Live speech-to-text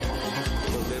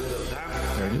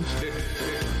it is.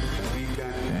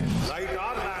 And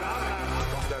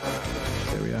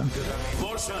there we are.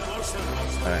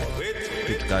 Alright,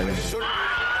 good to go then. Sorry.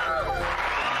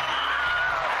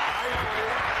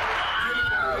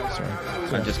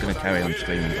 I'm just going to carry on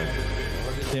streaming.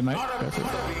 Yeah, mate. Go for it.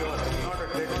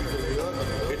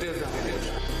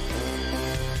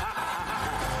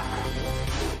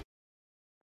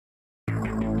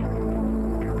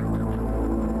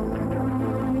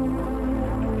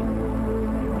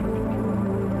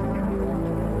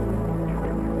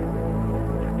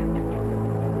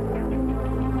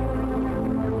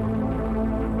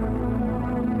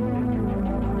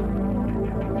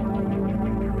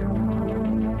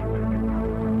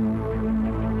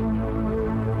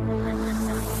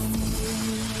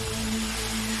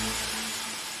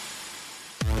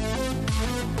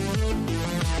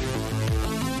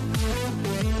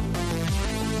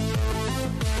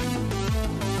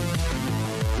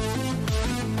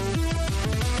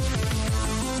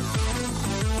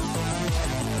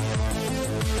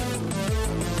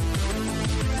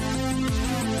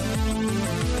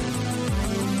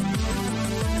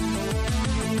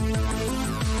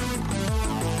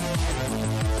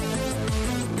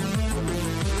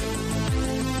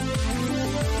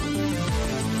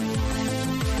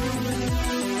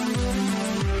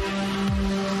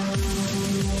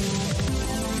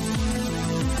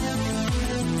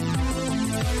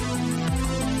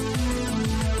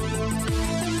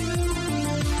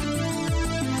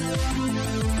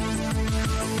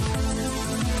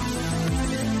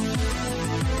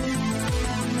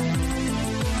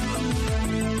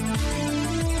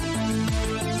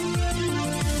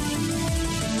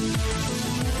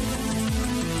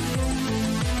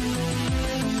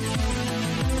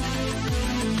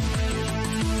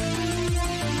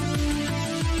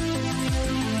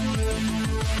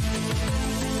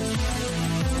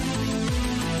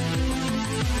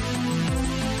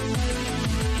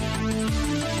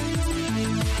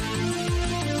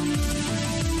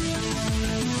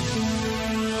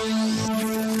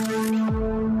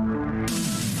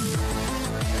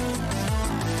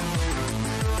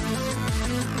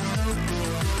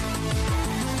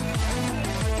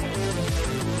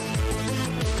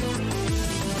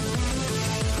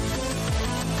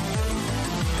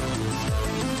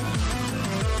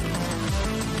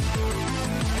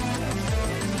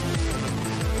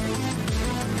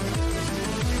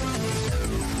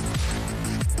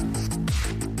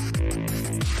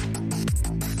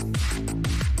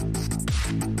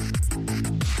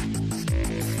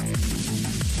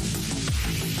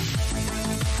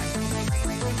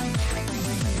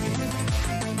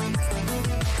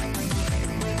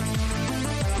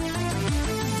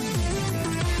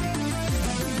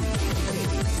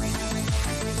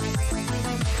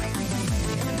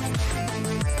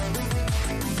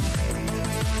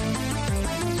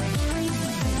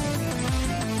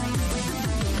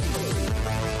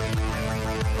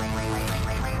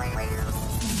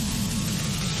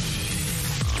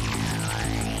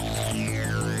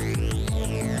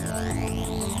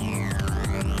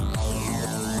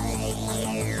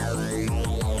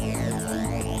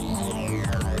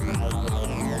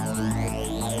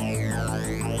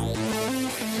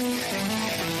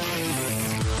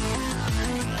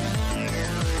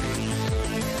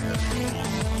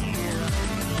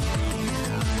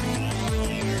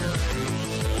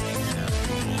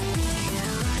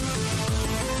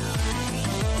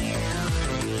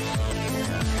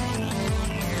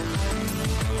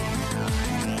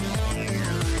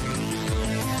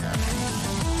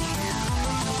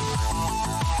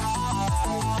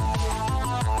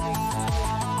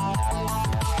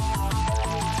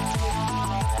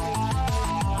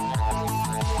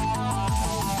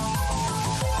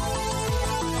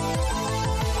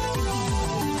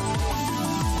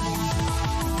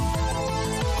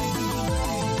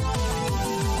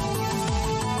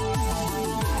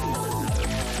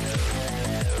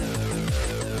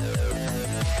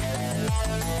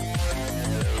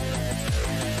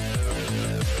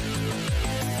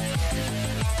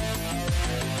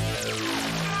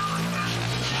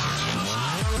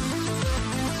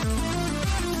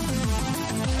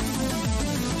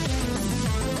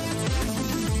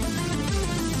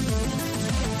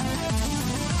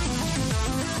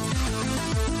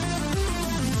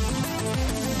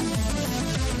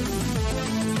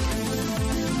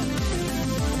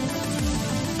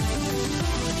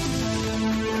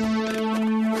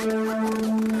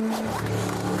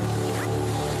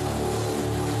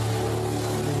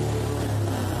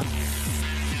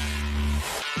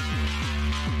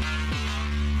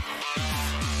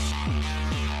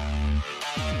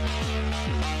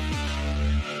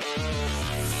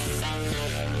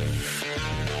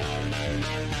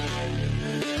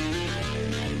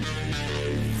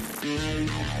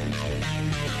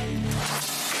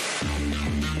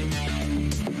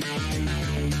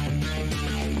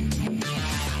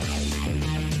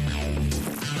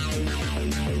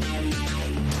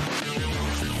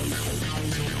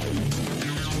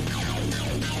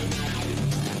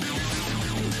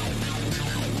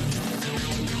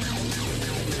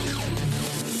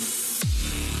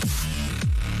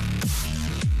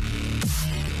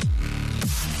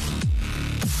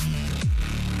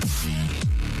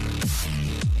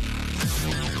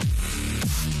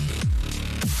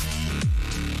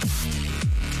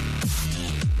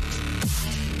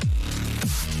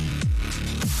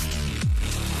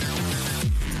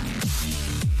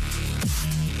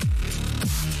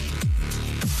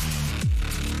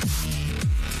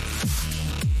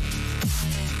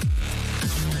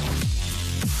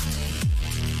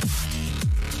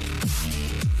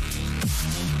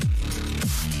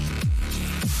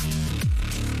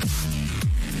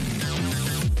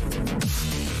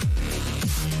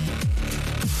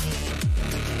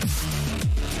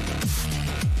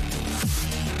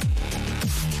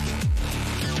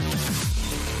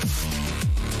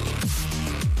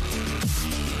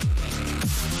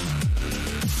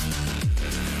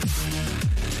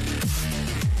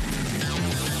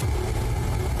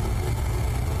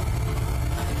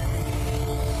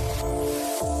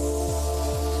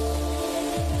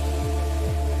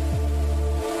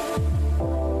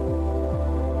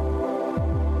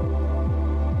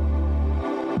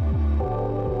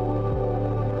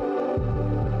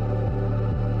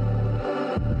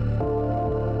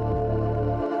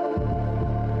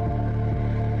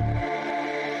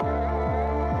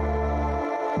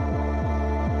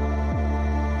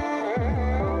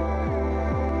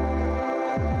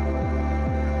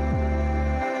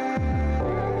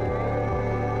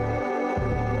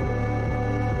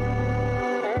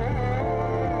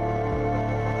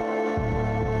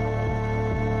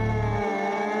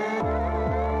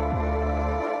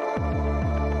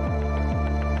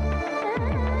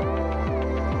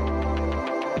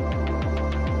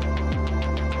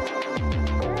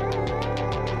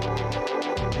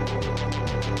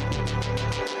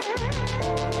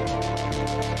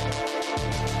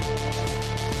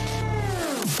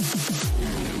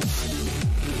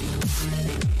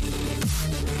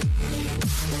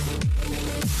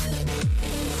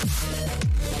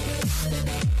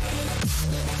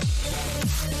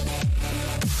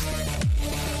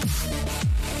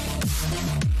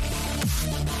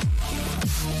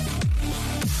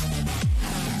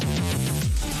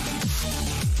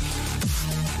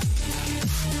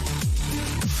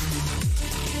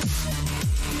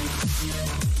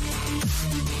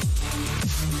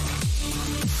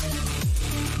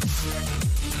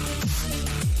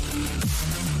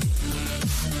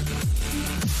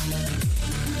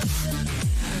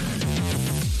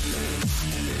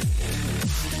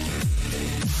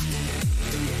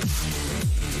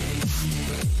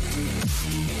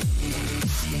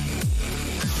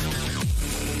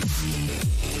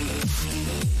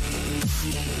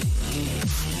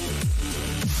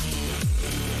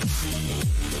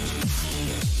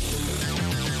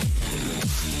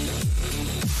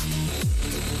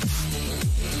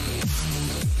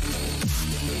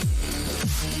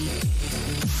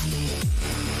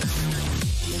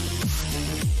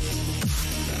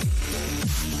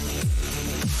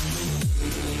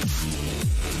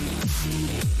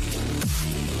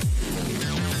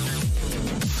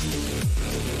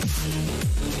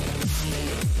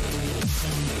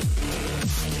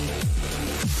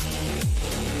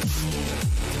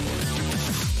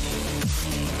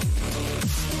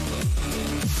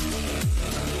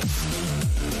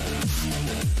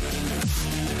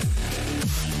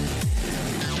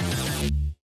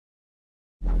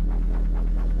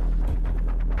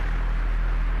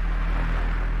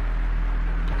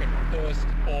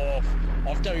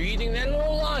 after reading that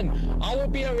little line, I will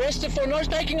be arrested for not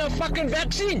taking a fucking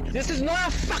vaccine. This is not a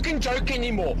fucking joke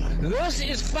anymore. This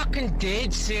is fucking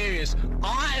dead serious.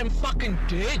 I am fucking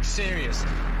dead serious.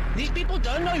 These people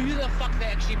don't know who the fuck they're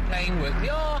actually playing with.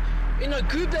 Yeah, in a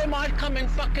group they might come and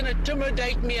fucking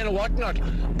intimidate me and whatnot,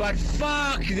 but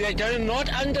fuck, they do not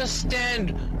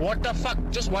understand what the fuck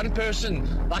just one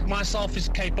person like myself is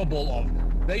capable of.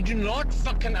 They do not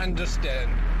fucking understand.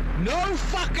 No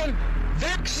fucking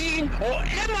vaccine or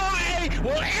MRA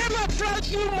will ever flow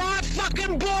through my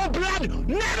fucking blood.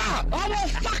 Never! I will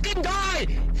fucking die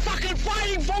fucking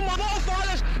fighting for my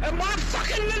forefathers and my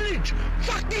fucking lineage.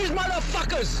 Fuck these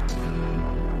motherfuckers!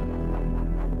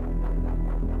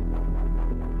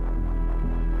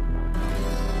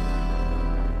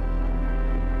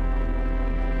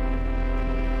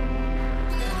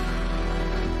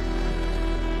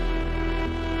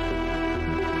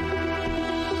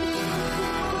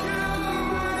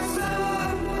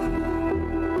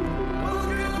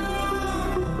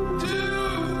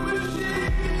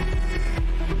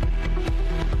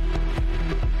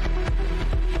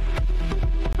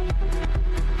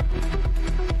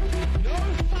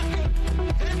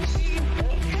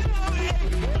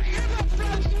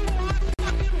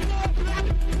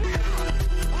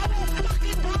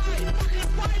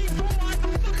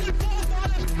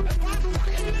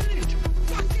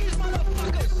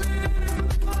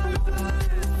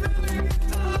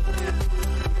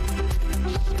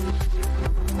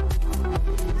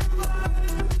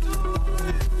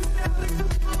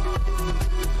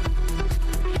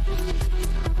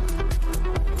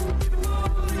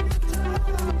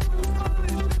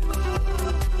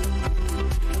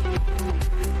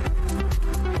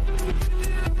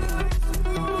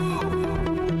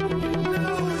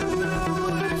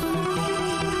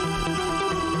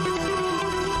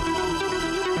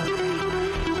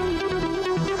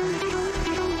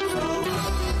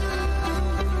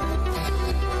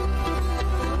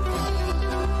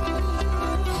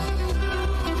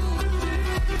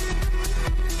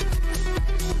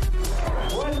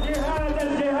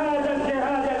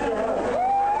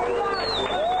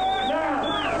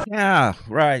 Yeah,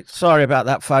 right. Sorry about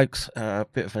that, folks. A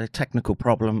bit of a technical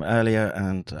problem earlier,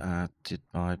 and did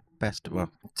my best. Well,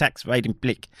 Tax Rating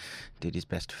Blick did his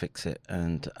best to fix it,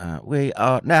 and we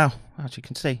are now, as you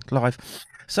can see, live.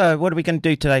 So, what are we going to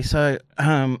do today? So,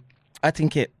 I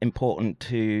think it important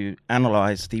to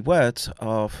analyse the words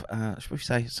of, should we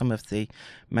say, some of the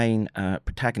main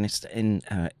protagonists in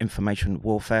information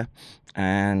warfare,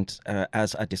 and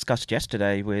as I discussed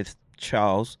yesterday with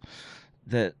Charles,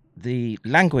 that the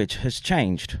language has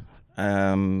changed,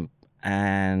 and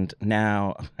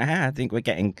now I think we're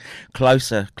getting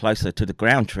closer to the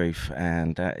ground truth,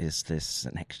 and that is this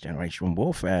next generation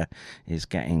warfare is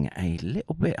getting a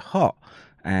little bit hot,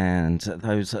 and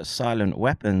those silent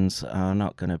weapons are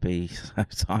not going to be so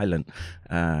silent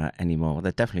anymore.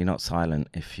 They're definitely not silent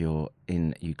if you're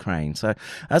in Ukraine. So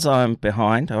as I'm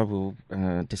behind, I will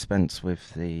dispense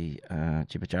with the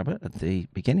jibber jabber at the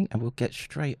beginning, and we'll get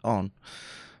straight on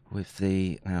with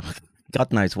the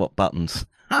God knows what buttons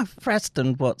I've pressed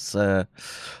and what's live.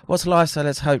 So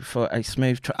let's hope for a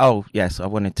smooth. Oh yes, I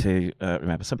wanted to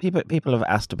remember. So people have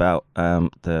asked about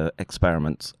the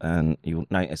experiments, and you'll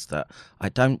notice that I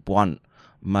don't want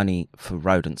money for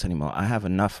rodents anymore. I have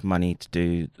enough money to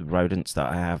do the rodents that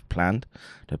I have planned.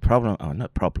 The problem,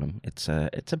 not problem, it's a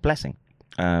blessing.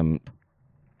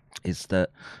 Is that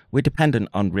we're dependent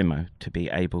on Rimo to be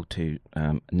able to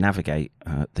navigate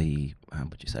the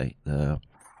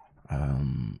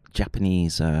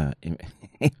Japanese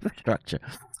infrastructure,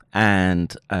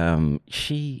 and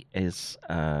she is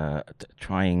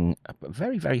trying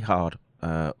very, very hard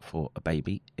for a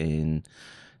baby in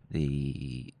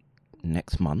the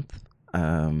next month,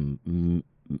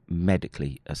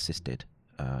 medically assisted,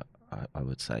 I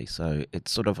would say. So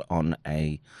it's sort of on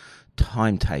a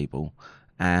timetable.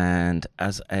 And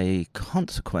as a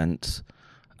consequence,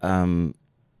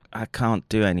 I can't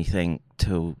do anything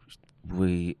till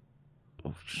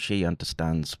she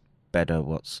understands better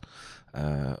what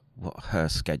her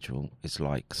schedule is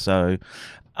like. So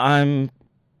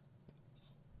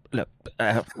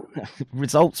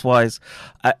results-wise,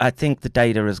 I think the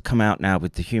data has come out now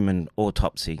with the human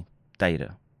autopsy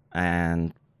data,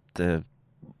 and the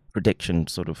prediction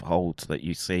sort of holds that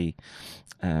you see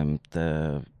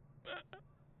the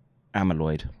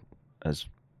amyloid as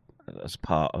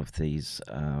part of these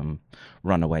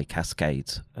runaway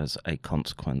cascades as a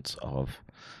consequence of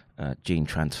gene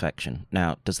transfection.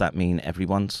 Now, does that mean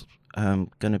everyone's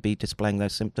going to be displaying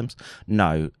those symptoms?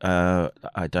 No,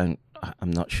 I don't.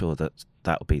 I'm not sure that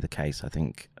that'll be the case. I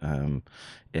think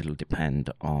it'll depend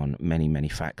on many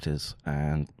factors,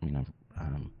 and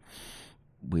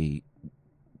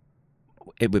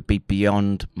it would be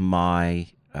beyond my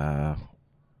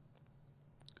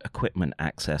equipment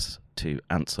access to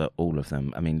answer all of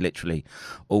them. I mean, literally,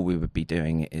 all we would be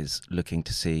doing is looking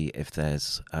to see if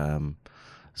there's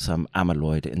some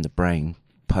amyloid in the brain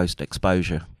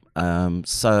post-exposure.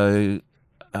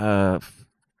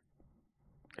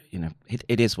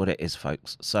 It is what it is,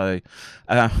 folks. So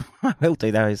I will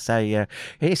do, though, is say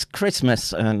it's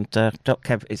Christmas, and Dr.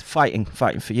 Kev is fighting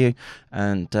for you,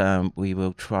 and we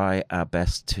will try our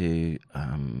best to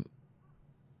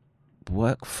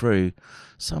work through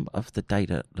some of the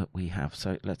data that we have.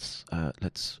 So let's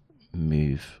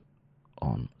move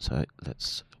on. So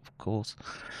let's, of course,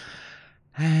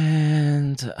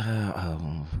 and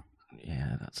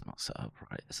that's not set up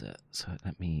right, is it? So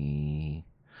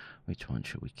which one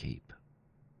should we keep?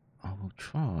 I will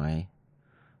try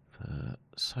for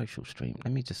social stream.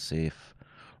 Let me just see if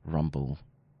Rumble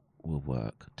will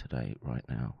work today, right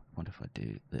now. What if I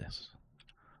do this?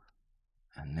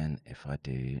 And then if I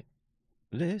do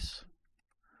this?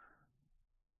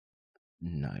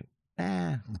 No.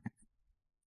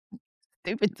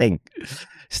 Stupid thing.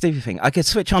 I could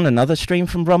switch on another stream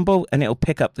from Rumble and it'll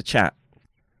pick up the chat.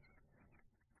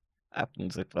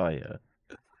 Happens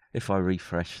if I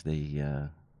refresh the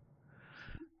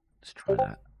let's try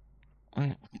that.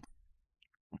 Hang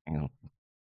on.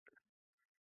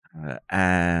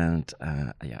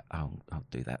 I'll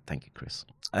do that. Thank you, Chris.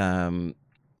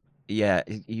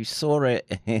 You saw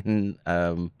it in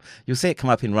you'll see it come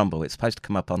up in Rumble. It's supposed to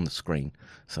come up on the screen.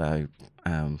 So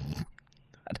I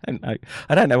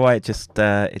don't know why it just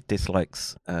it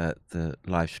dislikes the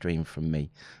live stream from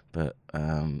me, but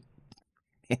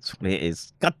it's what it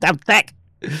is. Goddamn tech!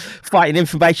 Fighting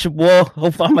information war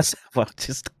all by myself. Well,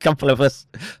 just a couple of us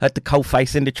at the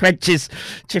coalface in the trenches,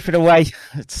 chipping away.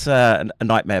 It's a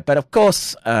nightmare. But of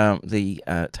course,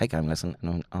 the take-home lesson.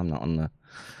 And I'm not on the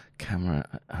camera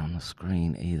on the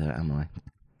screen either, am I?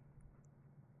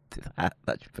 That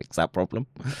should fix that problem.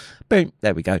 Boom,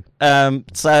 there we go.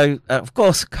 Of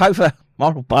course, COVA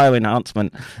moral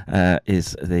bioenhancement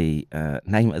is the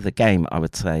name of the game, I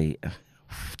would say.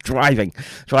 Driving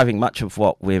much of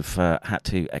what we've had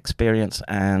to experience,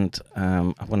 and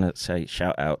I want to say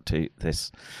shout out to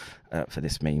this for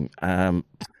this meme.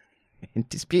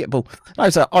 Indisputable.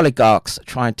 Those are oligarchs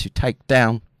trying to take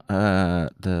down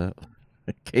the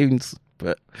coons,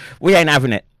 but we ain't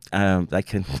having it. They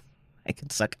can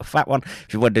suck a fat one. If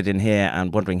you're wondered in here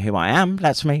and wondering who I am,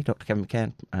 that's me, Dr. Kevin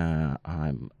McCann.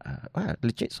 I'm a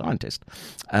legit scientist.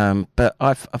 But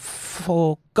I've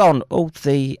foregone all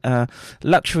the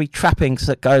luxury trappings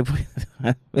that go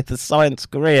with the science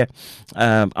career.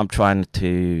 I'm trying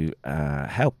to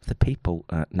help the people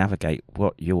navigate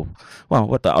what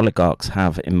the oligarchs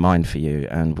have in mind for you,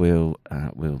 and we'll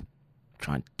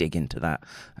try and dig into that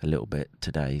a little bit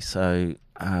today. So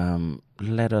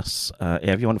let us,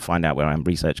 if you want to find out where I am,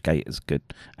 ResearchGate is a good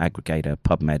aggregator,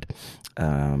 PubMed,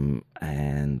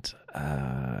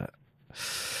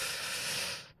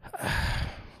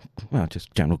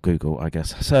 just general Google, I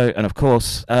guess. So, and of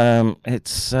course,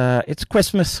 it's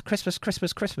Christmas.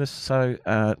 So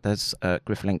there's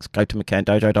Griff links. Go to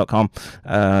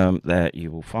mccairndojo.com. There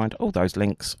you will find all those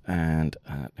links. And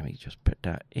let me just put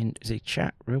that in the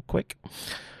chat real quick.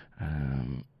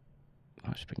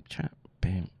 Live stream chat.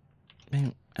 Boom.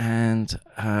 And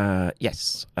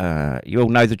yes, you all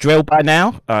know the drill by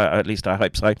now, at least I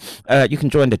hope so. You can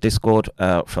join the Discord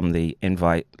from the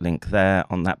invite link there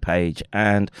on that page.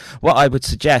 And what I would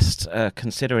suggest,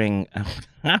 considering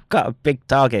I've got a big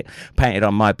target painted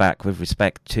on my back with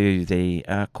respect to the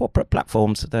corporate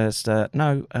platforms, there's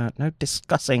no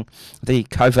discussing the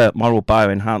covert moral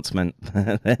bioenhancement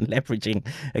leveraging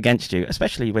against you,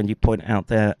 especially when you point out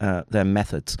their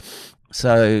methods.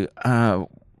 So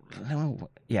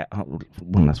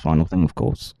one last final thing, of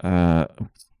course.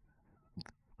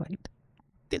 Wait,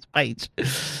 this page.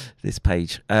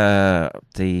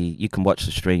 You can watch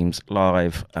the streams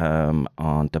live on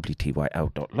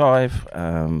wtyl.live.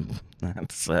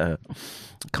 That's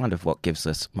kind of what gives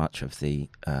us much of the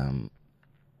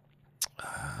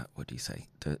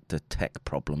the tech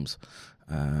problems.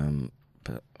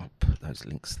 But I'll put those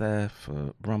links there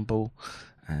for Rumble.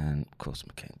 And of course,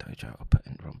 McCain Dojo, I'll put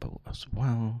in Rumble as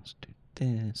well. Let's do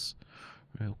this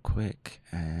real quick,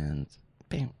 and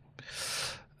bam.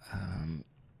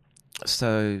 It's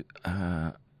so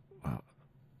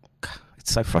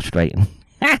frustrating.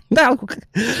 No,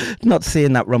 not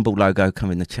seeing that Rumble logo come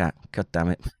in the chat. God damn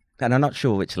it! And I'm not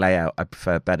sure which layout I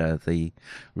prefer better, the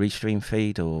restream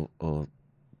feed or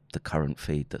the current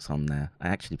feed that's on there. I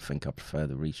actually think I prefer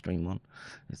the Restream one.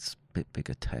 It's a bit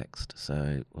bigger text.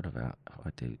 So what about if I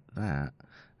do that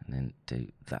and then do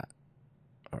that?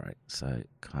 All right, so it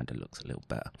kind of looks a little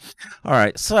better. All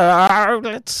right, so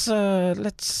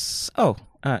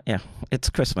yeah, it's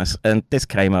Christmas, and this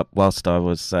came up whilst I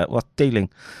was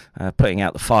putting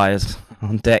out the fires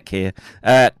on deck here.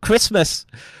 Christmas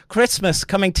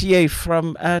coming to you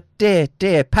from dear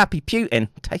Pappy Putin.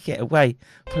 Take it away,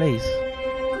 please.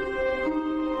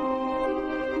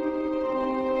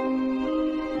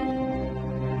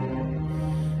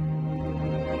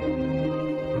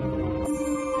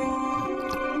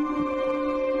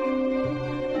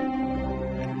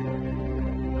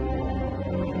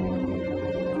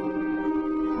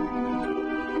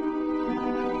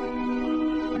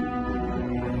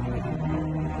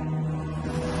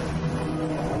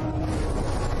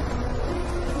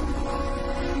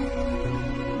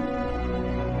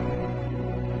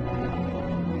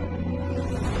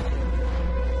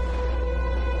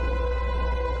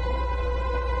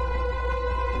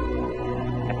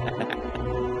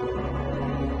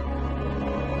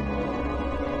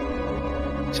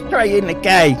 Straight in the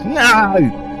gay. No!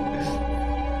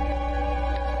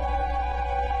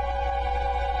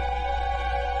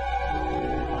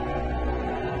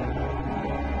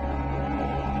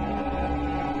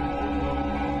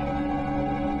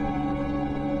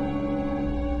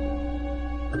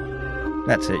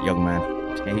 That's it, young man.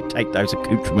 Take those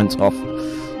accoutrements off.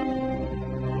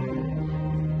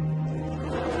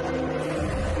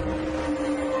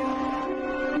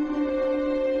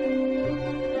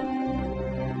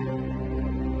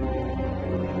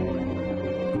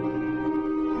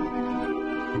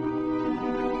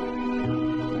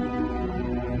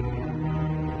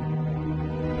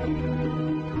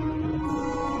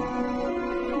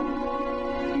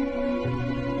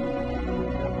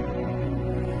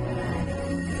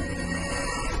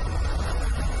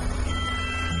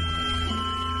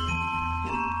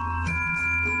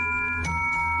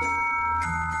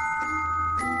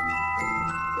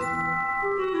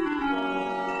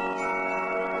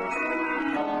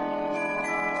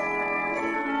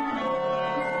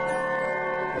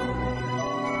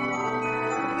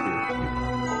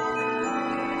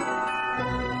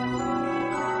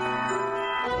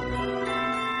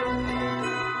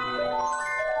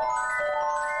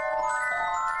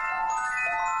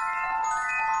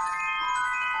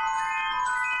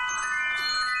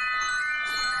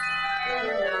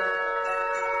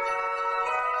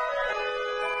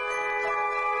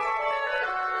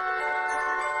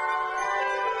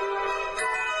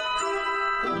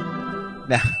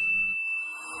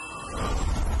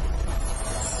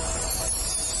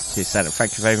 Santa,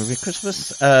 thank you very much for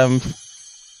Christmas.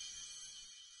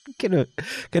 Could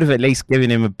have at least given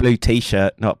him a blue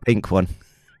t-shirt, not a pink one.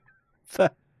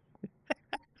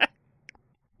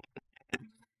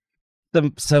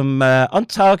 some on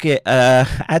target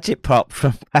agitprop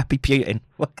from Happy Putin.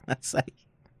 What can I say?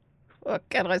 What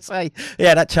can I say?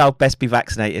 Yeah, that child best be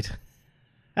vaccinated.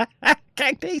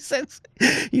 He says,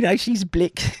 you know, she's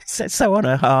blick. Says so on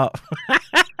her heart.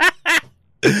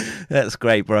 That's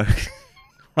great, bro.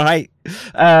 Right.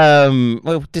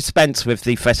 We'll dispense with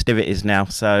the festivities now.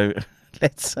 So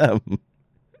let's.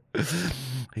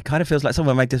 It kind of feels like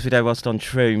someone made this video whilst on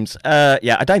shrooms.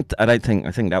 Yeah, I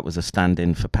think that was a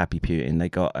stand-in for Pappy Putin. They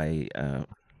got a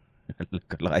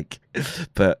look-alike,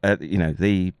 but you know,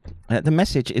 the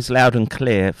message is loud and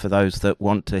clear for those that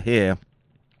want to hear.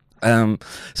 So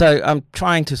I'm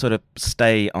trying to sort of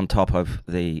stay on top of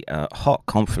the hot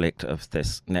conflict of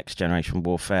this next generation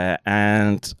warfare,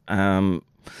 and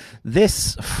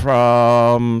this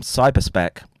from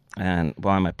Cyberspec. And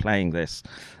why am I playing this?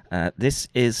 This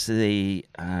is the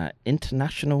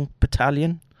International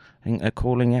Battalion, I think they're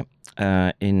calling it,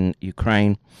 in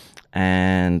Ukraine,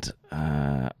 and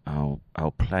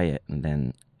I'll play it and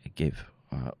then give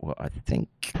what I think.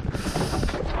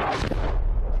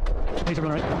 Hey,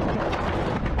 everyone, right?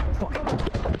 Fuck.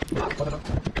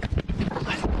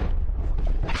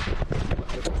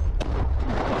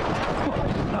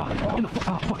 In the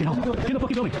fucking hell. In the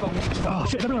fucking building. Oh,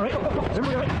 shit, everyone, right?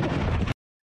 Everybody, right?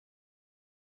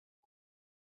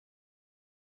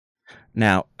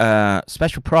 Now,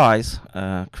 special prize,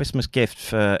 Christmas gift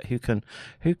for who can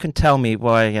tell me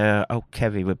why old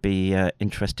Kevy would be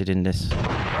interested in this.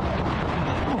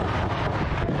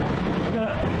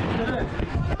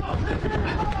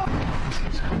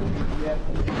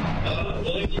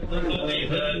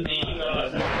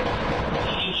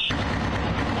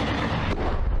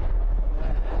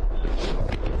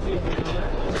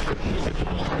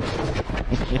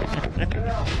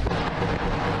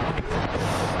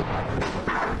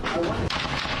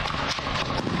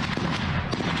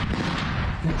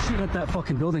 shooting at that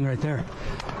fucking building right there. Do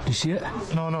you see it?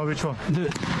 No, which one? The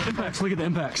impacts. Look at the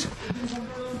impacts.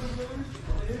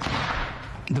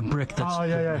 The brick that's... Oh,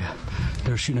 yeah.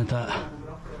 They're shooting at that.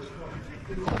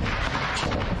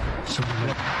 So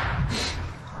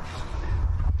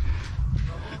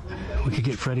we could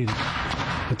get Freddy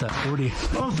with that 40.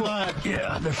 Oh, fuck.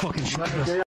 Yeah, they're fucking shooting us.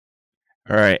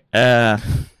 All right.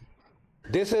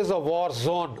 This is a war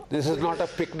zone. This is not a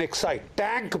picnic site.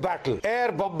 Tank battle,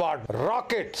 air bombardment,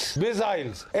 rockets,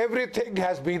 missiles, everything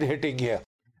has been hitting here.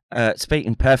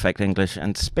 Speaking perfect English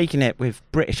and speaking it with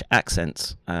British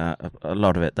accents, a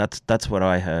lot of it. That's what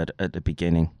I heard at the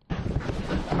beginning.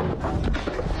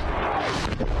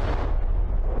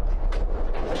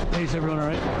 Hey, is everyone all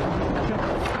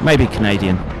right? Maybe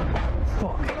Canadian.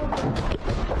 Fuck.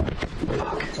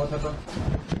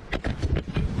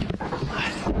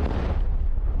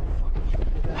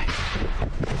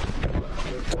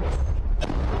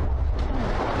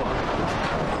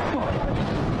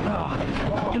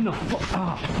 In the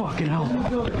fucking hell.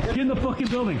 Get in the fucking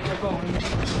building.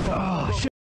 Oh,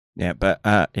 shit. Yeah, but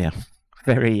yeah,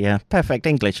 very perfect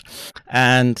English.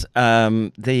 And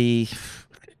again,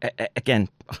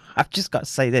 I've just got to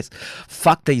say this: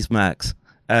 fuck these mercs.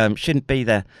 Shouldn't be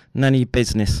there. None of your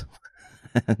business.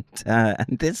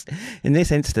 And this, in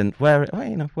this instant, where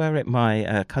it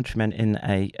my countrymen in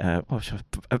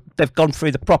they've gone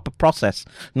through the proper process,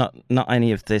 not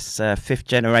any of this fifth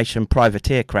generation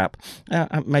privateer crap.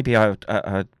 Maybe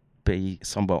I'd be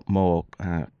somewhat more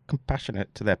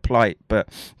compassionate to their plight, but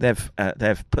they've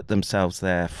put themselves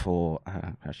there for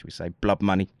how should we say, blood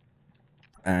money.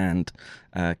 And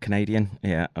Canadian,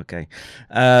 yeah, okay,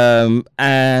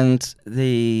 and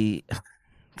the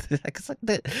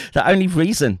only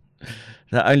reason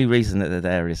that they're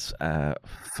there is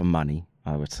for money,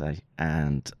 I would say,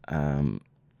 and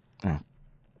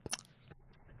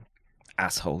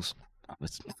assholes.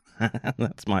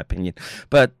 That's my opinion.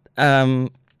 But there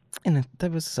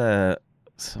was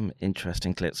some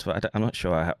interesting clips, but I'm not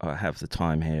sure I have the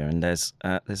time here. And there's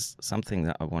something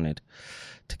that I wanted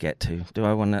to get to. Do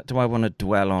I want to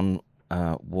dwell on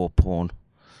war porn?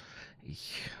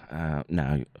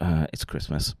 No, it's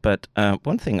Christmas. But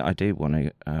one thing I do want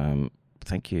to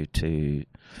thank you to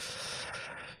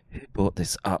who brought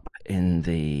this up in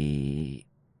the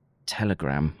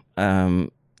Telegram.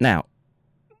 Now,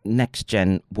 next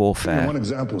gen warfare. One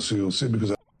example, so you'll see,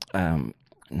 because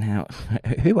now,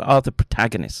 who are the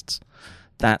protagonists?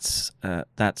 That's the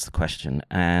question,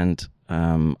 and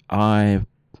I've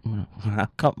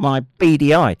got my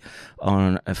BDI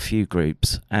on a few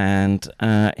groups, and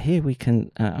here we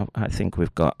can. I think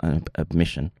we've got an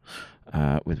admission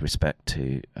with respect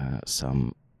to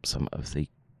some of the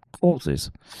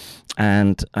causes,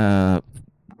 and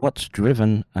what's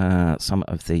driven some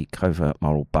of the covert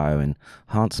moral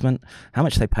bioenhancement. How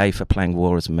much they pay for playing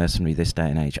war as a mercenary this day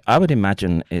and age? I would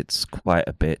imagine it's quite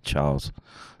a bit, Charles.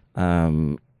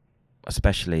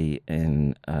 Especially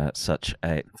in such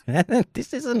a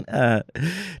this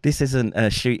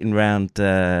isn't shooting around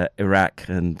Iraq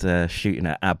and shooting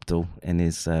at Abdul in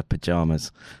his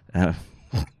pajamas. The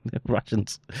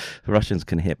Russians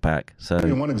can hit back. So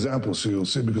one example, so you'll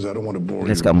see, because I don't want to bore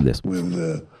Let's you go with this.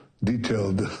 with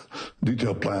detailed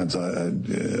plans,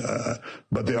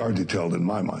 but they are detailed in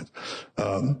my mind.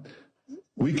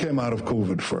 We came out of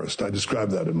COVID first. I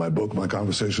described that in my book, My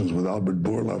Conversations with Albert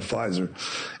Bourla of Pfizer.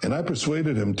 And I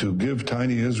persuaded him to give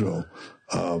tiny Israel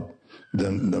the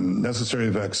necessary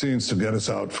vaccines to get us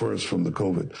out first from the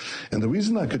COVID. And the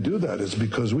reason I could do that is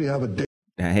because we have a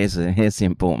here's the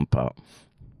important part.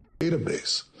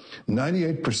 Database.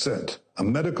 98%, a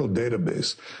medical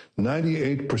database,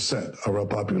 98% of our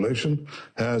population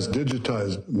has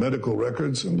digitized medical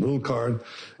records and little card.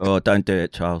 Oh, don't do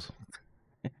it, Charles.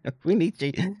 We need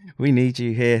you. We need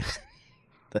you here.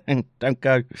 Don't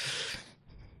go.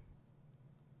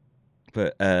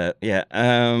 But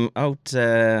old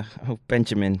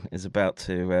Benjamin is about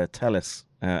to tell us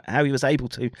how he was able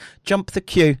to jump the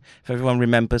queue. If everyone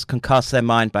remembers, can cast their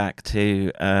mind back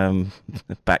to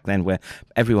back then, where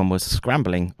everyone was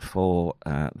scrambling for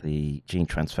the gene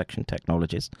transfection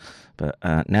technologies. But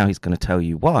now he's going to tell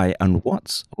you why and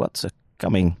what's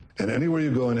coming. And anywhere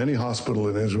you go, in any hospital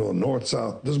in Israel, north,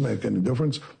 south, doesn't make any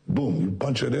difference. Boom, you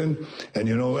punch it in, and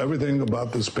you know everything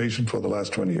about this patient for the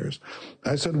last 20 years.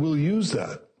 I said, we'll use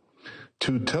that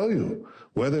to tell you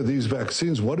whether these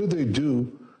vaccines, what do they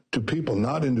do to people,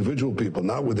 not individual people,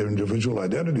 not with their individual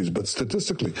identities, but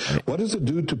statistically. What does it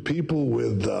do to people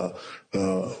with,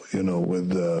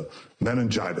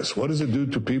 meningitis? What does it do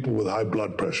to people with high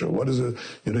blood pressure? What is it?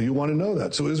 You want to know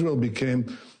that. So Israel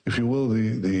became, if you will,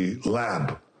 the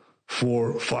lab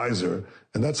for Pfizer.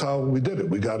 And that's how we did it.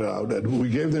 We got it out and we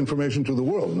gave the information to the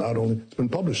world. Not only, it's been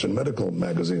published in medical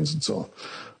magazines and so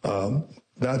on.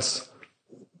 That's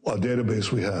a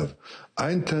database we have.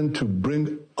 I intend to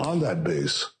bring on that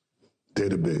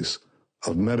database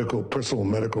of personal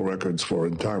medical records for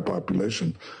entire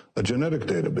population, a genetic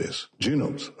database,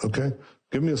 genomes, okay?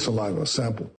 Give me a saliva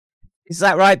sample. Is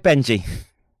that right, Benji?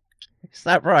 Is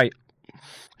that right?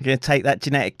 You're going to take that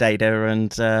genetic data and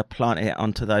plant it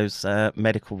onto those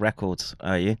medical records,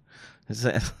 are you? Is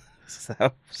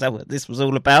that what this was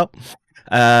all about?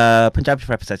 Punjabi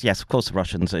Prepper says, yes, of course the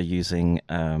Russians are using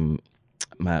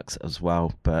Mercs as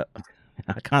well, but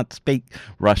I can't speak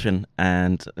Russian,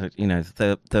 and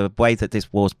the way that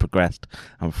this war's progressed,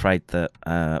 I'm afraid that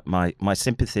my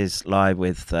sympathies lie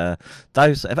with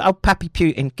those. Pappy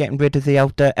Putin getting rid of the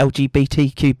old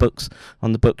LGBTQ books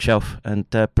on the bookshelf and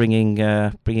bringing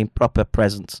proper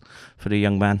presents for the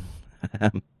young man.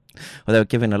 Well, they were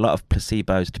giving a lot of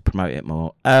placebos to promote it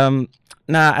more.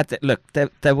 Look,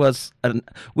 there was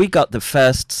we got the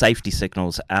first safety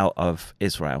signals out of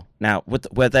Israel. Now,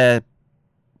 were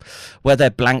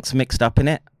there blanks mixed up in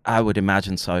it? I would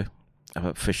imagine so,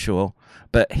 for sure.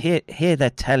 But here they're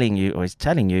telling you, or he's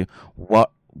telling you, what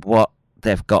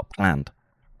they've got planned,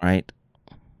 right?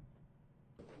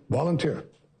 Volunteer.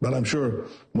 But I'm sure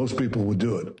most people would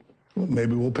do it.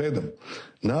 Maybe we'll pay them.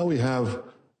 Now we have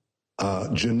a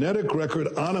genetic record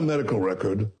on a medical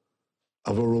record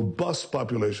of a robust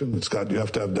population. You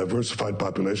have to have diversified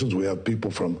populations. We have people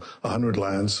from 100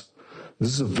 lands. This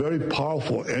is a very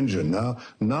powerful engine.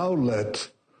 Now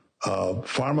let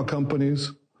pharma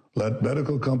companies, let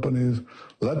medical companies,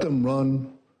 let them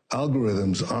run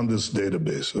algorithms on this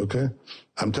database, okay?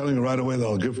 I'm telling you right away that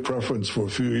I'll give preference for a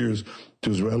few years to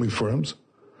Israeli firms,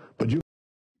 but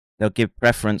they'll give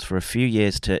preference for a few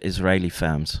years to Israeli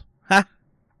firms. Ha!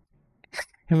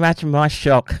 Imagine my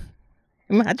shock.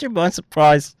 Imagine my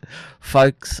surprise,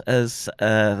 folks, as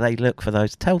they look for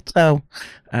those telltale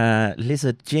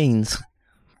lizard genes.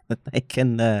 They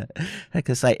can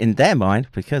say in their mind,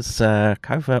 because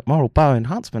covert moral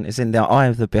bioenhancement is in the eye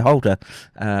of the beholder.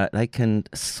 They can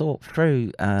sort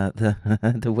through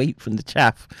the wheat from the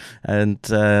chaff, and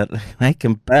they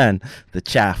can burn the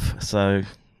chaff. So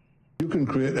you can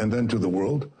create, and then to the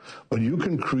world, but you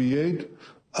can create,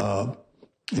 a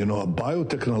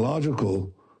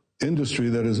biotechnological industry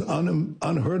that is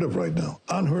unheard of right now,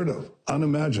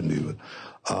 unimagined even.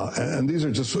 And these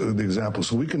are just the examples.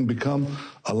 So we can become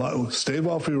stave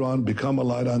off Iran, become a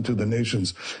light unto the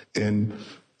nations in...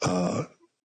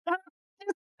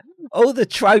 All the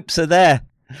tropes are there.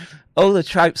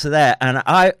 And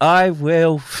I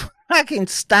will fucking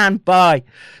stand by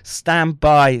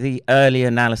the early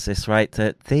analysis, right,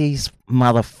 that these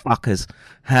motherfuckers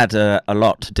had a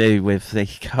lot to do with the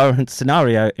current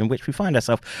scenario in which we find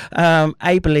ourselves,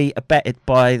 ably abetted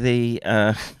by the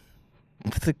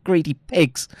greedy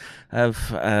pigs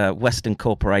of Western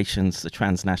corporations, the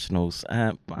transnationals,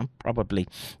 probably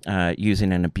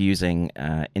using and abusing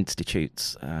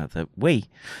institutes that we,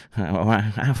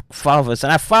 our fathers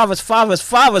and our fathers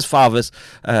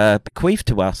bequeathed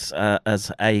to us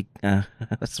as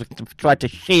tried to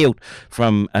shield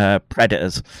from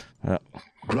predators.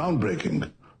 Groundbreaking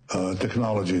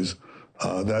technologies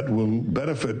that will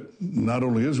benefit not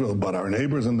only Israel, but our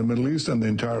neighbors in the Middle East and the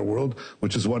entire world,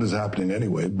 which is what is happening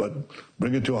anyway, but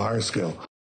bring it to a higher scale.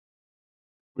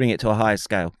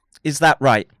 Is that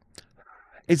right?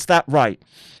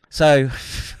 So,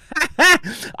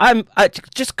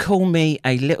 just call me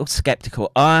a little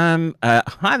skeptical. I'm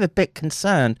a bit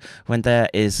concerned when there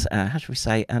is, how should we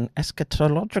say, an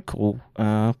eschatological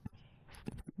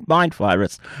mind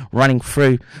virus running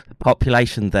through the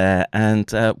population there, and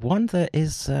one that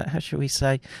is, how should we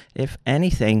say, if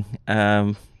anything,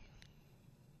 look,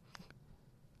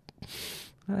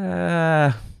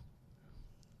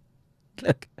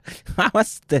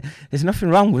 there's nothing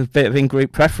wrong with a bit of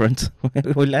in-group preference.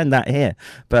 We learned that here,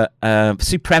 but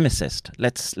supremacist.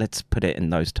 Let's put it in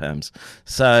those terms.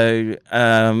 So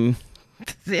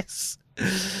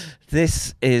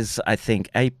this is, I think,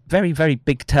 a very, very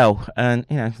big tell, and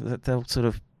they'll sort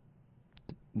of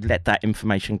let that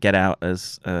information get out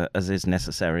as is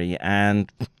necessary.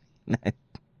 And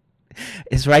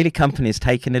Israeli companies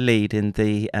taking a lead in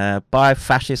the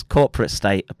bio-fascist corporate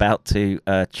state about to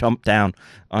chomp down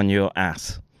on your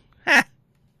ass.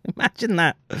 Imagine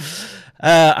that.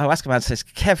 Askman says,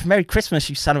 Kev, Merry Christmas,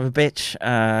 you son of a bitch.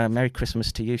 Merry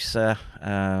Christmas to you, sir.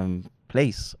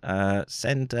 Please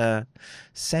send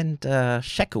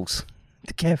shekels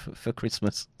to Kev for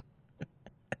Christmas.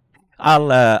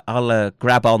 I'll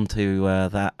grab onto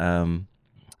that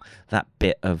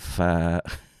bit of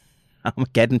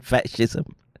Armageddon fetishism.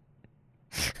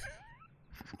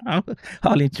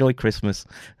 I'll enjoy Christmas,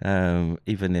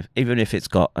 even if it's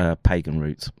got pagan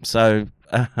roots. So,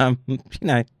 I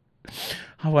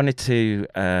wanted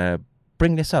to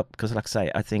bring this up because, like I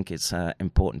say, I think it's an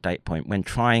important data point when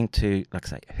trying to, like I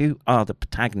say, who are the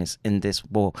protagonists in this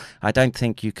war. I don't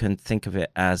think you can think of it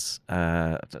as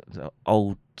the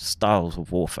old styles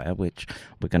of warfare, which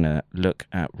we're going to look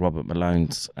at Robert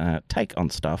Malone's take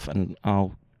on stuff, and I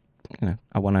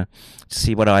want to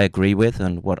see what I agree with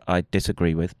and what I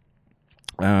disagree with.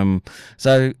 So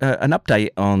an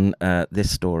update on this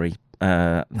story.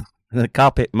 The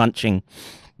carpet munching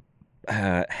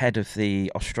head of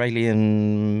the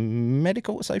Australian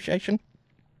Medical Association,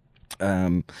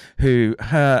 who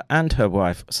her and her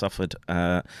wife suffered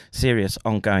serious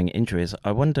ongoing injuries.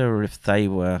 I wonder if they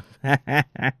were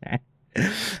I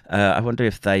wonder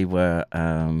if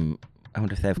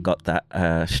they've got that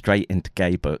straight into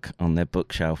gay book on their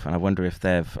bookshelf, and I wonder if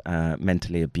they've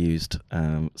mentally abused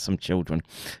some children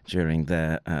during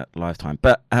their lifetime.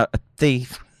 But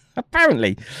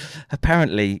apparently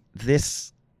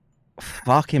this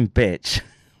fucking bitch,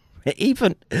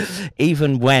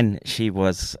 even when she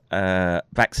was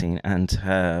vaccine and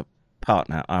her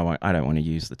partner, I don't want to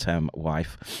use the term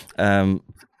wife,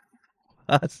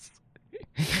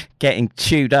 getting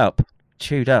chewed up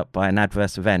by an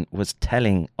adverse event, was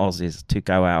telling Aussies to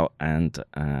go out and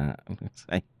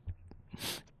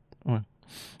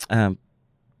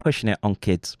pushing it on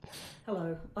kids.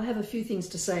 Hello, I have a few things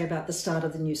to say about the start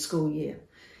of the new school year.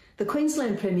 The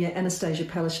Queensland Premier Anastasia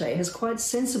Palaszczuk has quite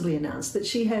sensibly announced that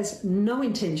she has no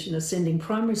intention of sending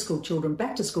primary school children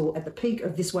back to school at the peak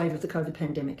of this wave of the COVID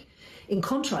pandemic. In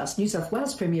contrast, New South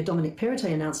Wales Premier Dominic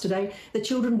Perrottet announced today that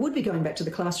children would be going back to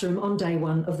the classroom on day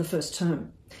one of the first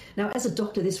term. Now, as a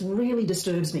doctor, this really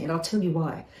disturbs me, and I'll tell you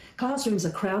why. Classrooms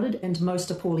are crowded and most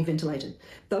are poorly ventilated.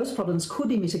 Those problems could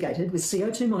be mitigated with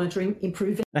CO2 monitoring,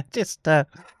 improved... Just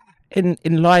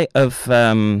in light of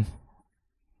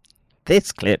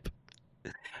this clip,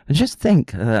 just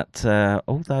think that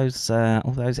all those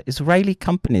Israeli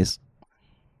companies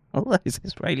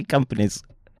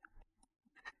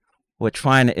were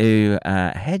trying to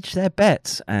hedge their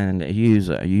bets and use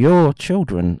your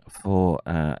children for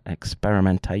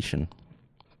experimentation.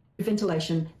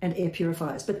 Ventilation and air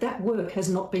purifiers, but that work has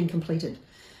not been completed.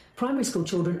 Primary school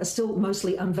children are still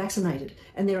mostly unvaccinated,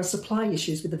 and there are supply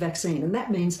issues with the vaccine, and that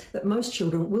means that most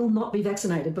children will not be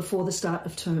vaccinated before the start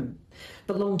of term.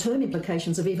 The long-term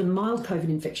implications of even mild COVID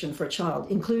infection for a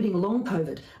child, including long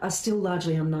COVID, are still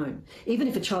largely unknown. Even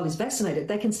if a child is vaccinated,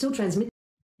 they can still transmit...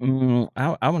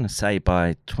 I want to say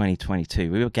by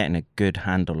 2022, we were getting a good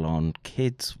handle on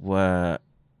kids were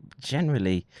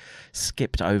generally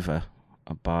skipped over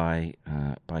by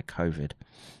COVID.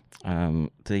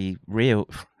 The real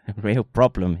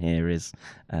problem here is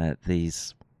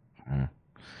these. I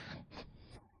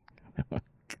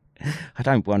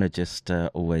don't want to just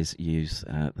always use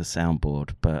the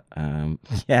soundboard, but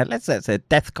yeah, let's say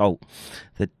death cult.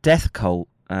 The death cult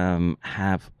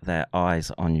have their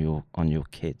eyes on your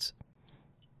kids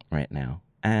right now,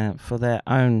 and for their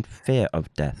own fear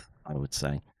of death, I would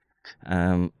say.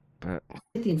 But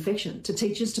the infection to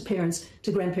teachers, to parents,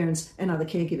 to grandparents and other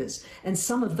caregivers. And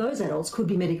some of those adults could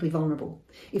be medically vulnerable.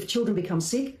 If children become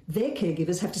sick, their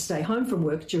caregivers have to stay home from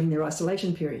work during their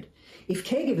isolation period. If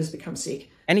caregivers become sick...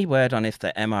 Any word on if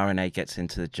the mRNA gets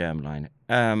into the germline?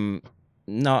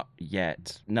 Not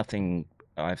yet. Nothing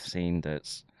I've seen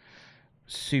that's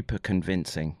super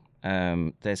convincing.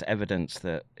 There's evidence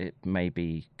that it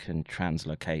maybe can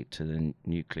translocate to the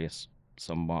nucleus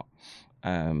somewhat.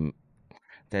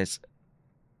 There's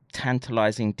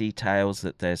tantalizing details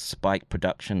that there's spike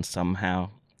production somehow,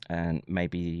 and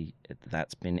maybe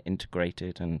that's been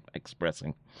integrated and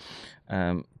expressing.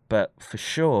 But for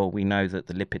sure, we know that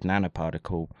the lipid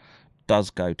nanoparticle does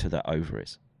go to the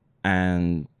ovaries,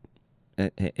 and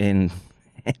in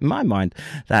my mind,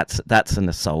 that's an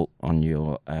assault on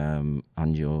your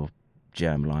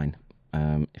germline.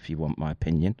 If you want my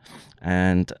opinion.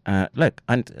 And look,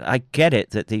 I get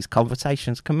it that these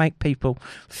conversations can make people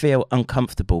feel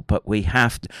uncomfortable, but we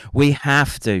have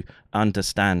to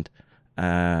understand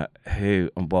who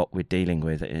and what we're dealing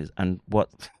with is, and what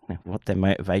their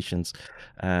motivations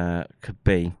could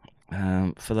be.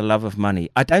 For the love of money,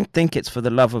 I don't think it's for the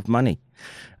love of money.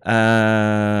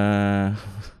 I'm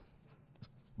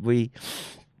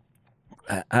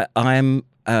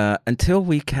until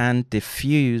we can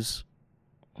diffuse,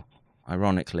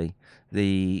 ironically,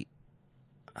 the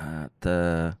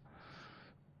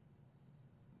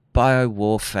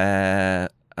biowarfare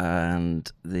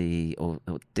and or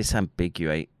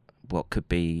disambiguate what could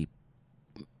be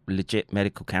legit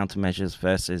medical countermeasures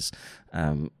versus,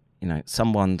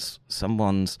 someone's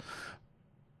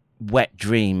wet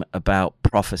dream about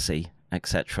prophecy,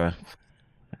 etc.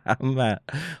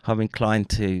 I'm inclined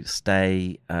to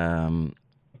stay what,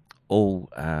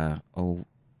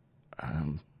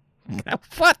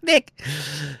 Nick?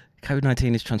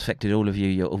 COVID-19 has transfected all of you.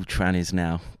 You're all trannies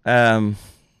now. Not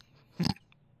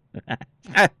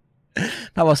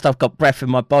whilst I've got breath in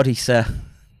my body, sir.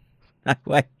 No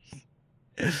way.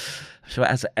 I'm sure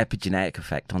it has an epigenetic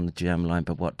effect on the germline,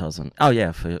 but what doesn't? Oh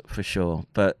yeah, for sure.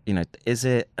 But is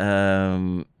it?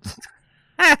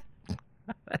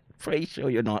 Pretty sure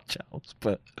you're not, Charles.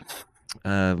 But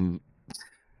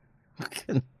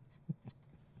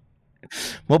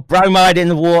more bromide in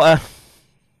the water.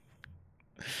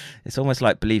 It's almost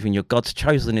like believing your God's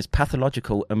chosen is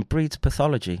pathological and breeds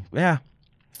pathology. Yeah.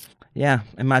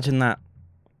 Imagine that,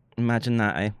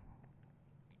 eh?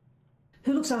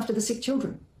 Who looks after the sick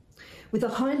children? With the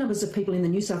high numbers of people in the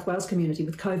New South Wales community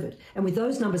with COVID, and with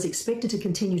those numbers expected to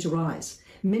continue to rise,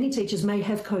 many teachers may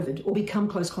have COVID or become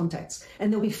close contacts,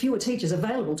 and there'll be fewer teachers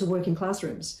available to work in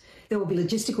classrooms. There will be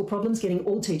logistical problems getting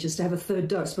all teachers to have a third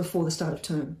dose before the start of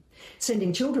term.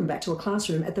 Sending children back to a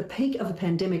classroom at the peak of a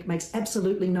pandemic makes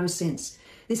absolutely no sense.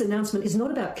 This announcement is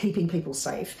not about keeping people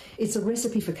safe. It's a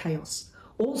recipe for chaos.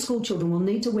 All school children will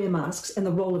need to wear masks, and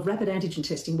the role of rapid antigen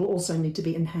testing will also need to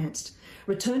be enhanced.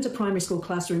 Return to primary school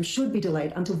classrooms should be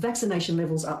delayed until vaccination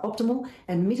levels are optimal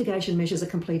and mitigation measures are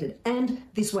completed, and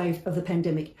this wave of the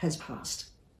pandemic has passed.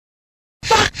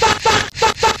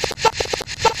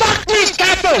 These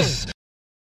cappers!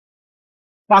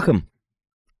 Fuck them.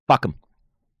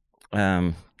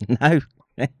 No.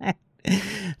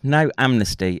 No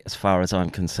amnesty as far as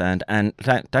I'm concerned. And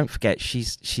don't forget,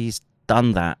 she's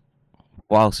done that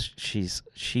whilst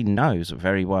she knows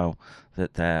very well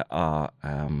that there are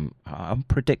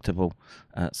unpredictable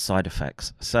side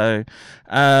effects. So,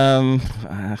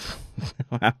 as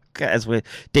we're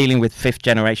dealing with fifth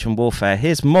generation warfare,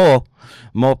 here's more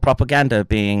propaganda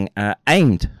being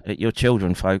aimed at your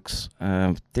children, folks.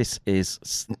 This is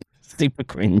super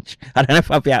cringe. I don't know if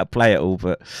I'll be able to play it all,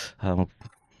 but I'll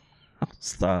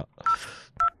start.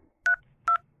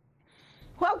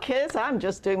 Well, kids, I'm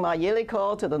just doing my yearly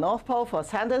call to the North Pole for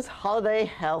Santa's holiday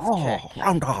health check.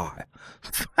 Round eye.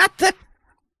 What the?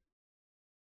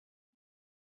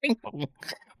 Ding dong.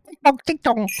 Ding dong, ding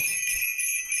dong.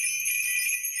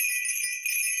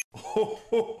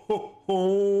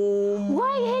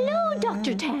 Why, hello,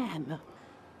 Dr. Tam.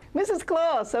 Mrs.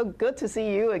 Claus, so good to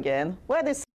see you again. Where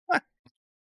did...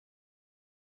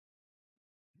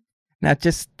 Now,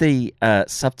 just the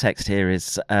subtext here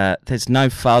is there's no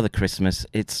Father Christmas.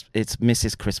 It's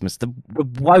Mrs. Christmas. The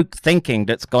woke thinking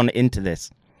that's gone into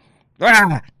this.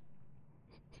 Ah!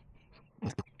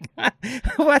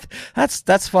 What?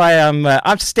 That's why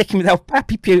I'm sticking with old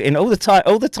Pappy Putin all the time.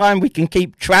 All the time we can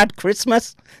keep trad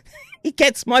Christmas. He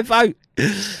gets my vote. She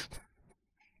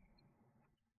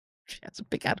has a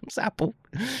big Adam's apple.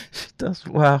 She does.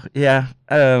 Well, yeah.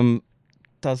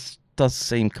 Does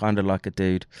seem kind of like a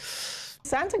dude.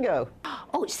 Santa go?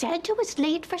 Oh, Santa was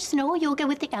late for snow yoga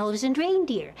with the elves and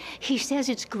reindeer. He says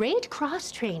it's great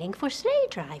cross-training for sleigh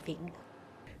driving.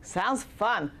 Sounds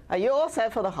fun. Are you all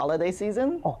set for the holiday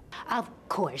season? Oh, of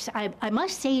course. I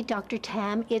must say, Dr.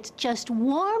 Tam, it just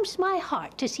warms my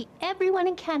heart to see everyone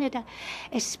in Canada,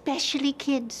 especially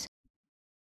kids.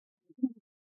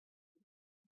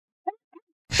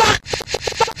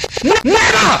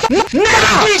 Never!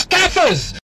 These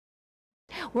gaffers!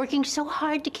 Working so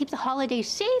hard to keep the holidays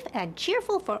safe and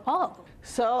cheerful for all.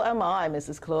 So am I,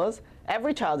 Mrs. Claus.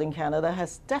 Every child in Canada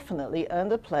has definitely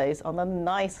earned a place on the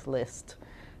nice list.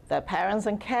 Their parents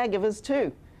and caregivers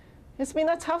too. It's been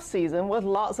a tough season with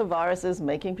lots of viruses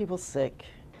making people sick.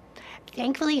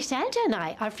 Thankfully, Santa and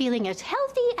I are feeling as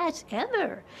healthy as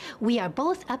ever. We are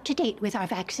both up to date with our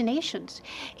vaccinations,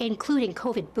 including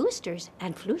COVID boosters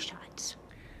and flu shots.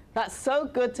 That's so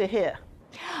good to hear.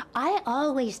 I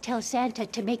always tell Santa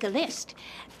to make a list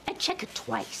and check it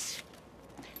twice.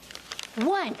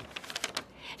 1,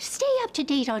 stay up to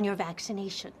date on your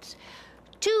vaccinations.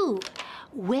 2,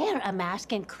 wear a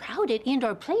mask in crowded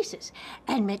indoor places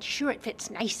and make sure it fits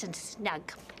nice and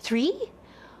snug. 3,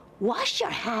 wash your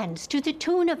hands to the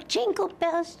tune of jingle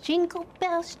bells, jingle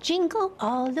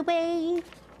all the way.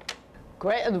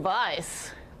 Great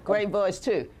advice. Great voice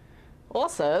too.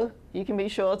 Also, you can be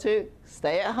sure to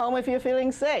stay at home if you're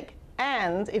feeling sick.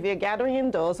 And if you're gathering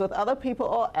indoors with other people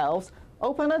or elves,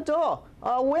 open a door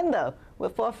or a window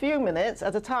for a few minutes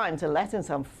at a time to let in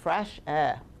some fresh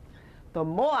air. The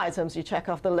more items you check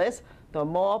off the list, the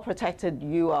more protected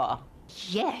you are.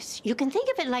 Yes, you can think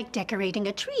of it like decorating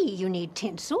a tree. You need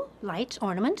tinsel, lights,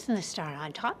 ornaments, and the star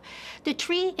on top. The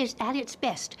tree is at its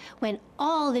best when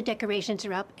all the decorations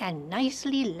are up and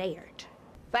nicely layered.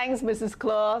 Thanks, Mrs.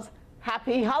 Claus.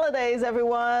 Happy holidays,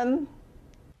 everyone.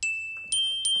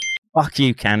 Fuck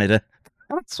you, Canada.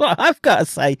 That's what I've got to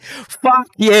say. Fuck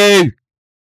you.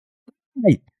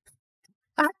 Hey.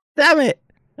 Ah, damn it.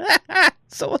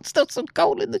 Someone stuck some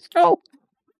coal in the straw.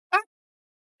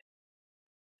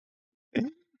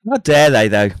 How dare they,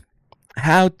 though?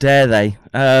 How dare they?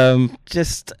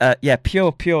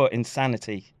 Pure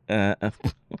insanity. But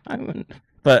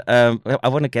I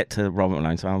want to get to Robert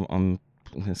Malone, so I'm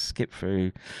going to skip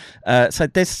through. So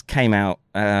this came out,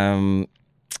 a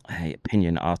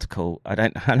opinion article.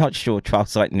 I'm not sure Trial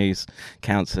Site News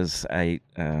counts as a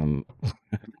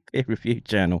peer-reviewed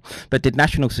journal, but did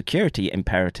national security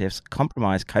imperatives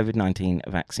compromise COVID-19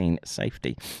 vaccine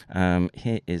safety?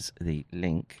 Here is the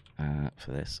link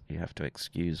for this. You have to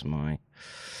excuse my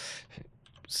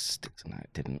sticks. No, it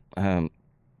didn't.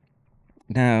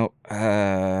 Now,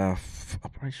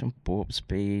 Operation Warp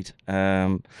Speed.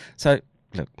 So,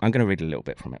 look, I'm going to read a little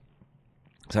bit from it.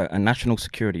 So, a national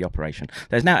security operation.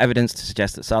 There's now evidence to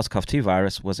suggest that SARS-CoV-2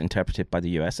 virus was interpreted by the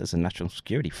US as a national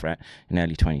security threat in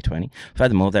early 2020.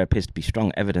 Furthermore, there appears to be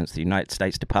strong evidence the United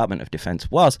States Department of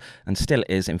Defense was and still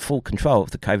is in full control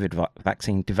of the COVID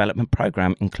vaccine development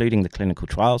program, including the clinical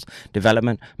trials,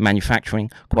 development, manufacturing,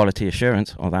 quality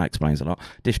assurance, that explains a lot,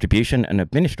 distribution and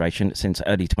administration since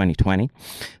early 2020.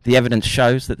 The evidence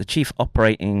shows that the chief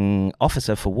operating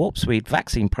officer for Warp Speed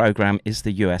vaccine program is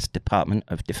the US Department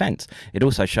of Defense. It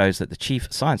also shows that the chief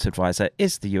science advisor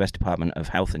is the US Department of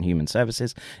Health and Human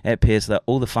Services. It appears that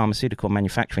all the pharmaceutical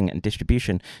manufacturing and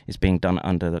distribution is being done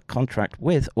under the contract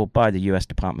with or by the US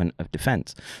Department of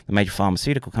Defense. The major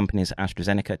pharmaceutical companies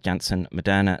AstraZeneca, Janssen,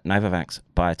 Moderna, Novavax,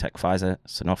 Biotech, Pfizer,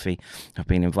 Sanofi have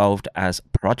been involved as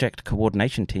project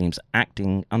coordination teams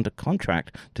acting under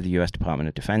contract to the US Department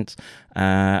of Defense.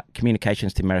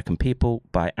 Communications to American People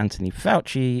by Anthony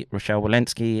Fauci, Rochelle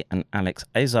Walensky and Alex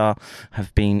Azar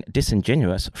have been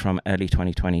disingenuous from early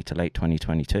 2020 to late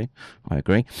 2022. I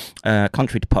agree.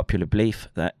 Contrary to popular belief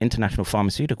that international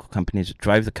pharmaceutical companies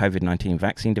drove the COVID-19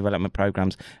 vaccine development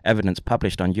programs, evidence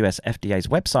published on US FDA's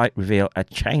website reveal a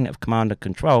chain of command and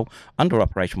control under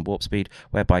Operation Warp Speed,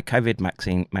 whereby COVID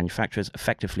vaccine manufacturers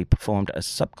effectively performed as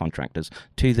subcontractors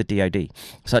to the DoD.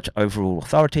 Such overall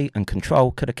authority and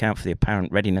control could account for the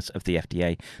apparent readiness of the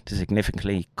FDA to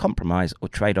significantly compromise or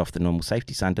trade off the normal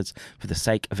safety standards for the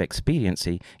sake of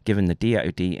expediency, given the DoD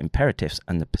imperatives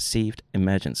and the perceived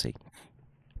emergency.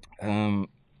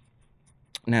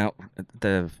 Now,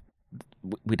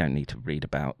 we don't need to read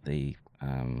about the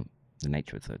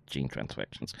nature of the gene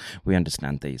transfections. We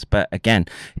understand these, but again,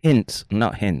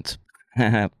 not hints.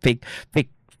 big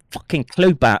fucking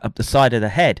clue bat up the side of the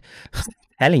head,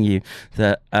 telling you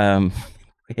that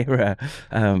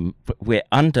we're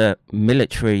under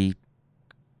military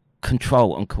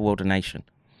control and coordination.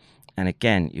 And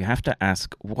again, you have to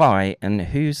ask why and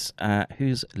who's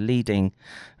leading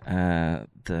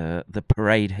the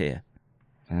parade here.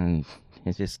 And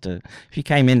it's just if you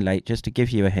came in late, just to give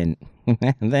you a hint,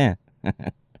 there,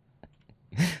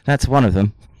 that's one of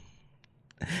them.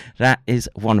 That is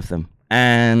one of them,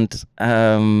 and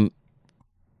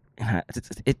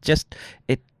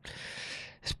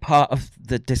it's part of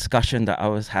the discussion that I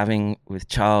was having with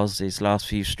Charles these last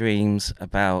few streams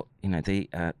about,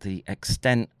 the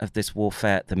extent of this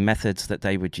warfare, the methods that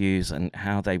they would use and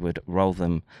how they would roll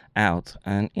them out.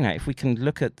 And, if we can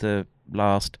look at the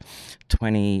last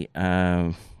 20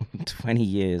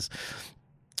 years,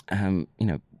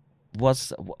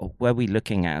 were we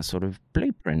looking at a sort of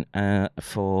blueprint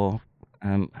for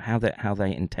how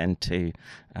they intend to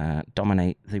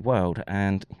dominate the world?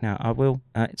 And I will.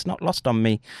 It's not lost on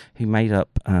me who made up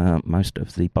most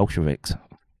of the Bolsheviks.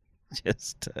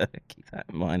 Just keep that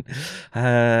in mind.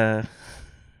 I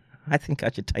think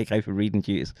I should take over reading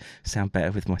duties. Sound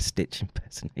better with my Stitch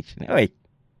impersonation. Oi,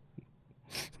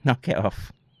 knock it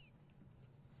off.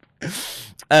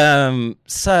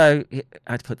 So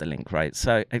I'd put the link right.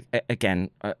 So again,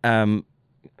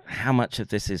 how much of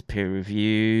this is peer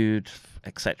reviewed,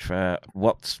 etc.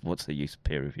 What's the use of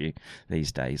peer review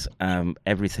these days?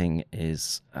 Everything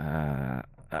is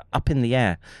up in the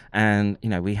air, and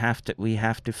we have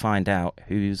to find out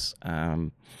who's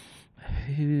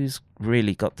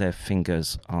really got their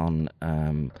fingers on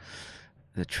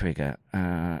the trigger.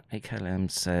 AKLM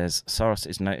says Soros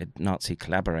is noted Nazi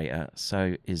collaborator,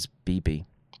 so is Bibi.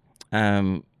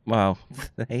 Well,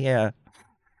 they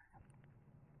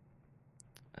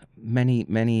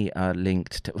many are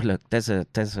linked to. Look, there's a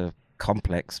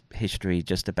complex history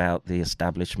just about the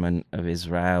establishment of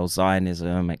Israel,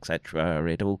 Zionism, etc.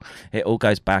 It all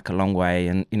goes back a long way,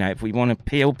 and if we want to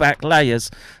peel back layers,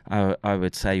 I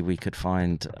would say we could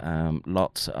find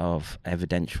lots of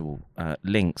evidential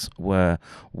links were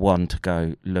one to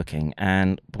go looking.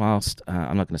 And whilst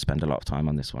I'm not going to spend a lot of time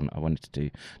on this one, I wanted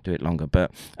to do it longer,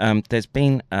 but there's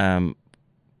been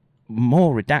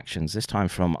more redactions, this time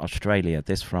from Australia,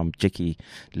 this from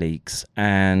WikiLeaks,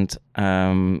 and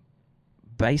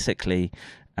basically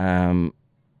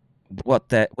what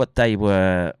they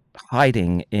were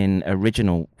hiding in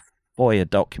original FOIA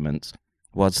documents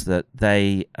was that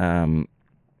they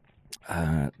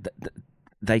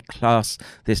class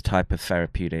this type of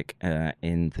therapeutic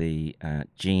in the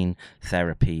gene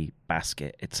therapy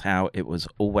basket. It's how it was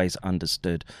always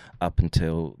understood up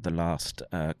until the last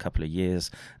couple of years.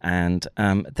 And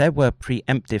there were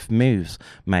preemptive moves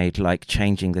made, like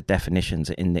changing the definitions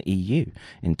in the EU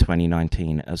in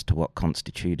 2019 as to what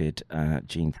constituted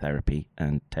gene therapy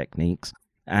and techniques.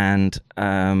 And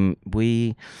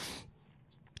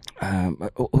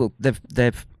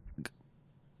they've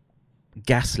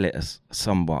gaslit us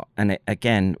somewhat, and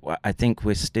again, I think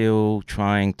we're still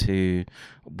trying to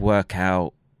work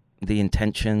out the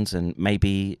intentions, and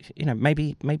maybe in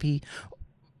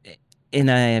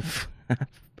a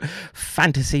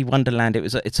fantasy wonderland,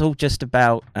 it's all just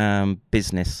about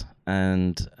business,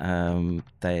 and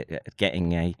they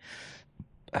getting a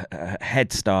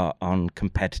head start on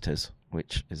competitors,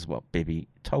 which is what Bibi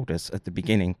told us at the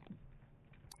beginning,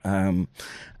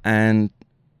 and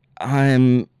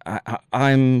I'm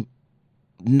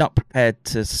not prepared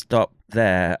to stop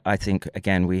there. I think,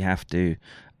 again, we have to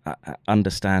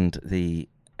understand the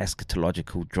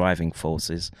eschatological driving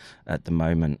forces at the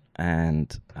moment,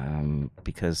 and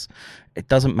because it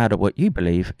doesn't matter what you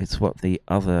believe, it's what the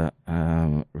other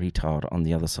retard on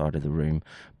the other side of the room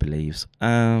believes.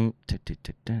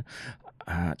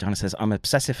 Johanna says, I'm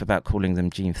obsessive about calling them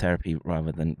gene therapy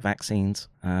rather than vaccines.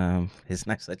 There's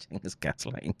no such thing as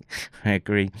gaslighting. I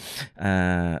agree.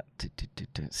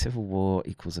 Civil war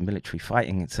equals a military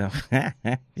fighting itself.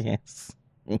 Yes.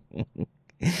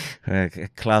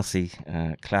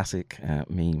 Classic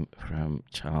meme from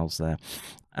Charles there.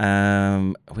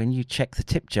 When you check the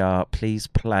tip jar, please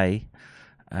play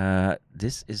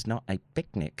This Is Not a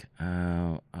Picnic.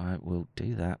 I will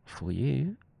do that for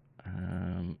you.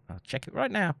 I'll check it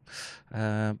right now.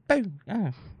 Boom.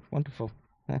 Oh, wonderful.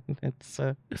 It's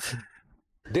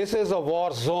This is a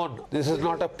war zone. This is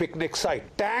not a picnic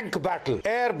site. Tank battle,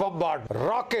 air bombardment,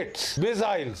 rockets,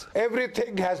 missiles,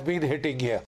 everything has been hitting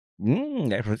here.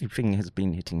 Everything has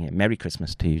been hitting here. Merry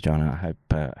Christmas to you, John. I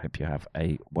hope you have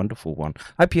a wonderful one.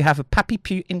 Hope you have a Pappy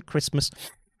Putin Christmas.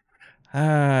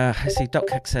 I see Doc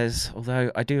Heck says,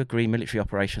 although I do agree military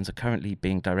operations are currently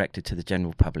being directed to the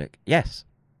general public. Yes.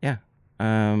 Yeah.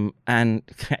 And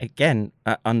again,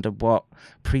 under what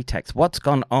pretext? What's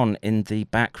gone on in the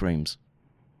back rooms?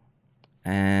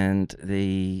 And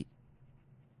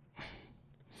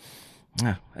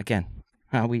again,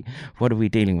 what are we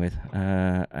dealing with?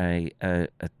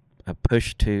 A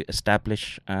push to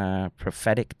establish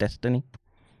prophetic destiny,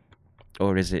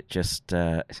 or is it just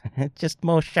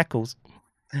more shekels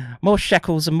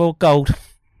and more gold?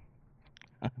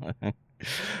 All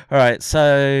right,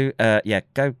 so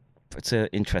go. It's an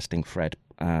interesting thread,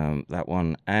 that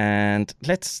one, and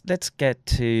let's get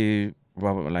to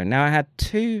Robert Malone. Now, I had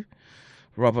two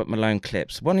Robert Malone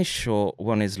clips. One is short,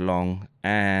 one is long,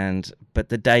 but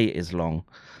the date is long.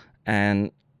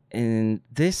 And in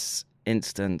this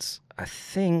instance, I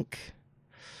think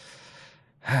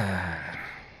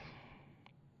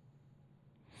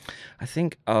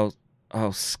I'll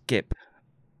skip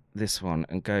this one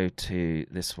and go to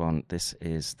this one. This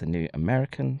is the New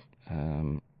American.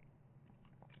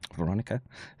 Veronica,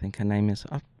 I think her name is.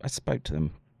 I spoke to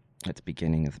them at the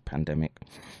beginning of the pandemic.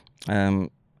 And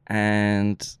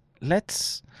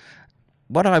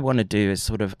what I want to do is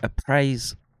sort of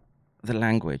appraise the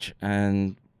language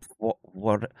and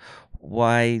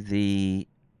why the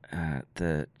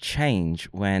change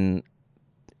when,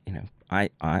 I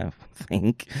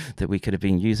think that we could have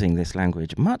been using this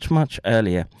language much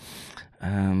earlier,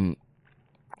 and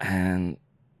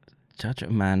judge a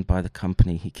man by the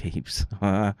company he keeps.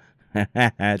 No,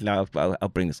 I'll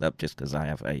bring this up just because I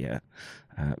have a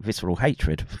visceral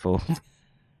hatred for.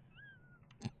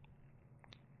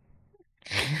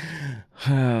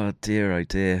 Oh dear.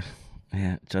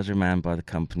 Yeah, judge a man by the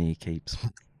company he keeps.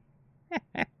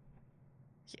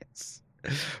 Yes.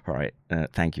 All right.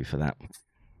 Thank you for that.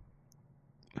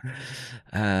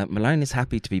 Malone is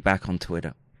happy to be back on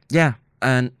Twitter. Yeah,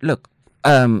 and look,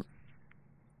 I'm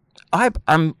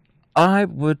I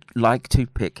would like to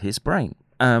pick his brain.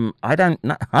 I don't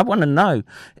know. I want to know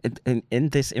in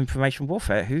this information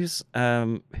warfare who's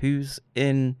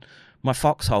in my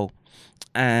foxhole,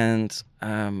 and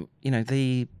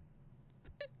the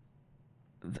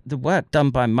work done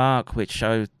by Mark, which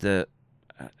showed that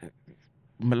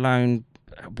Malone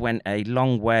went a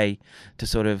long way to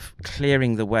sort of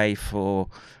clearing the way for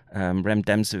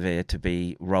remdesivir to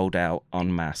be rolled out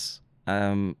en masse.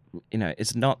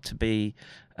 It's not to be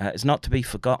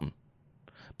forgotten.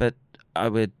 But I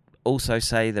would also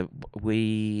say that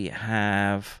we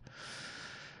have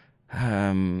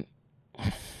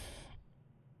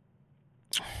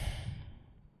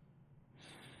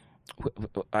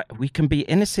we can be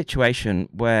in a situation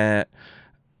where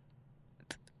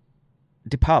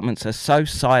departments are so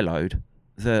siloed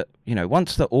that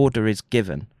once the order is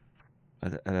given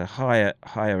at a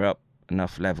higher up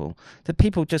enough level, that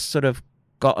people just sort of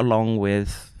got along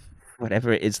with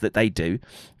whatever it is that they do.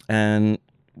 And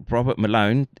Robert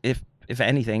Malone, if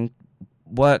anything,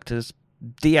 worked as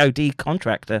DoD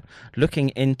contractor looking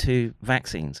into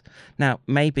vaccines. Now,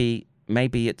 maybe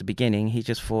at the beginning he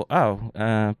just thought,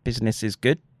 business is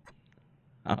good.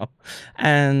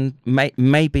 And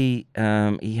maybe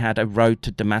he had a road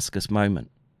to Damascus moment.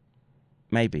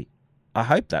 Maybe. I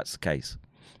hope that's the case.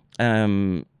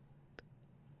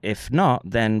 If not,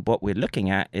 then what we're looking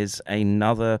at is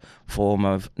another form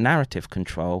of narrative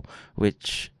control,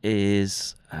 which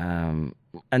is, and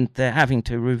they're having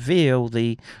to reveal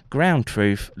the ground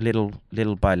truth little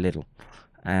by little.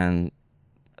 And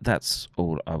that's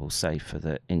all I will say for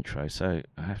the intro. So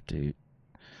I have to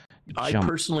I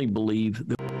personally believe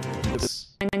that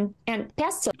and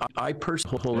pestle. I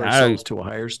personally hold ourselves to a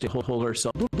higher standard. Hold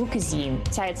ourselves. Bookazine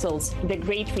titled "The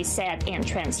Great Reset and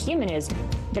Transhumanism."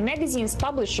 The magazine's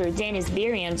publisher Dennis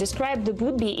Berrien described the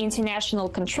would-be international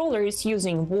controllers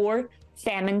using war,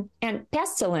 famine, and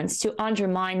pestilence to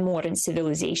undermine modern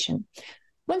civilization.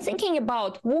 When thinking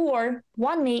about war,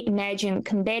 one may imagine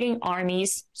combating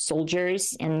armies,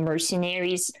 soldiers, and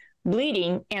mercenaries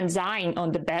bleeding and dying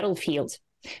on the battlefield,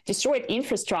 destroyed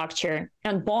infrastructure,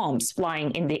 and bombs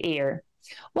flying in the air.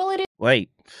 Well, it is. Wait.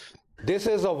 This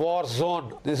is a war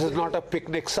zone. This is not a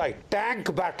picnic site.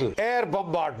 Tank battle, air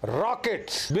bombardment,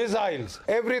 rockets, missiles,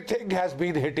 everything has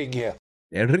been hitting here.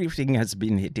 Everything has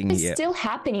been hitting here. It's still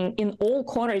happening in all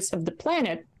corners of the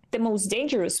planet. The most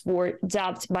dangerous war,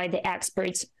 dubbed by the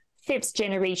experts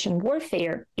fifth-generation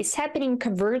warfare, is happening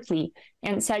covertly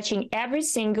and touching every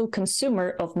single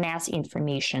consumer of mass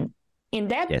information. In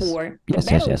that war, the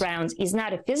battleground is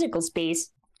not a physical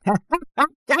space.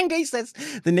 Gangi says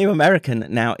the new American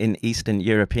now in Eastern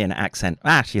European accent.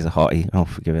 She's a hottie. I'll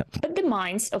forgive it. But the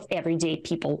minds of everyday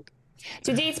people.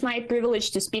 Today, it's my privilege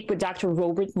to speak with Dr.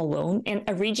 Robert Malone, an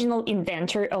original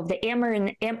inventor of the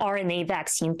mRNA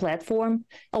vaccine platform,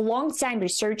 a longtime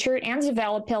researcher and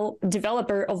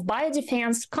developer of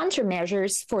biodefense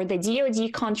countermeasures for the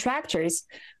DoD contractors,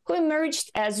 who emerged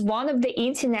as one of the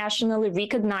internationally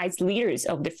recognized leaders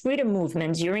of the freedom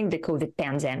movement during the COVID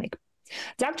pandemic.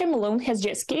 Dr. Malone has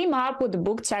just came up with a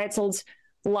book titled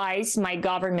Lies My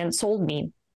Government Told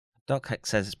Me. Doc Heck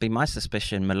says, it's been my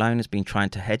suspicion Malone has been trying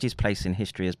to hedge his place in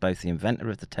history as both the inventor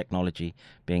of the technology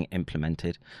being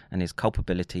implemented and his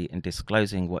culpability in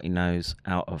disclosing what he knows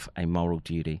out of a moral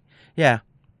duty. Yeah,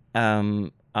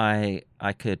 I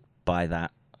could buy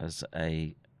that as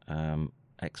a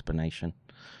explanation.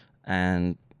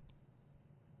 And,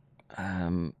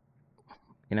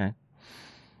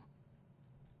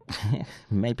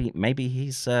 maybe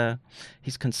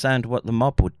he's concerned what the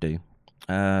mob would do.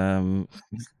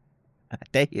 I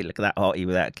dare you look at that hottie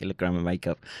without a kilogram of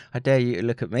makeup. I dare you to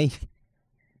look at me.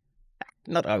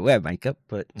 Not that I wear makeup,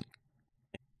 but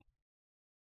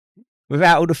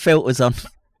without all the filters on.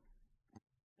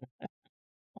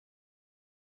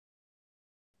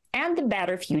 And the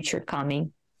better future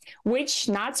coming, which,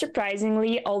 not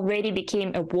surprisingly, already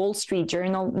became a Wall Street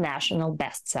Journal national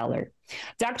bestseller.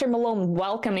 Dr. Malone,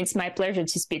 welcome. It's my pleasure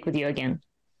to speak with you again.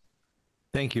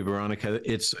 Thank you, Veronica.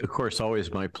 It's, of course,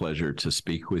 always my pleasure to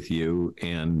speak with you.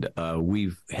 And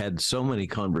we've had so many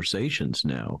conversations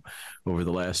now over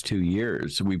the last 2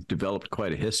 years. We've developed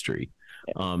quite a history.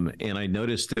 And I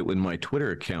noticed that when my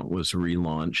Twitter account was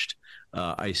relaunched,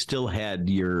 I still had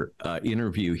your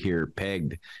interview here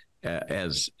pegged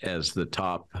as the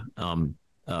top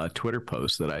Twitter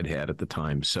post that I'd had at the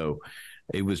time. So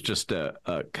it was just a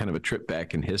kind of a trip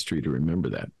back in history to remember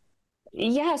that.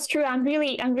 Yes, true. I'm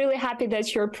really happy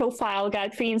that your profile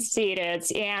got reinstated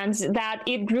and that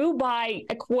it grew by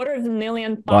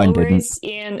 250,000 followers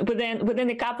within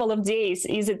a couple of days.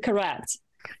 Is it correct?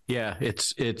 Yeah,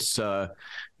 it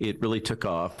really took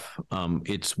off.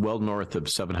 It's well north of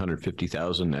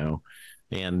 750,000 now,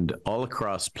 and all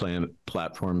across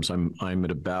platforms, I'm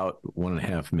at about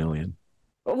 1.5 million.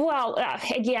 Well,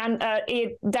 again,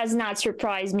 it does not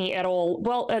surprise me at all.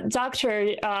 Well,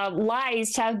 Doctor,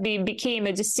 lies have became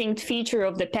a distinct feature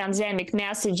of the pandemic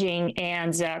messaging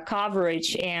and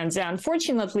coverage. And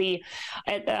unfortunately,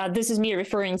 this is me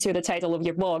referring to the title of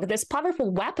your book. This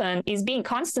powerful weapon is being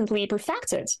constantly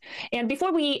perfected. And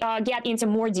before we get into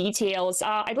more details,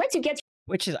 I'd like to get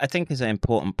which is, I think, is an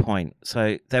important point.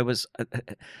 So there was,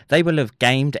 they will have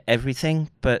gamed everything,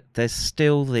 but there's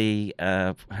still the,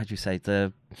 how do you say,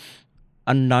 the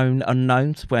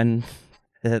unknowns when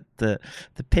the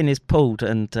pin is pulled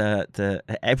and the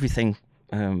everything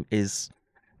is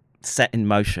set in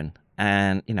motion.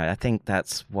 And, you know, I think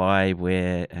that's why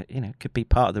we're, you know, could be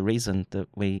part of the reason that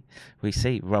we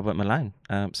see Robert Malone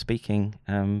speaking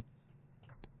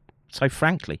so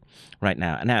frankly right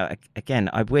now. Now, again,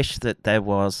 I wish that there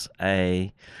was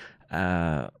there'd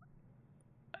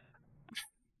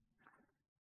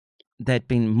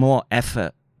been more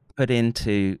effort put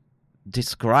into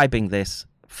describing this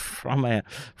from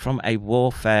a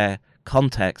warfare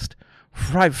context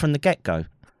right from the get-go.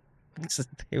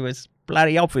 It was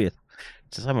bloody obvious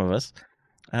to some of us.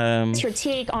 Your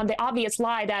take on the obvious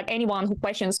lie that anyone who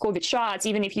questions COVID shots,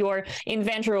 even if you're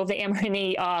inventor of the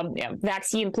mRNA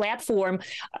vaccine platform,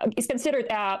 is considered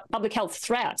a public health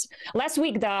threat. Last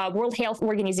week, the World Health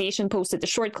Organization posted a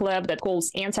short clip that calls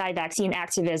anti-vaccine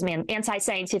activism and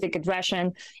anti-scientific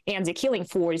aggression and the killing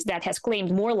force that has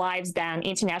claimed more lives than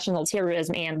international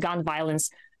terrorism and gun violence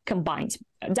combined.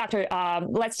 Doctor,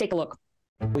 let's take a look.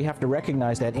 We have to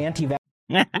recognize that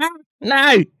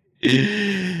No!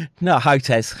 Not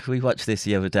Hotez. We watched this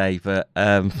the other day, but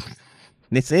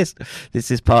this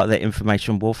is part of the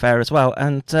information warfare as well,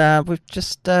 and we've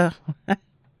just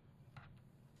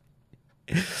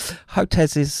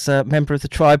Hotez is a member of the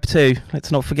tribe too.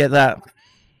 Let's not forget that.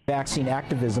 Vaccine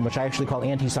activism, which I actually call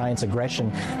anti-science aggression,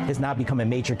 has now become a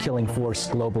major killing force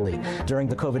globally. During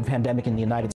the COVID pandemic in the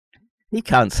United States, he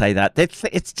can't say that.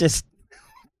 It's just.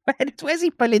 Where's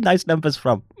he pulling those numbers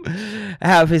from?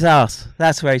 Out of his ass.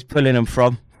 That's where he's pulling them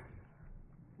from.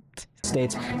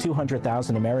 States,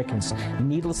 200,000 Americans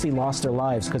needlessly lost their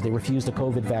lives because they refused a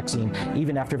COVID vaccine,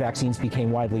 even after vaccines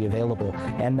became widely available.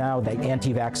 And now the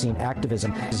anti-vaccine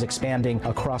activism is expanding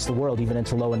across the world, even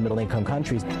into low and middle income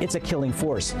countries. It's a killing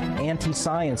force.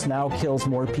 Anti-science now kills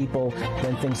more people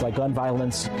than things like gun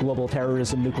violence, global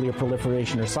terrorism, nuclear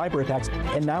proliferation, or cyber attacks.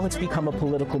 And now it's become a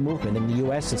political movement. In the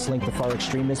U.S., it's linked to far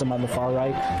extremism on the far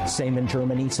right, same in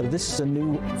Germany. So this is a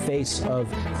new face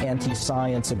of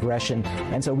anti-science aggression.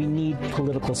 And so we need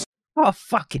political. Oh,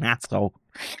 fucking asshole.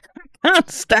 I can't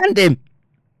stand him.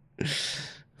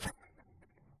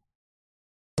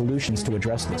 Solutions to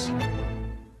address this.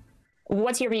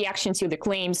 What's your reaction to the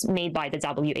claims made by the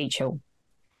WHO?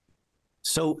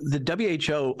 So the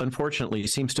WHO, unfortunately,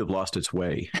 seems to have lost its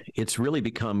way. It's really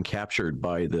become captured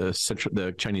by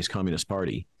the Chinese Communist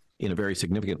Party in a very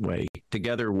significant way,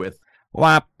 together with.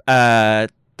 Well, there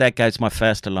goes my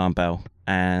first alarm bell.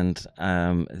 And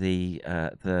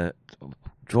the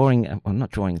drawing, well,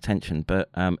 not drawing attention, but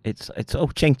it's all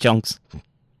ching chongs,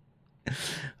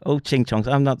 all ching chongs.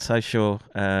 I'm not so sure.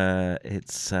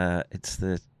 It's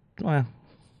the, well,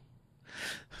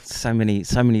 so many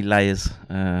layers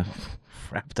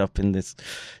wrapped up in this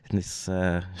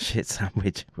shit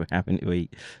sandwich we're having to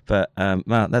eat. But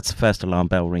well, that's the first alarm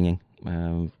bell ringing.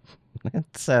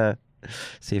 Let's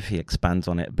see if he expands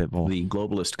on it a bit more. The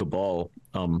globalist cabal.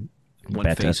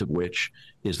 One face of which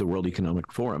is the World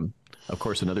Economic Forum. Of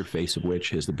course, another face of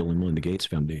which is the Bill and Melinda Gates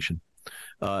Foundation.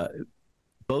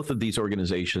 Both of these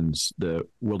organizations, the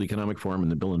World Economic Forum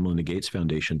and the Bill and Melinda Gates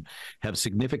Foundation, have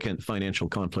significant financial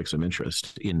conflicts of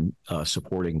interest in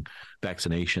supporting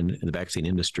vaccination and the vaccine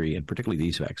industry, and particularly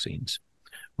these vaccines.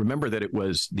 Remember that it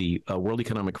was the World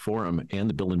Economic Forum and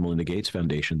the Bill and Melinda Gates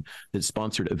Foundation that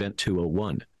sponsored Event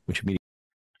 201, which immediately.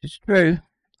 It's true.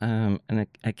 And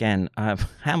again, how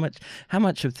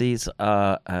much of these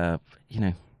are,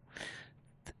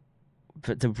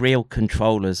 the real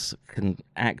controllers can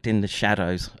act in the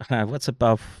shadows? What's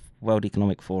above World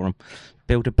Economic Forum?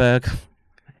 Bilderberg?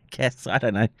 I guess, I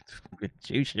don't know.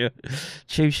 Choose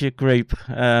your group.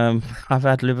 I've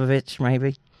had Livovich,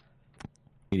 maybe.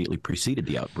 Immediately preceded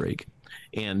the outbreak.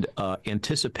 And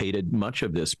anticipated much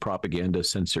of this propaganda,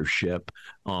 censorship,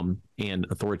 and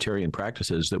authoritarian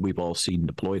practices that we've all seen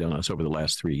deployed on us over the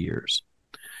last 3 years.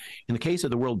 In the case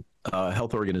of the World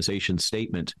Health Organization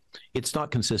statement, it's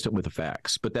not consistent with the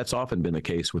facts, but that's often been the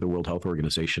case with the World Health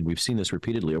Organization. We've seen this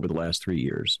repeatedly over the last 3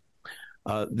 years.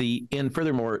 And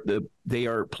furthermore, they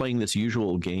are playing this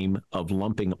usual game of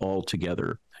lumping all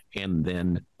together and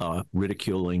then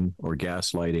ridiculing or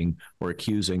gaslighting or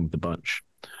accusing the bunch.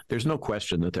 There's no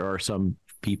question that there are some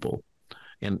people,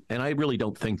 and I really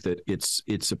don't think that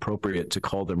it's appropriate to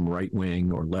call them right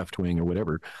wing or left wing or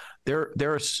whatever.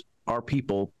 There are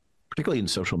people, particularly in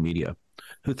social media,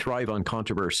 who thrive on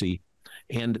controversy,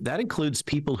 and that includes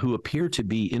people who appear to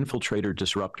be infiltrator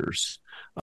disruptors.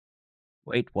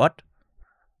 Wait, what?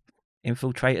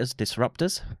 Infiltrators,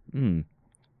 disruptors?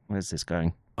 Where's this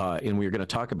going? And we're going to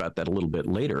talk about that a little bit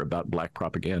later about black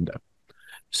propaganda.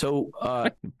 So,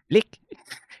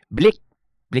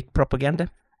 Blick propaganda?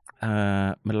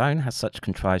 Malone has such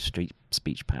contrived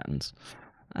speech patterns.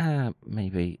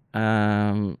 Maybe.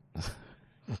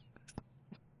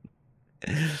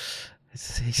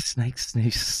 Snake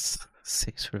snooze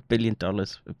sues for $1 billion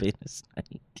for being a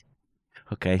snake.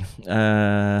 Okay.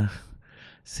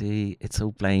 See, it's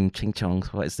all blame ching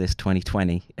chongs. What is this,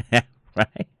 2020?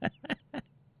 Right?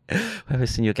 Whoever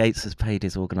Senor Gates has paid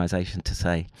his organisation to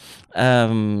say.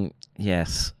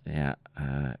 Yes, yeah,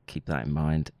 keep that in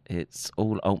mind. It's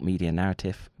all alt media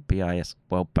narrative, BIS,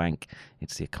 World Bank.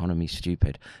 It's the economy,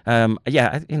 stupid.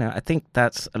 I think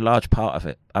that's a large part of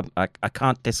it. I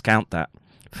can't discount that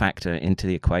factor into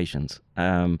the equations.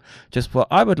 Just what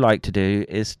I would like to do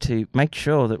is to make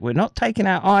sure that we're not taking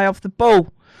our eye off the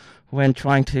ball when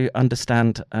trying to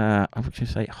understand, I would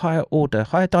just say, higher order,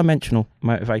 higher dimensional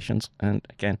motivations, and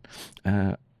again,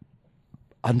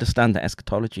 understand the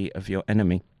eschatology of your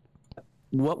enemy.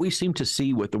 What we seem to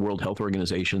see with the World Health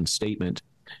Organization statement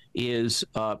is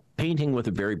painting with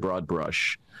a very broad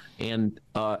brush, and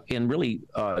really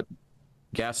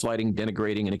gaslighting,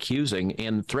 denigrating, and accusing,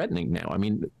 and threatening. Now, I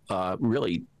mean,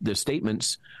 really, the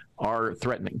statements are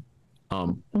threatening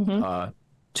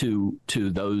to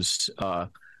those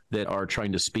that are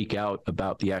trying to speak out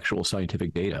about the actual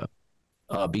scientific data,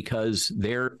 because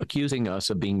they're accusing us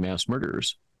of being mass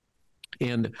murderers.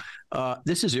 And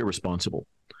this is irresponsible.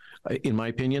 In my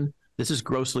opinion, this is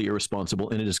grossly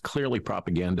irresponsible, and it is clearly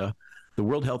propaganda. The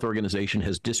World Health Organization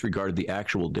has disregarded the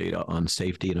actual data on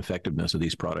safety and effectiveness of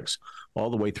these products all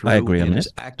the way through. I agree on and this.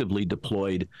 has actively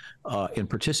deployed and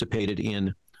participated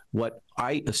in what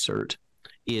I assert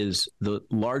is the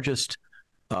largest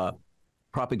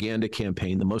propaganda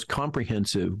campaign, the most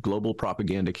comprehensive global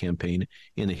propaganda campaign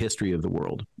in the history of the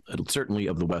world, certainly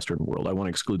of the Western world. I want to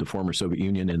exclude the former Soviet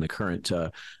Union and the current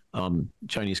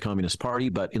Chinese Communist Party,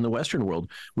 but in the Western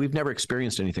world, we've never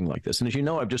experienced anything like this. And as you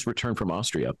know, I've just returned from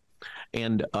Austria.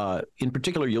 And in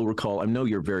particular, you'll recall, I know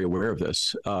you're very aware of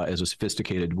this as a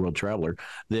sophisticated world traveler,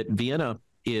 that Vienna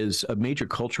is a major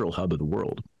cultural hub of the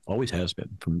world, always has been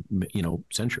from,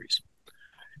 centuries.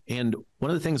 And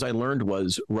one of the things I learned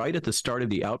was right at the start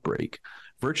of the outbreak,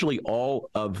 virtually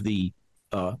all of the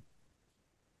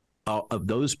of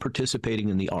those participating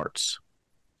in the arts,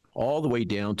 all the way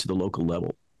down to the local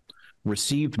level,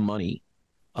 received money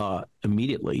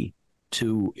immediately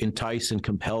to entice and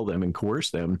compel them and coerce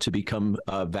them to become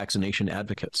vaccination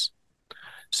advocates.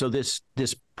 So this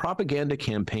propaganda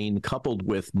campaign, coupled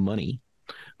with money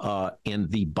and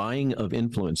the buying of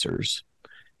influencers,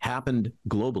 happened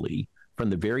globally from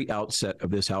the very outset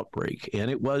of this outbreak. And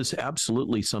it was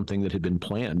absolutely something that had been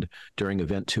planned during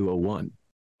Event 201.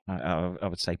 I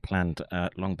would say planned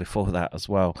long before that as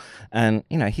well. And,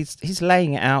 he's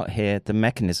laying out here the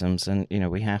mechanisms, and,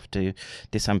 we have to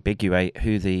disambiguate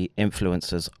who the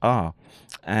influencers are.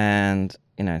 And,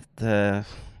 as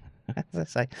I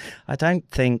say, I don't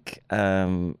think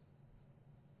Robert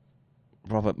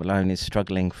Malone is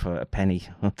struggling for a penny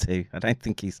or two. I don't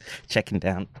think he's checking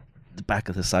down the back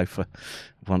of the sofa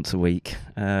once a week.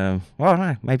 Well,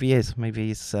 no, maybe he is. Maybe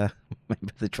he's a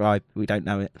member of the tribe. We don't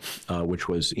know it. Which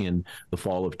was in the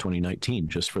fall of 2019,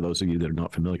 just for those of you that are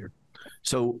not familiar.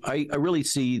 So I really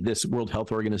see this World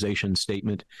Health Organization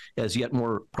statement as yet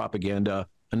more propaganda,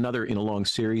 another in a long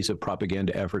series of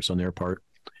propaganda efforts on their part.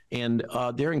 And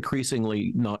they're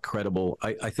increasingly not credible.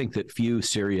 I think that few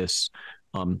serious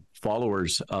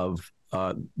followers of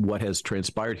what has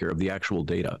transpired here, of the actual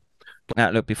data. Now,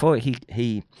 look, before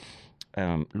he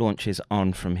launches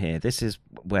on from here, this is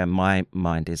where my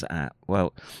mind is at.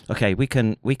 Well, okay, we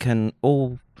can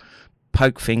all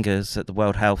poke fingers at the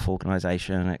World Health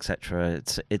Organization, etc.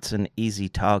 It's an easy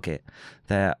target.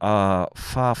 There are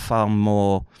far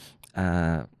more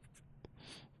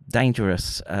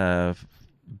dangerous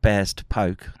bears to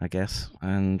poke, I guess,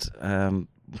 and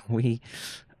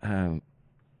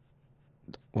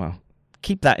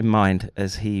keep that in mind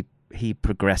as he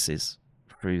progresses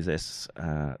through this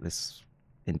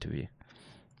interview.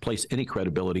 place any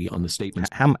credibility on the statements.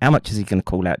 How much is he going to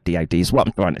call out DOD is what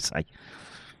I'm trying to say.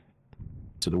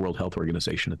 To the World Health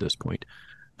Organization at this point.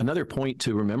 Another point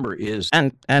to remember is...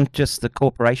 And just the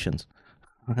corporations.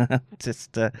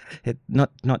 just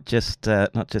not just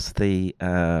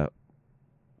the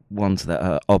ones that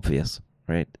are obvious,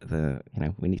 right?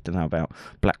 We need to know about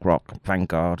BlackRock,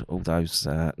 Vanguard, all those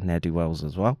ne'er-do-wells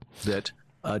as well. That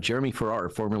Jeremy Farrar,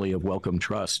 formerly of Wellcome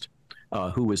Trust,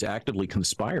 who was actively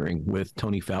conspiring with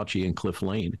Tony Fauci and Cliff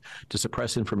Lane to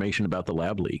suppress information about the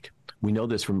lab leak. We know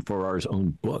this from Farrar's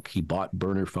own book. He bought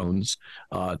burner phones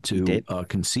to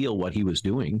conceal what he was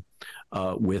doing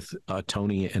with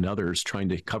Tony and others trying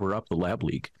to cover up the lab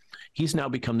leak. He's now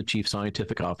become the chief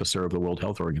scientific officer of the World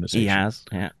Health Organization. He has,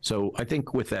 yeah. So I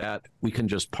think with that, we can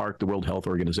just park the World Health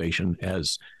Organization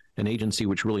as an agency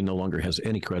which really no longer has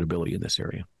any credibility in this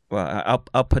area. Well,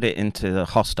 I'll put it into the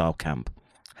hostile camp.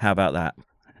 How about that?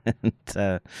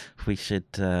 And we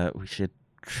should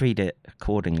treat it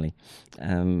accordingly.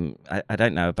 I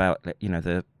don't know about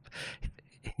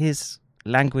his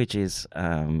language is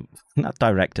not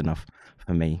direct enough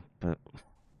for me, but.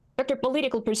 Dr.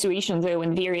 Political persuasion, though,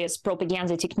 and various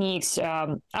propaganda techniques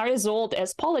are resolved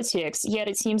as politics, yet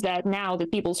it seems that now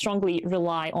that people strongly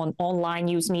rely on online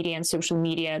news media and social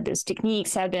media, these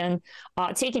techniques have been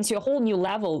taken to a whole new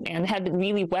level and have been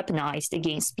really weaponized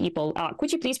against people.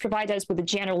 Could you please provide us with a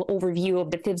general overview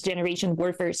of the fifth-generation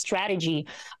warfare strategy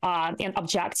and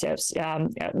objectives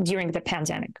during the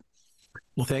pandemic?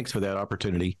 Well, thanks for that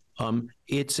opportunity.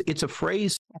 It's a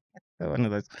phrase... One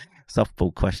of those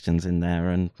softball questions in there,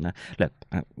 and look,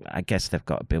 I guess they've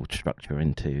got to build structure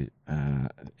into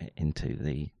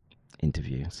the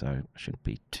interview, so I shouldn't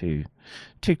be too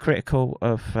critical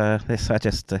of this. I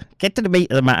just get to the meat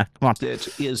of the matter. Come on.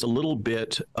 It is a little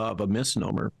bit of a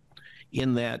misnomer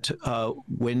in that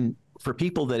for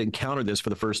people that encounter this for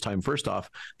the first time, first off,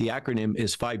 the acronym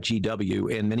is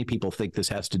 5GW, and many people think this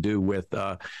has to do with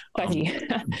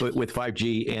 5G. With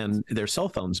 5G and their cell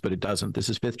phones, but it doesn't. This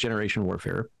is fifth generation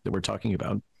warfare that we're talking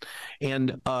about,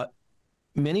 and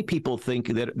many people think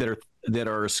that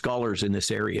are scholars in this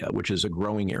area, which is a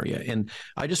growing area. And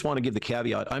I just want to give the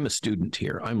caveat: I'm a student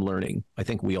here. I'm learning. I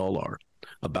think we all are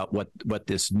about what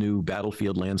this new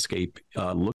battlefield landscape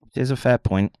looks. There's a fair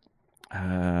point.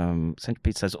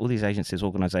 Centipede says all these agencies,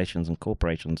 organizations, and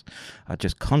corporations are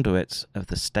just conduits of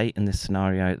the state in this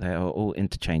scenario. They are all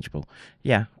interchangeable.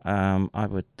 Yeah, I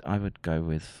would go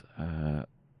with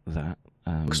that.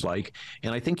 Looks like,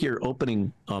 and I think your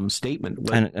opening statement,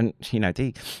 and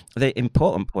the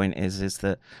important point is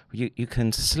that you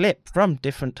can slip from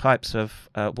different types of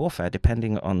warfare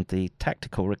depending on the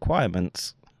tactical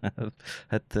requirements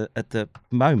at the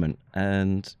moment,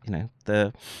 and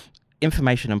the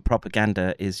information and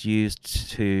propaganda is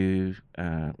used to,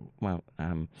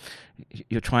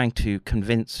 you're trying to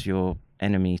convince your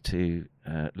enemy to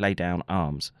lay down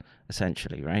arms,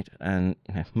 essentially, right? And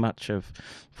much of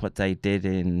what they did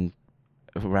in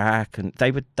Iraq, and they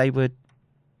would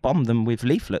bomb them with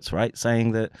leaflets, right,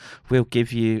 saying that we'll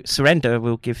give you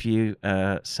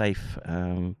safe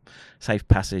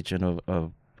passage and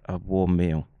a warm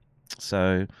meal.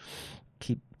 So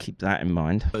keep that in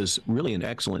mind. It was really an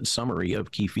excellent summary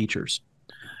of key features.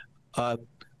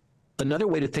 Another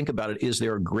way to think about it is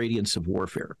there are gradients of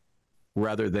warfare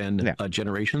rather than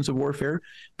generations of warfare,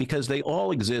 because they all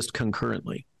exist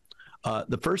concurrently.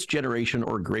 The first generation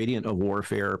or gradient of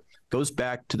warfare goes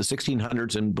back to the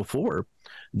 1600s and before.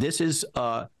 This is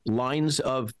lines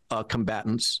of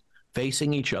combatants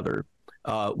facing each other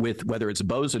with whether it's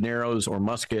bows and arrows or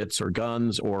muskets or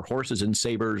guns or horses and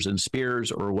sabers and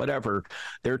spears or whatever.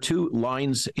 There are two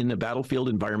lines in the battlefield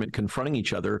environment confronting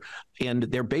each other, and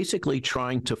they're basically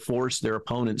trying to force their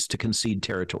opponents to concede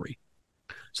territory.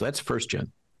 So that's first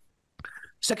gen.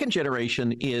 Second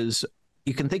generation is,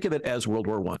 you can think of it as World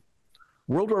War I.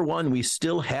 World War I, we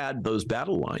still had those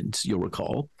battle lines, you'll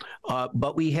recall,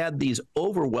 but we had these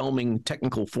overwhelming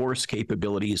technical force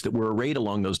capabilities that were arrayed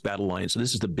along those battle lines. So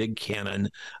this is the big cannon,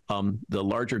 the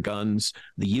larger guns,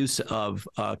 the use of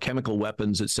chemical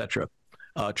weapons, etc.,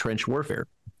 trench warfare.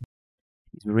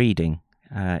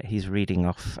 He's reading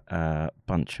off a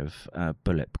bunch of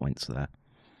bullet points there.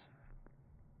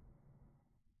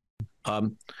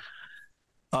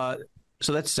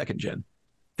 So that's second gen.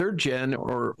 Third gen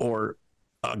or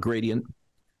gradient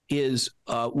is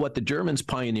what the Germans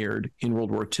pioneered in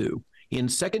World War II. In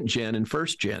second gen and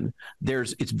first gen,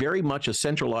 it's very much a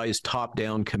centralized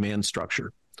top-down command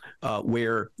structure.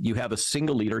 where you have a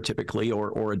single leader typically,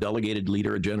 or a delegated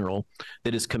leader, a general,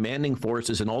 that is commanding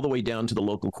forces, and all the way down to the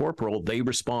local corporal, they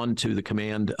respond to the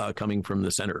command coming from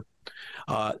the center.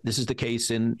 This is the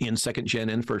case in second gen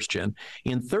and first gen.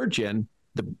 In third gen,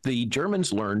 the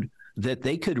Germans learned that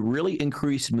they could really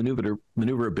increase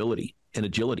maneuverability and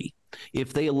agility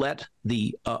if they let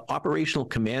the operational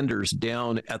commanders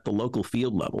down at the local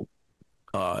field level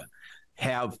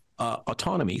have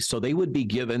autonomy. So they would be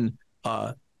given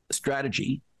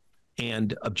strategy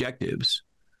and objectives,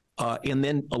 and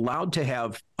then allowed to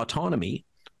have autonomy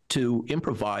to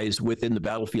improvise within the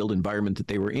battlefield environment that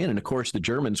they were in. And of course, the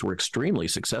Germans were extremely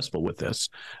successful with this.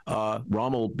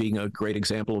 Rommel being a great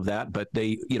example of that, but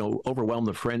they, overwhelmed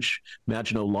the French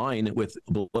Maginot Line with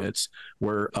bullets,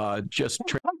 were just...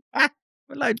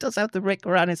 Malone does have the Rick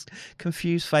Moranis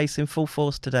confused face in full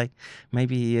force today.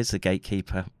 Maybe he is a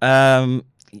gatekeeper.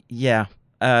 Yeah.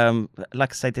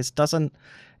 Like I say, this doesn't...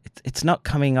 It's not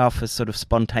coming off as sort of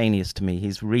spontaneous to me.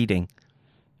 He's reading.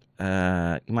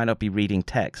 He might not be reading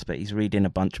text, but he's reading a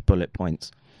bunch of bullet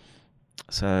points.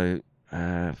 So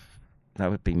that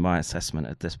would be my assessment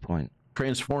at this point.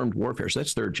 Transformed warfare. So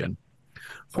that's third gen.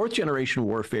 Fourth generation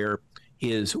warfare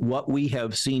is what we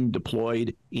have seen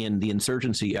deployed in the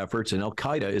insurgency efforts, and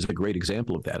Al-Qaeda is a great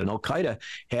example of that. And Al-Qaeda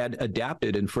had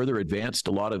adapted and further advanced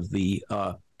a lot of the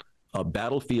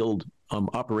battlefield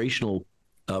operational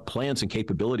plans and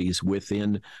capabilities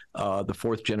within the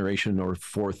fourth generation or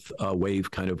fourth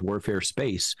wave kind of warfare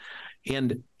space.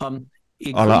 And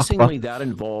increasingly that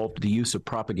involved the use of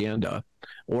propaganda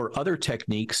or other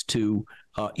techniques to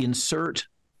insert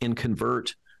and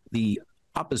convert the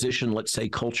opposition, let's say,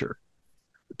 culture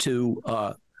to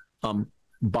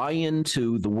buy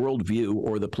into the worldview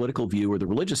or the political view or the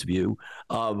religious view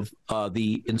of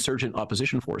the insurgent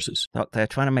opposition forces. They're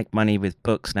trying to make money with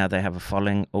books now. They have a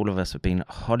following. All of us have been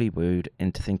Hollywood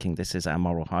into thinking this is our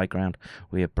moral high ground.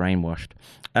 We are brainwashed.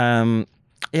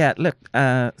 Yeah, look,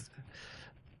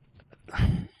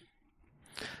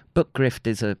 book grift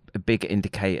is a big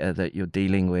indicator that you're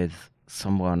dealing with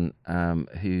someone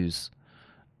who's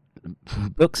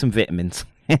books and vitamins.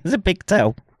 It's a big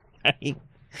tell. Right?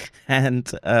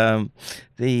 And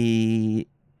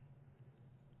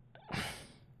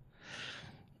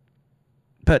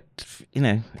but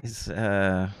he's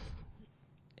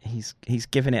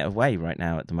giving it away right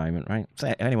now at the moment, right? So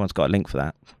if anyone's got a link for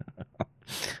that,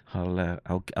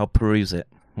 I'll peruse it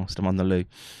whilst I'm on the loo.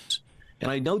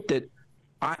 And I note that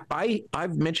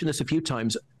I've mentioned this a few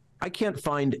times. I can't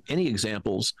find any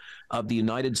examples of the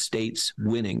United States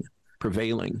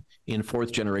prevailing in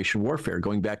fourth generation warfare,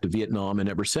 going back to Vietnam and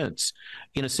ever since.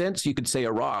 In a sense, you could say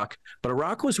Iraq, but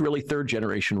Iraq was really third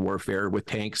generation warfare with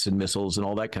tanks and missiles and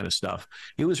all that kind of stuff.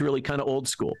 It was really kind of old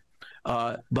school.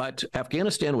 But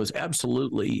Afghanistan was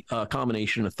absolutely a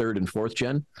combination of third and fourth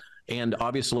gen. And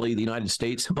obviously the United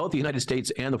States, both the United States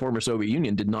and the former Soviet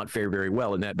Union, did not fare very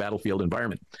well in that battlefield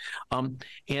environment.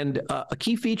 And a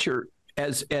key feature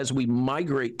as we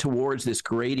migrate towards this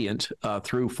gradient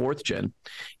through fourth gen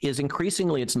is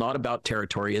increasingly it's not about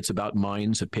territory, it's about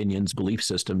minds, opinions, belief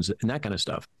systems, and that kind of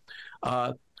stuff.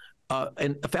 And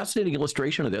a fascinating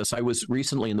illustration of this, I was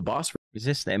recently in the Bosphorus.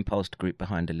 Resist the impulse to group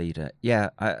behind a leader. Yeah,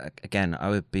 I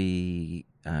would be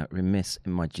remiss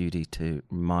in my duty to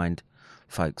remind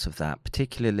folks of that,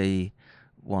 particularly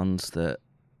ones that,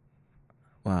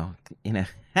 well,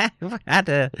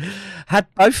 had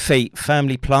both feet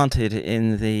firmly planted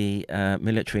in the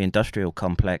military-industrial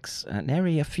complex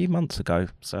nearly a few months ago.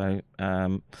 So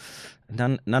none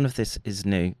of this is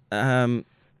new. Well,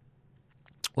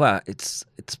 it's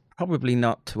probably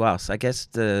not to us. I guess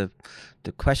the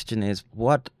question is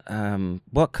what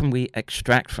can we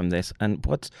extract from this, and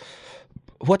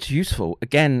what's useful.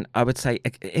 Again, I would say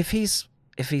if he's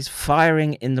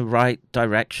firing in the right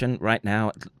direction right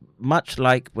now, much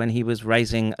like when he was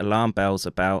raising alarm bells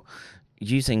about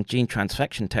using gene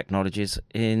transfection technologies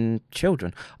in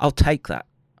children, I'll take that.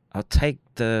 I'll take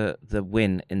the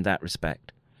win in that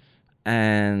respect.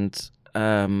 And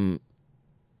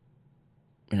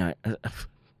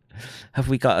have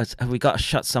we got to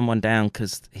shut someone down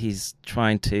because he's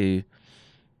trying to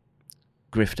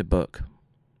grift a book?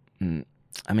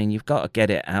 I mean, you've got to get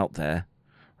it out there,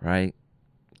 right?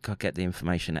 You've got to get the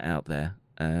information out there,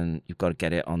 and you've got to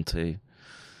get it onto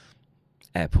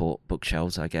airport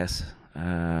bookshelves, I guess.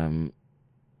 And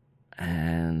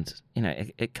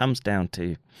it comes down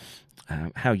to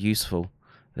how useful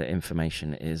the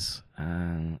information is.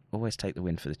 Always take the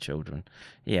win for the children.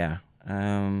 Yeah.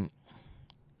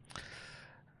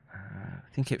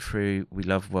 Think it through. We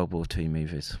love World War II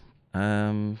movies.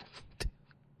 Maybe.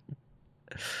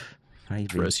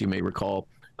 For us, you may recall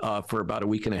for about a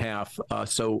week and a half.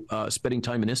 Spending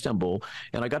time in Istanbul,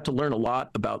 and I got to learn a lot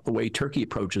about the way Turkey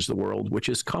approaches the world, which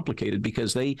is complicated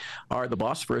because the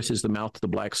Bosphorus is the mouth of the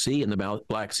Black Sea, and the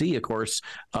Black Sea, of course,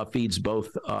 feeds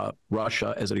both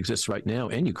Russia as it exists right now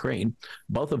and Ukraine,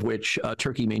 both of which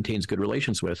Turkey maintains good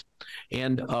relations with,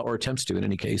 and or attempts to in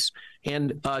any case.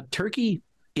 And Turkey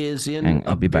is in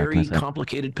a very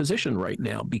complicated position right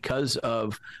now because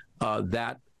of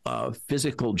that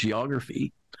physical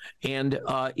geography, and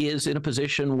is in a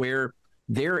position where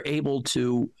they're able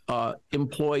to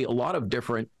employ a lot of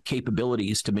different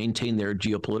capabilities to maintain their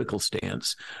geopolitical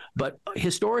stance. But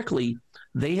historically,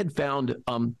 they had found,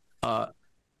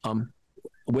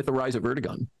 with the rise of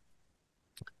Erdogan,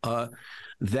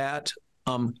 that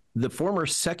the former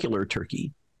secular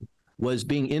Turkey was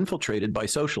being infiltrated by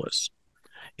socialists.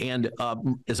 And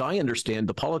as I understand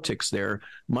the politics there,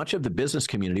 much of the business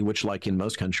community, which like in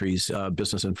most countries,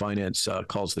 business and finance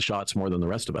calls the shots more than the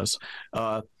rest of us,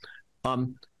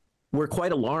 we're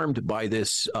quite alarmed by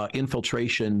this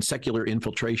secular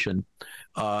infiltration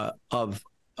of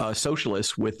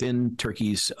socialists within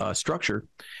Turkey's structure.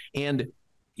 And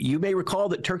you may recall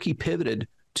that Turkey pivoted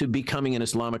to becoming an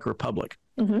Islamic republic.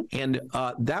 And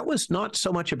that was not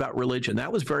so much about religion.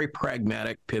 That was very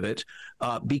pragmatic pivot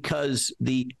because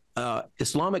the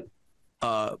Islamicists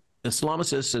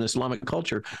and Islamic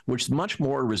culture was much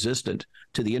more resistant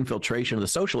to the infiltration of the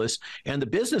socialists. And the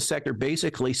business sector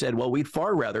basically said, well, we'd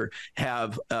far rather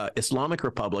have Islamic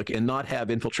republic and not have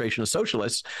infiltration of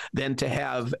socialists than to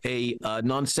have a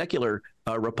non-secular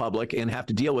republic and have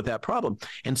to deal with that problem.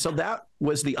 And so that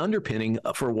was the underpinning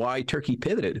for why Turkey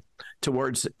pivoted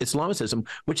towards Islamicism,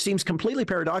 which seems completely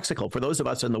paradoxical for those of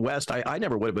us in the West. I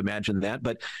never would have imagined that,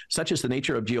 but such is the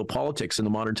nature of geopolitics in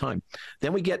the modern time.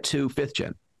 Then we get to fifth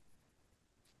gen.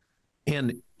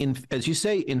 And as you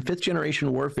say, in fifth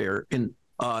generation warfare,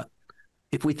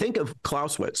 if we think of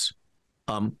Clausewitz,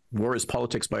 war is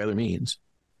politics by other means,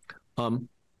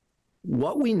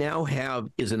 what we now have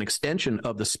is an extension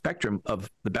of the spectrum of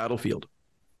the battlefield.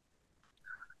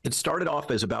 It started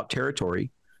off as about territory,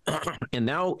 and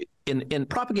now and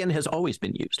propaganda has always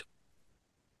been used.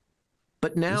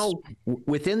 But now,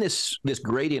 within this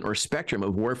gradient or spectrum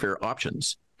of warfare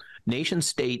options, nation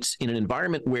states in an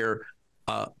environment where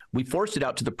we forced it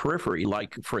out to the periphery,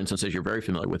 like, for instance, as you're very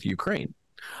familiar with Ukraine.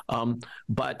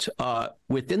 But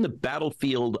within the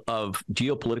battlefield of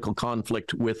geopolitical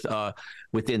conflict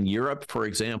within Europe, for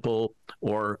example,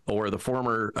 or the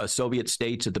former Soviet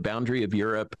states at the boundary of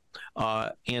Europe,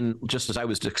 and just as I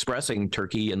was expressing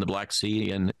Turkey and the Black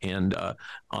Sea and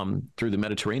through the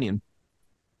Mediterranean,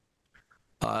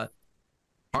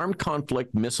 armed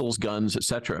conflict, missiles, guns,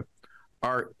 etc.,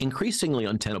 are increasingly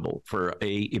untenable for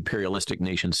a imperialistic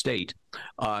nation state,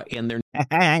 and they're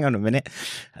hang on a minute.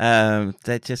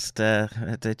 They're just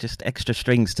extra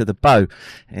strings to the bow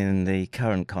in the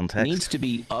current context. Needs to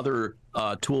be other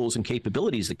tools and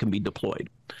capabilities that can be deployed,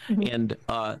 and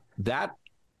that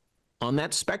on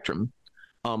that spectrum,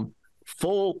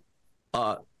 full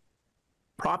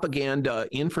propaganda,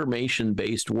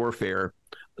 information-based warfare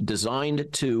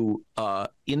designed to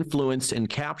influence and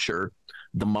capture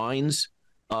the minds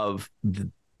of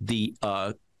the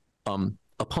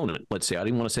opponent. Let's say, I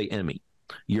didn't want to say enemy,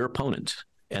 your opponent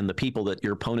and the people that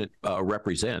your opponent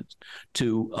represents,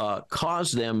 to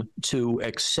cause them to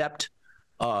accept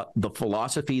the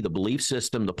philosophy, the belief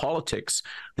system, the politics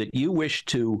that you wish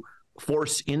to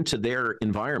force into their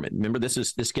environment. Remember,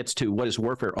 this gets to what is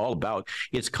warfare all about.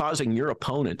 It's causing your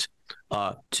opponent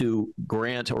to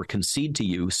grant or concede to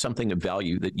you something of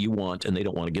value that you want and they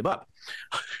don't want to give up.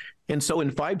 And so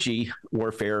in 5G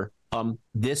warfare,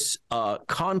 this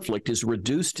conflict is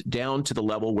reduced down to the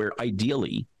level where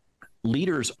ideally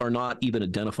leaders are not even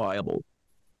identifiable.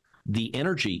 The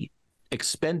energy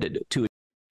expended to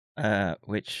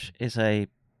which is a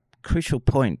crucial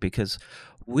point, because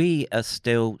we are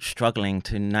still struggling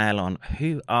to nail on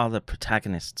who are the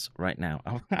protagonists right now.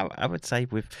 I would say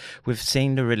we've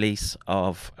seen the release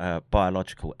of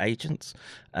biological agents.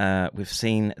 We've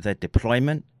seen their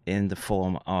deployment in the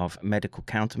form of medical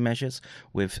countermeasures.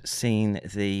 We've seen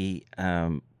the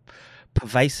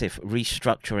pervasive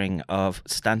restructuring of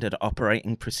standard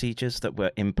operating procedures that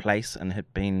were in place and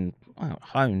had been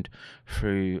honed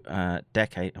through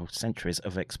decades or centuries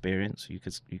of experience,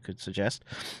 you could suggest.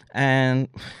 And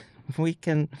we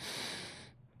can,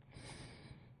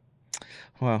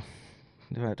 well,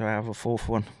 do I have a fourth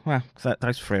one? Well,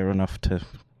 those three are enough to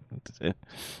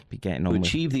be getting on to with.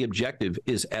 achieve the objective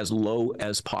is as low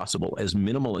as possible, as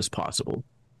minimal as possible.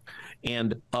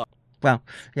 And well,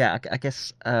 yeah, I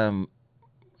guess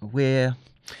we're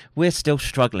still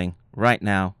struggling right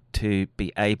now to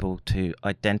be able to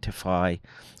identify.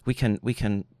 We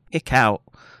can pick out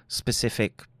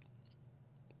specific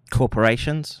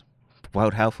corporations,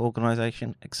 World Health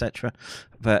Organization, etc.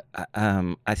 But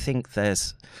I think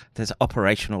there's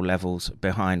operational levels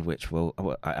behind which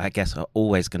I guess are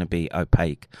always going to be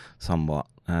opaque somewhat.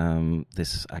 I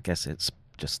guess it's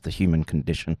just the human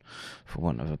condition, for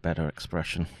want of a better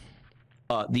expression.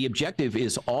 The objective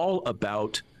is all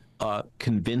about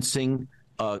convincing,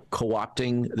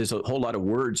 co-opting. There's a whole lot of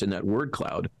words in that word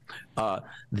cloud.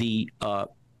 The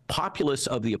populace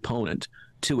of the opponent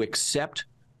to accept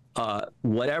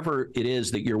whatever it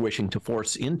is that you're wishing to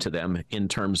force into them in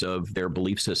terms of their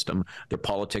belief system, their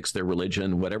politics, their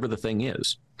religion, whatever the thing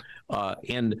is.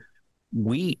 And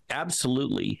we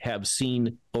absolutely have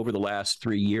seen over the last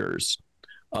 3 years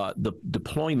the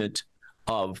deployment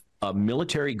of a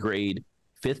military-grade,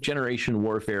 fifth-generation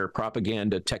warfare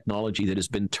propaganda technology that has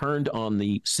been turned on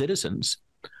the citizens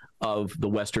of the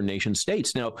Western nation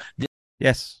states. Now,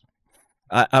 yes.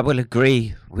 I will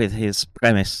agree with his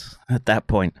premise at that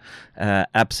point.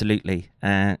 Absolutely.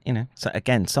 So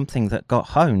again, something that got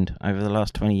honed over the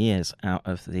last 20 years out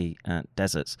of the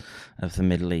deserts of the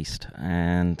Middle East.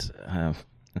 And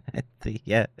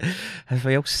as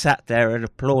we all sat there and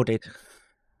applauded,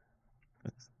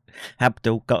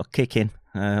 Abdul got a kick in.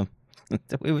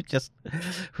 We were just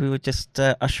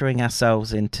ushering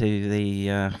ourselves into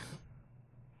the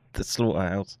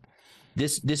slaughterhouse.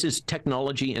 This is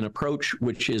technology and approach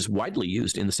which is widely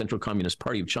used in the Central Communist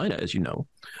Party of China, as you know,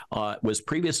 was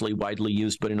previously widely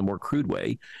used, but in a more crude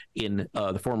way, in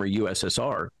the former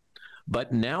USSR.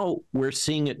 But now we're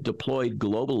seeing it deployed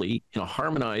globally in a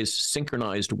harmonized,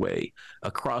 synchronized way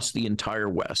across the entire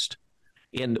West.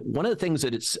 And one of the things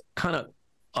that it's kind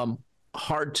of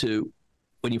hard to,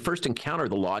 when you first encounter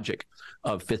the logic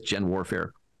of fifth-gen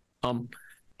warfare,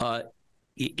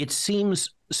 it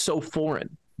seems so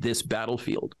foreign, this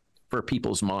battlefield, for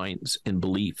people's minds and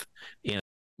belief. And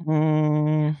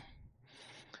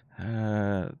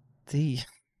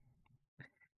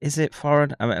is it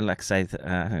foreign? I mean, like I say,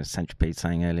 Centipede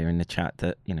saying earlier in the chat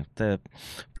that the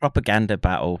propaganda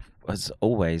battle has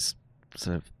always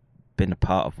sort of been a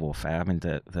part of warfare. I mean,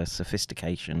 the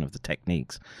sophistication of the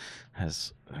techniques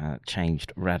has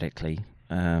changed radically.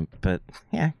 But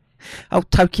yeah,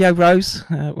 Tokyo Rose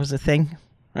was a thing,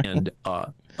 and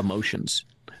emotions.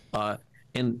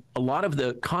 And a lot of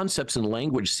the concepts and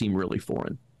language seem really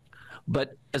foreign.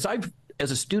 But as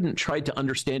a student, tried to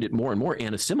understand it more and more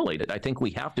and assimilate it, I think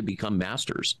we have to become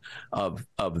masters of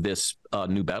this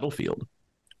new battlefield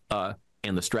and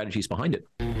the strategies behind it.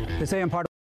 They say I'm part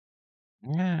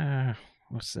Yeah,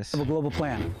 what's this? of a global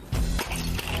plan.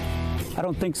 I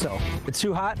don't think so. It's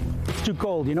too hot, it's too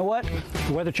cold. You know what?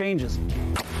 The weather changes.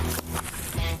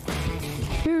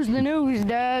 Here's the news,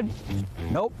 Dad.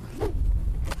 Nope.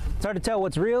 It's hard to tell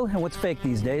what's real and what's fake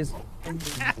these days.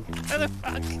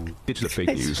 Ditch the fake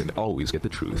news and always get the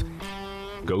truth.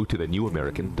 Go to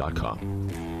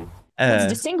thenewamerican.com. What's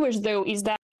distinguished, though, is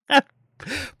that...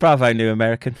 Bravo, New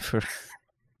American, for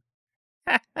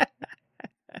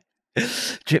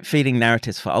drip feeding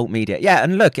narratives for alt media. Yeah,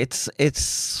 and look, it's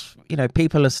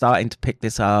people are starting to pick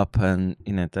this up, and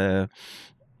the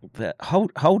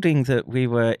holding that we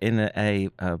were in a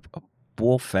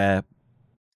warfare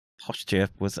posture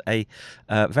was a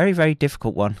very, very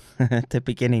difficult one at the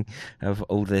beginning of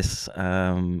all this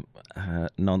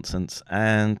nonsense.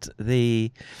 And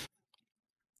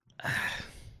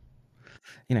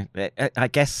I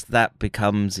guess that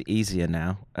becomes easier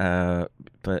now.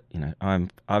 But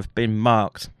I've been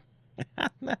marked.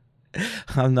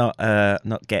 I'm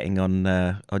not getting on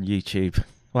YouTube.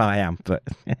 Well, I am, but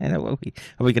are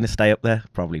we going to stay up there?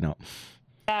 Probably not.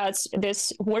 That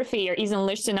this warfare is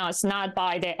unleashed on us not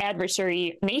by the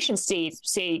adversary nation states,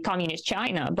 say Communist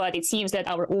China, but it seems that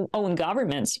our own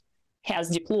government has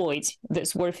deployed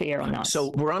this warfare on us.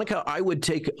 So, Veronica, I would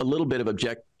take a little bit of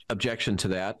objection to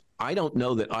that. I don't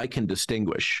know that I can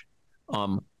distinguish,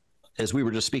 as we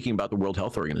were just speaking about the World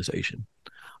Health Organization,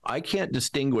 I can't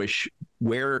distinguish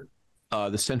where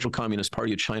the Central Communist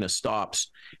Party of China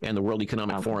stops and the World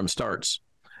Economic Forum starts.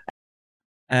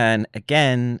 And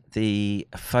again, the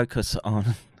focus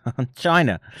on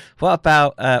China. What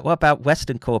about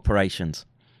Western corporations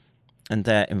and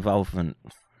their involvement?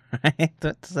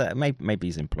 That's maybe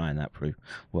he's implying that through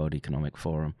World Economic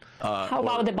Forum. How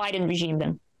about the Biden regime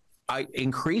then?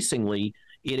 Increasingly,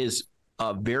 it is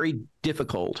very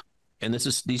difficult, and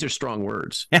these are strong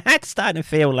words. It's starting to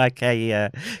feel like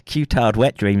a Q-tard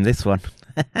wet dream. This one,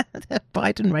 the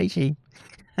Biden regime.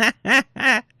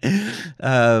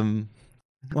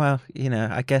 Well,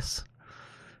 I guess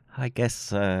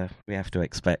we have to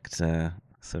expect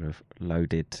sort of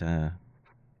loaded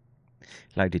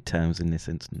terms in this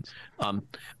instance.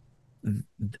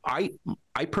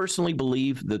 I personally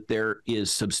believe that there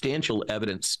is substantial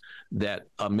evidence that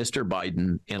Mr.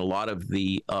 Biden and a lot of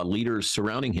the leaders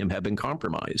surrounding him have been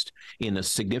compromised in a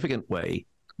significant way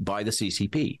by the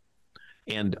CCP.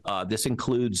 And this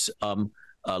includes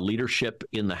leadership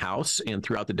in the House and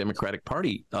throughout the Democratic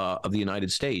Party of the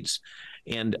United States.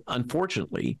 And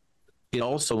unfortunately, it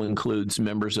also includes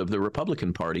members of the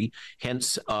Republican Party,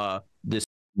 hence this.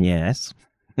 Yes.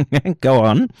 Go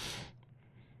on.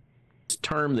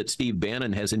 Term that Steve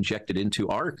Bannon has injected into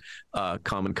our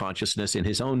common consciousness in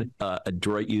his own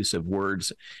adroit use of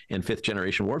words and fifth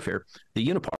generation warfare, the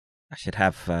uniparty. I should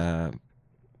have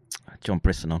John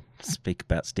Brisson on speak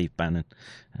about Steve Bannon,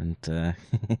 and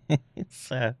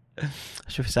it's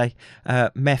should we say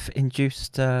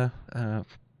meth-induced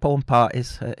porn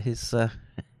parties at his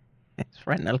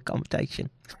rental accommodation.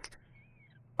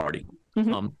 Party.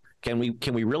 Can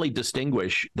we really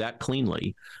distinguish that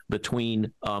cleanly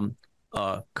between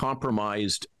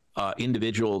compromised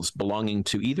individuals belonging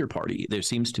to either party? There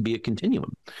seems to be a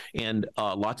continuum, and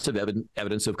lots of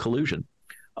evidence of collusion.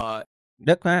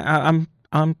 Look, I'm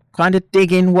kind of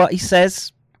digging what he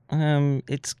says.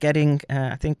 It's getting,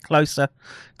 I think, closer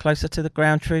to the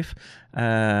ground truth.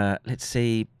 Let's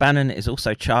see. Bannon is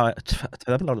also tied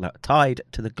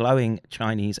to the glowing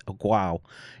Chinese guao.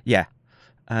 Yeah.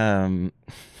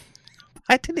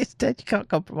 Acting is dead. You can't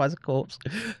compromise a corpse.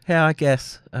 Yeah, I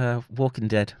guess. Walking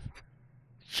Dead.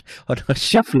 Or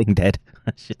Shuffling Dead,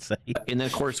 I should say. And then,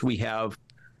 of course, we have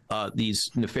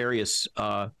these nefarious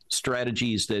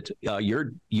strategies that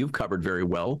you've covered very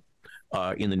well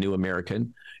in the New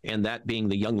American, and that being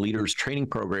the Young Leaders Training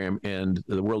Program and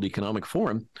the World Economic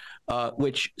Forum,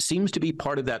 which seems to be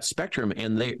part of that spectrum.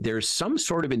 And there's some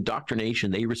sort of indoctrination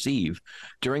they receive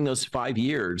during those 5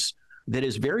 years that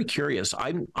is very curious.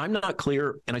 I'm not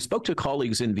clear, and I spoke to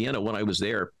colleagues in Vienna when I was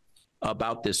there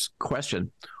about this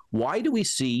question. Why do we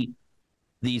see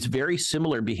these very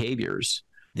similar behaviors,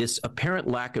 this apparent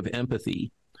lack of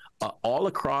empathy, all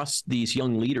across these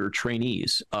young leader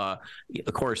trainees? Of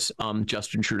course,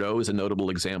 Justin Trudeau is a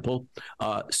notable example.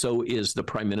 So is the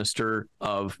Prime Minister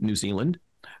of New Zealand.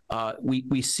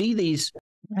 We see these.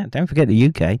 Yeah, don't forget the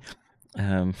UK.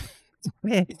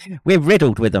 We're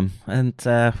riddled with them. And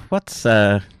what's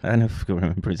I don't know if I can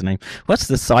remember his name. What's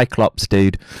the Cyclops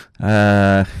dude?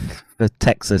 For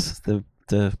Texas, the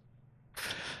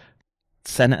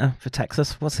senator for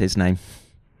Texas. What's his name?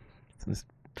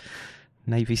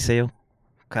 Navy SEAL.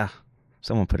 God,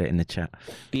 someone put it in the chat.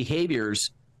 Behaviors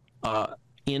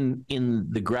in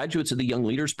the graduates of the Young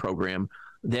Leaders Program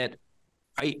that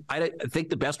I think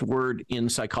the best word in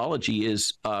psychology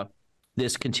is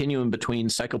this continuum between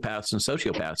psychopaths and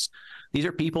sociopaths. These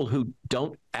are people who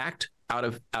don't act out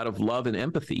of love and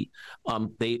empathy.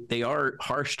 They are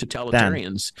harsh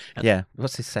totalitarians. Yeah.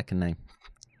 What's his second name?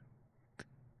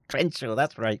 Crenshaw.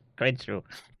 That's right. Crenshaw.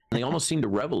 They almost seem to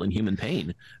revel in human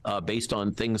pain based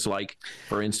on things like,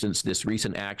 for instance, this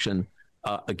recent action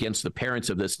against the parents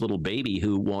of this little baby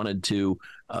who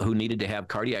needed to have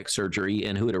cardiac surgery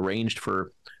and who had arranged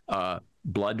for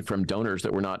blood from donors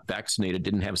that were not vaccinated,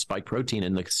 didn't have spike protein,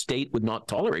 and the state would not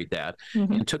tolerate that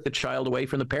and took the child away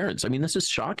from the parents. I mean, this is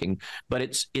shocking, but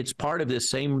it's part of this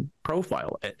same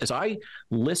profile. As I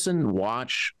listen,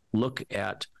 watch, look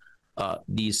at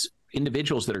these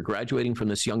individuals that are graduating from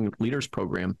this Young Leaders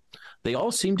Program, they all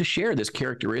seem to share this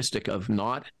characteristic of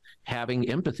not having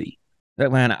empathy.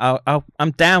 Look, man,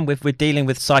 I'm down with we're dealing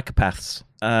with psychopaths.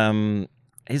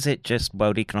 Is it just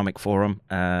World Economic Forum?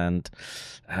 And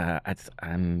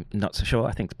I'm not so sure.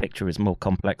 I think the picture is more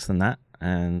complex than that.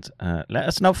 And let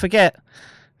us not forget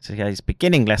today's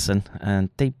beginning lesson and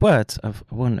deep words of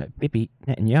one Bibi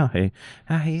Netanyahu.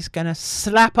 How he's going to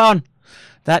slap on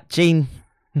that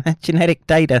genetic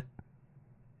data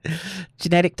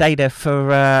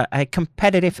for a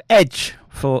competitive edge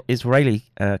for Israeli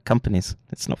companies.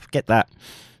 Let's not forget that.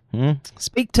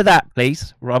 Speak to that,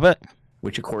 please, Robert.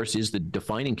 Which, of course, is the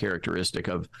defining characteristic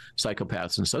of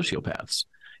psychopaths and sociopaths.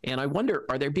 And I wonder,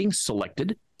 are they being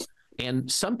selected?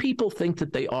 And some people think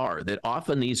that they are, that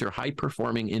often these are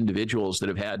high-performing individuals that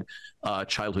have had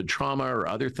childhood trauma or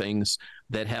other things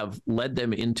that have led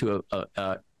them into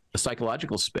a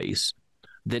psychological space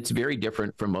that's very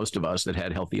different from most of us that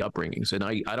had healthy upbringings. And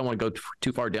I don't want to go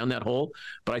too far down that hole,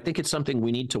 but I think it's something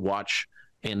we need to watch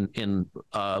and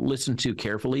listen to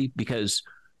carefully, because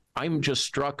I'm just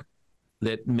struck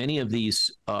that many of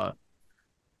these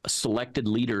selected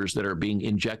leaders that are being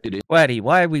injected in.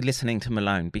 Why are we listening to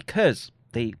Malone? Because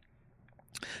the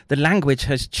language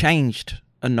has changed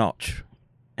a notch,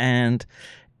 and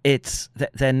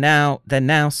they're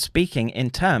now speaking in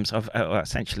terms of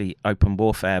essentially open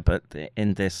warfare, but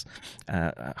in this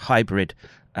hybrid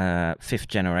fifth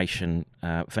generation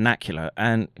vernacular.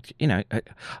 And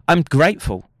I'm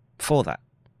grateful for that.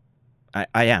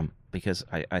 I am, because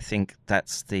I think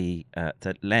that's the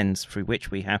lens through which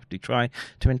we have to try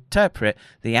to interpret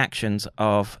the actions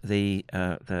of the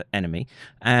enemy.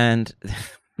 And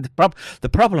the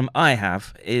problem I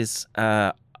have is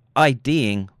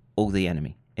IDing all the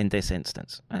enemy in this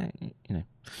instance.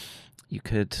 You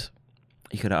could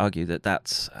argue that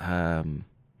that's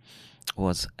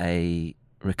was a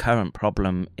recurrent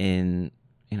problem in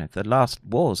the last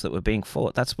wars that were being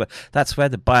fought. That's where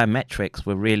the biometrics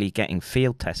were really getting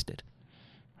field tested,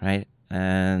 right?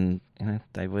 And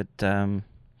they would they've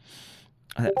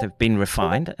been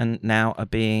refined and now are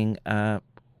being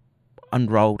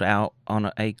unrolled out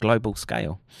on a global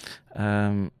scale.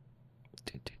 Hang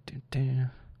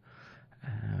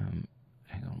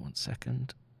on one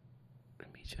second.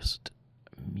 Let me just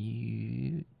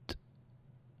mute.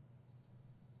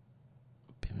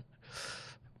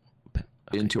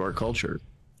 Into our culture,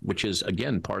 which is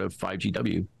again part of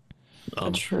 5GW.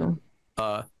 That's true.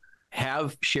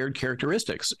 Have shared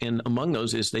characteristics, and among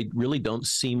those is they really don't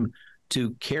seem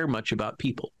to care much about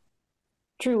people.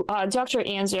 True. Dr.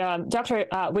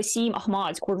 Wasim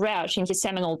Ahmad Quraish, in his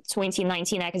seminal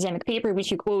 2019 academic paper,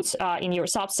 which you quote in your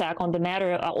Substack on the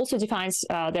matter, also defines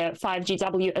the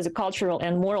 5GW as a cultural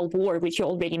and moral war, which you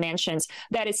already mentioned,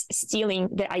 that is stealing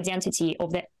the identity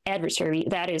of the adversary,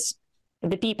 that is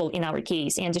the people in our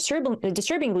case. And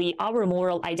disturbingly, our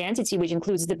moral identity, which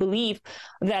includes the belief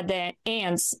that the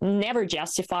ends never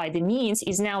justify the means,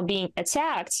 is now being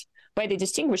attacked by the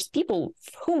distinguished people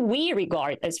whom we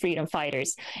regard as freedom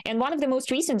fighters. And one of the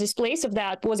most recent displays of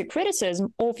that was a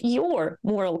criticism of your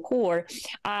moral core.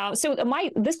 So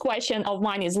this question of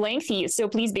mine is lengthy, so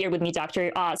please bear with me,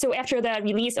 Doctor. So after the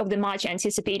release of the much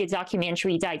anticipated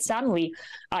documentary Died Suddenly,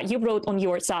 you wrote on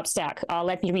your Substack,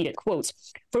 let me read it, quote,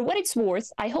 "For what it's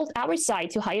worth, I hold our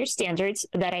side to higher standards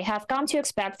that I have come to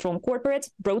expect from corporate,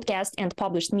 broadcast, and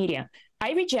published media.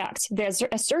 I reject the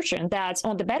assertion that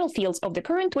on the battlefields of the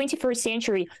current 21st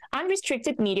century,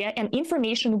 unrestricted media and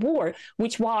information war,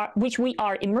 which we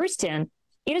are immersed in,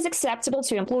 it is acceptable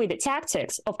to employ the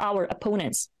tactics of our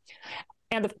opponents."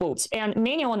 End of quote. And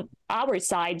many on our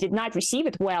side did not receive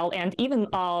it well, and even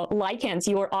likened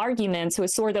your argument to a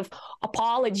sort of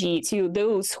apology to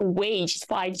those who waged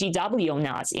 5GW on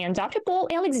us. And Dr. Paul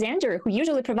Alexander, who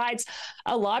usually provides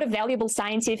a lot of valuable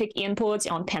scientific input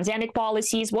on pandemic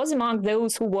policies, was among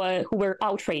those who were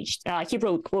outraged. He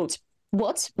wrote, quote,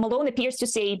 "What? Malone appears to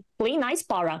say, play nice,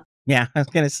 para." Yeah, I was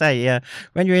going to say,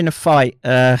 when you're in a fight,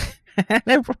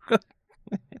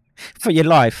 for your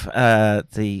life,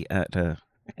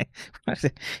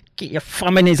 get your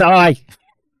thumb in his eye,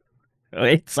 or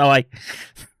its eye,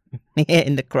 hit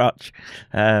in the crotch.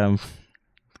 I'm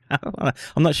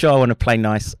not sure I want to play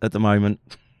nice at the moment.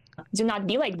 Do not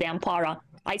be like them, para.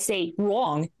 I say,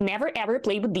 wrong. Never ever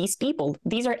play with these people.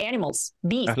 These are animals.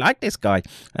 Beasts. I like this guy.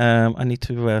 I need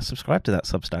to subscribe to that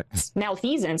Substack.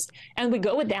 Malfeasance. And we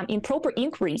go with them in proper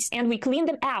inquiries, and we clean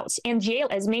them out and jail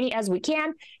as many as we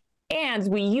can.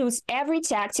 And we use every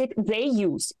tactic they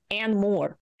use and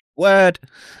more. Word.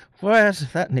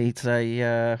 That needs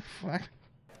a...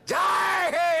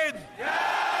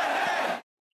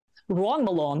 Wrong,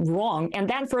 Malone, wrong. And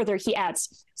then further he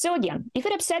adds, so again, if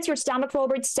it upsets your stomach,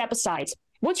 Robert, step aside.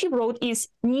 What you wrote is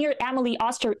near Emily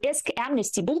Oster-esque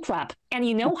amnesty bullcrap. And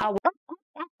you know how...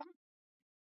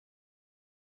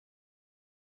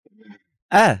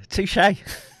 Touche.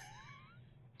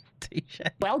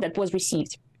 Well, that was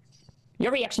received.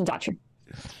 Your reaction, Doctor?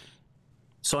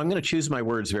 So I'm going to choose my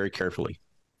words very carefully.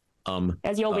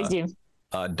 As you always do.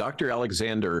 Dr.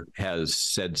 Alexander has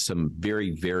said some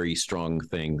very, very strong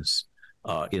things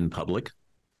in public.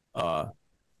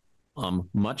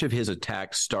 Much of his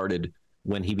attack started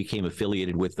when he became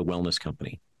affiliated with the Wellness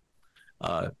Company,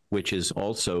 which is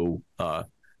also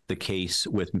the case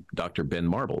with Dr. Ben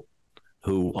Marble,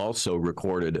 who also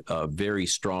recorded a very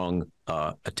strong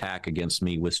attack against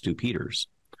me with Stu Peters.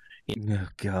 Oh,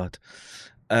 God.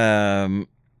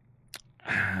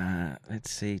 Let's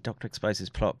see. Doctor exposes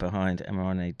plot behind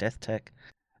mRNA death tech.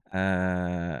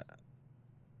 All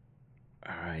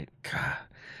right. God.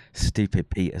 Stupid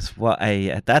Peters. What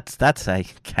a that's a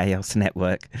chaos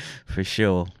network for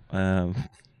sure.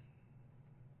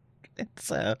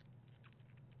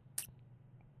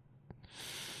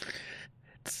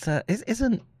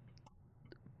 Isn't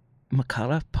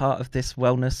McCullough part of this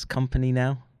wellness company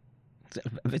now?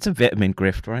 It's a vitamin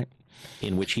grift, right?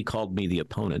 In which he called me the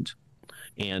opponent.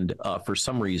 and for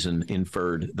some reason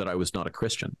inferred that I was not a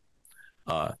Christian.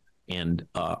 And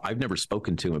I've never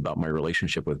spoken to him about my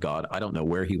relationship with God. I don't know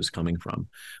where he was coming from,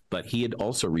 but he had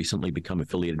also recently become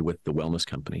affiliated with the wellness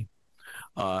company.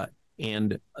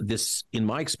 And this, in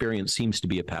my experience, seems to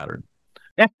be a pattern.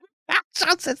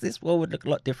 Sean says this war would look a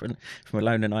lot different from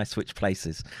Malone and I switch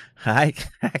places. I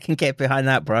can get behind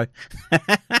that, bro.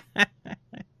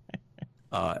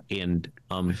 Dr.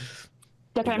 I'm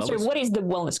sorry, what is the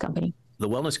wellness company? The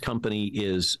wellness company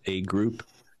is a group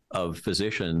of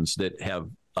physicians that have,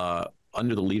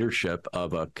 under the leadership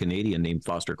of a Canadian named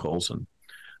Foster Colson,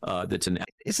 that's an...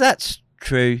 Is that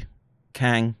true,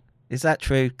 Kang? Is that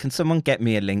true? Can someone get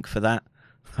me a link for that?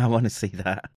 I want to see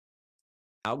that.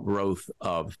 Outgrowth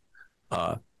of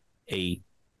a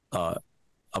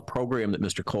program that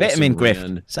Mr. Colson Vitamin ran.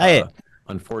 grift. Say it.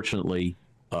 Unfortunately,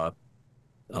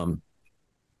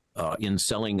 in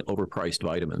selling overpriced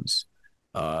vitamins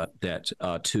that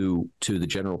to the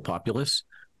general populace.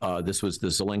 This was the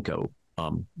Zelenko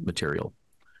material,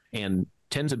 and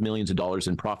tens of millions of dollars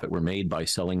in profit were made by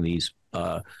selling these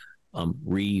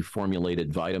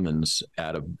reformulated vitamins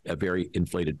at a very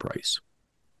inflated price.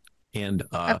 And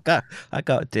I got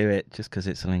to do it just because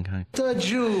it's Zelenko. The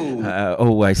Jew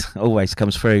Always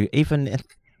comes through, even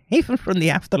from the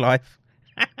afterlife.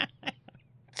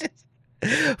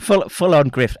 full on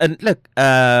grift. And look,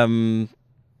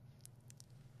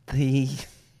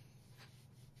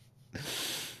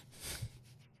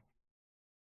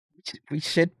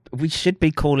 we should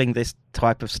be calling this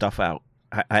type of stuff out.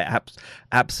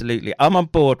 Absolutely, I'm on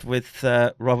board with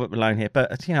Robert Malone here,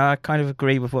 but I kind of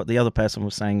agree with what the other person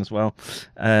was saying as well,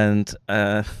 and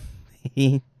the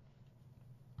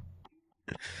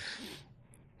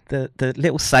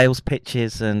little sales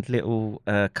pitches and little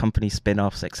company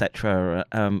spin-offs, etc.,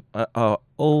 are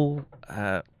all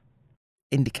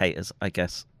indicators, I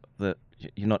guess, that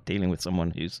you're not dealing with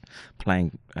someone who's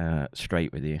playing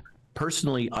straight with you.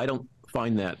 Personally, I don't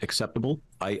find that acceptable.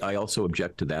 I also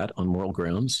object to that on moral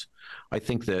grounds. I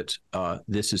think that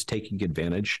this is taking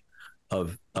advantage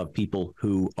of people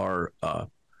who are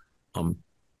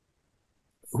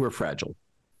fragile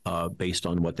based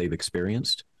on what they've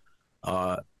experienced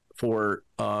for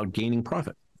gaining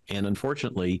profit. And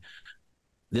unfortunately,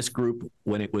 this group,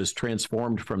 when it was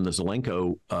transformed from the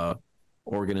Zelenko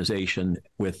organization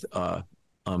with Dr.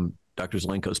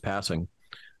 Zelenko's passing,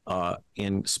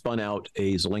 and spun out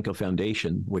a Zelenko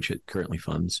Foundation, which it currently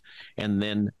funds, and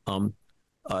then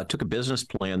took a business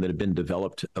plan that had been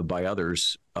developed by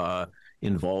others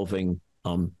involving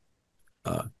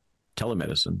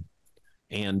telemedicine,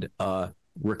 and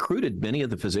recruited many of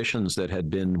the physicians that had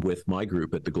been with my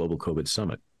group at the Global COVID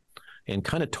Summit, and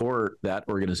kind of tore that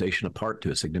organization apart to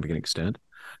a significant extent.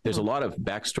 There's a lot of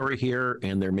backstory here,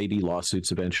 and there may be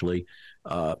lawsuits eventually,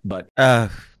 but...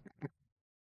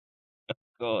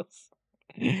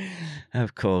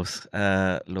 Of course.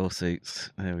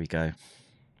 Lawsuits. There we go.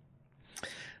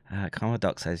 Karma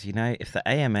Doc says, if the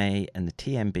AMA and the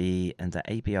TMB and the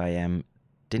ABIM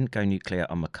didn't go nuclear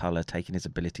on McCullough, taking his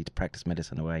ability to practice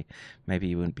medicine away, maybe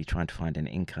he wouldn't be trying to find an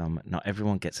income. Not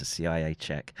everyone gets a CIA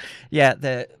check. Yeah,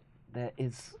 there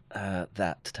is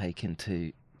that to take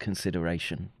into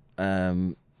consideration.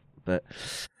 But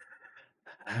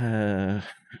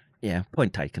yeah,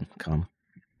 point taken, Karma.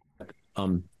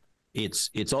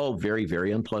 It's all very,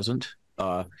 very unpleasant.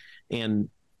 And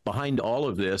behind all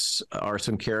of this are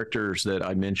some characters that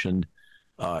I mentioned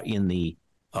in the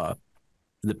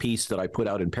piece that I put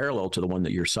out in parallel to the one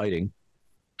that you're citing,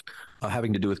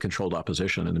 having to do with controlled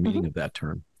opposition and the meaning of that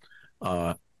term.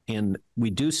 And we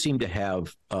do seem to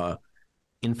have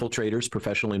infiltrators,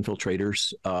 professional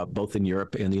infiltrators, both in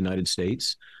Europe and the United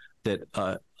States, that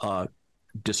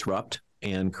disrupt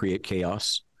and create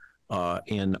chaos.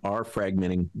 And are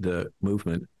fragmenting the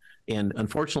movement. And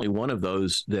unfortunately, one of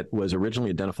those that was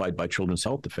originally identified by Children's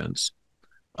Health Defense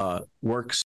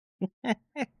works.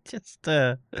 Just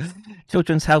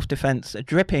Children's Health Defense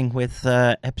dripping with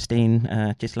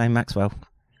Epstein, Ghislaine Maxwell.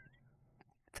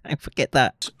 Don't forget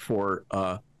that. For,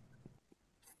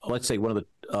 let's say, one of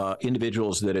the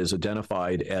individuals that is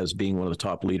identified as being one of the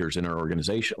top leaders in our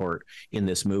organization or in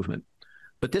this movement.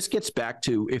 But this gets back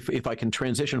to, if I can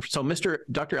transition. So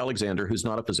Dr. Alexander, who's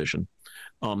not a physician,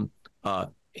 and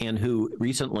who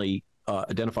recently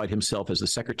identified himself as the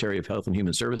Secretary of Health and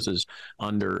Human Services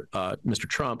under Mr.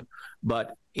 Trump,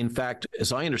 but in fact,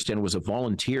 as I understand, was a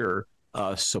volunteer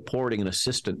supporting an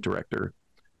assistant director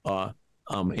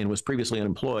and was previously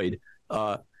unemployed,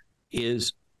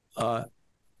 is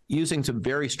using some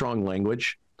very strong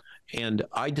language. And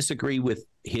I disagree with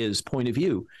his point of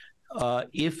view.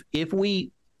 If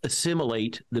we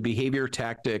assimilate the behavior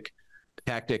tactic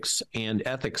tactics and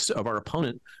ethics of our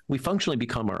opponent, we functionally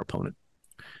become our opponent.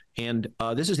 And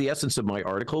this is the essence of my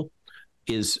article.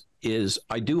 Is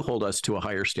I do hold us to a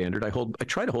higher standard. I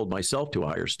try to hold myself to a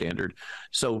higher standard.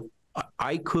 So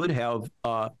I could have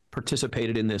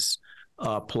participated in this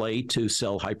play to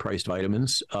sell high-priced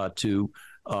vitamins to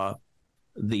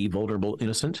the vulnerable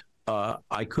innocent.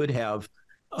 I could have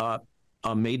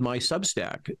made my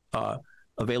Substack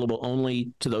available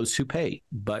only to those who pay.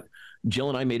 But Jill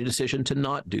and I made a decision to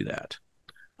not do that.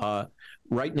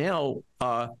 Right now,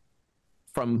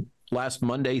 from last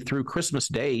Monday through Christmas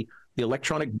Day, the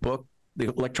electronic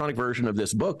version of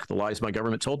this book, The Lies My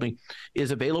Government Told Me,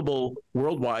 is available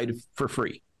worldwide for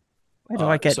free. Where do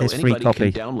I get this free anybody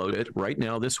copy? Can download it right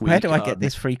now this week. Where do I get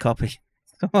this free copy?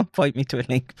 Someone point me to a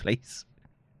link, please.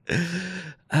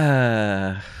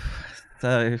 So,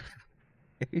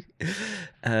 who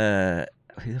the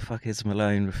fuck is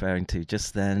Malone referring to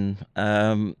just then?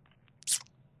 Let's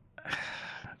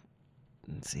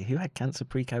see, who had cancer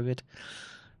pre-COVID?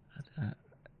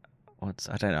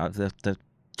 I don't know. The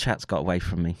chat's got away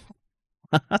from me.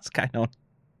 What's going on?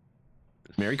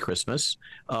 Merry Christmas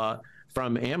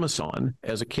from Amazon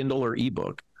as a Kindle or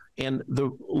ebook. And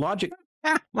the logic...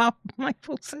 Well,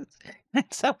 Michael says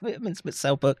sell vitamins but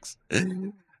sell books.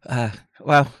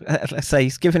 Well, let's say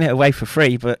he's giving it away for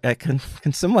free, but can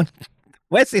someone...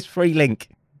 Where's this free link?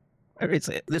 Where is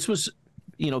it? This was,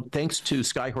 thanks to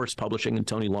Skyhorse Publishing and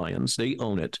Tony Lyons. They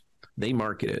own it. They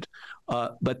market it.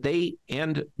 But they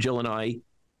and Jill and I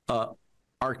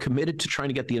are committed to trying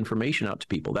to get the information out to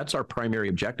people. That's our primary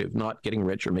objective, not getting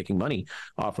rich or making money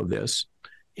off of this.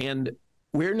 And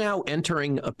we're now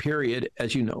entering a period,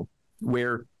 as you know,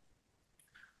 where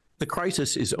the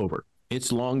crisis is over.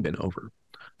 It's long been over.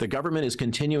 The government is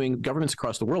continuing, governments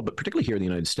across the world, but particularly here in the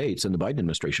United States and the Biden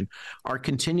administration, are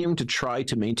continuing to try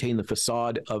to maintain the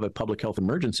facade of a public health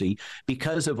emergency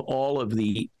because of all of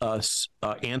the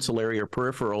ancillary or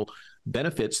peripheral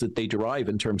benefits that they derive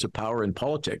in terms of power and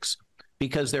politics,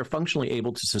 because they're functionally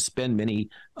able to suspend many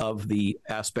of the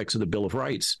aspects of the Bill of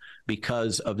Rights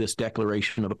because of this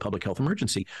declaration of a public health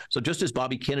emergency. So just as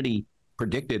Bobby Kennedy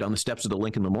predicted on the steps of the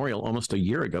Lincoln Memorial almost a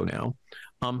year ago now,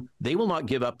 they will not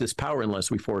give up this power unless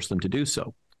we force them to do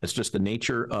so. It's just the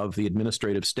nature of the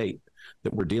administrative state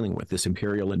that we're dealing with, this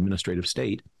imperial administrative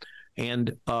state.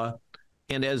 And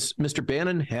as Mr.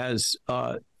 Bannon has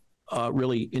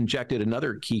really injected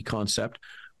another key concept,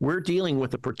 we're dealing with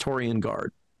the Praetorian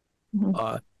Guard.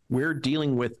 Mm-hmm. We're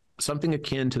dealing with something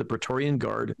akin to the Praetorian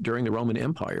Guard during the Roman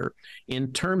Empire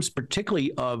in terms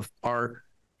particularly of our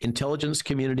intelligence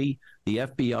community, the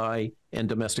FBI, and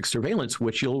domestic surveillance,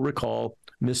 which you'll recall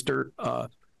the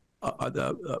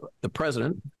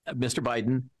president, Mr.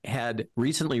 Biden, had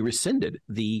recently rescinded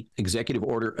the executive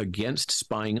order against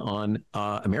spying on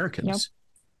Americans.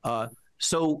 Yep.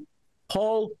 So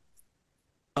Paul,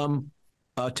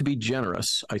 to be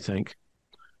generous, I think,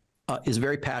 is a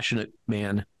very passionate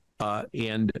man,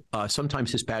 and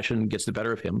sometimes his passion gets the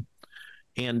better of him.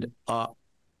 And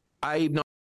I'm not...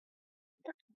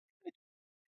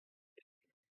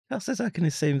 How says I can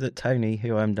assume that Tony,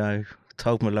 who I know,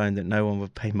 told Malone that no one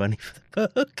would pay money for the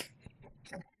book?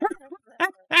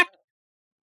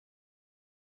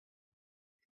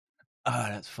 Oh,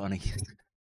 that's funny.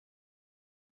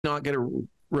 Not going to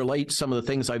relate some of the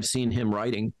things I've seen him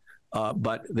writing,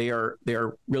 but they are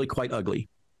really quite ugly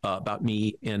about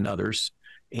me and others.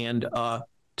 And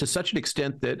to such an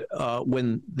extent that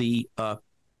when the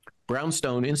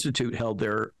Brownstone Institute held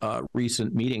their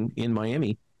recent meeting in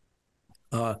Miami,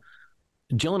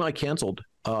 Jill and I canceled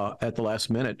at the last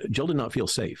minute. Jill did not feel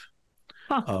safe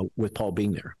with Paul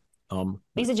being there.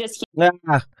 These are just...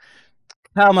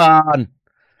 Come on.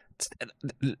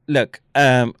 Look,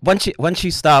 once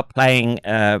you start playing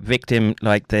victim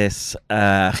like this,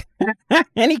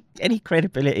 any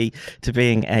credibility to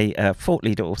being a thought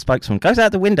leader or spokesman goes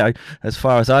out the window as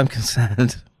far as I'm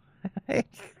concerned.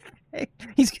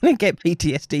 He's going to get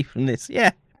PTSD from this.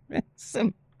 Yeah.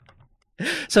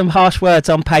 Some harsh words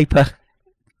on paper.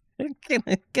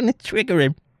 Gonna trigger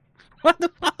him. What the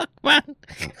fuck, man?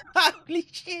 Holy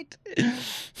shit.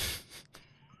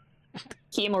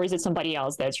 Him, or is it somebody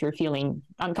else that you're feeling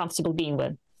uncomfortable being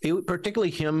with? Particularly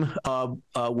him,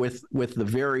 with the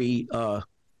very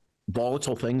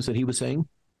volatile things that he was saying.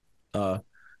 But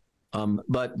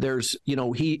there's,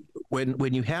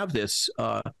 when you have this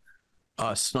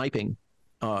sniping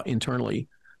internally,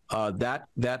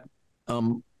 that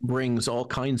brings all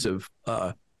kinds of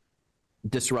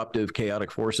disruptive,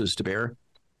 chaotic forces to bear.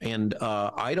 And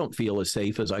I don't feel as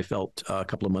safe as I felt a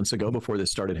couple of months ago before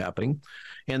this started happening.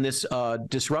 And this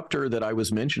disruptor that I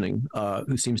was mentioning,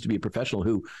 who seems to be a professional,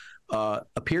 who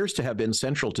appears to have been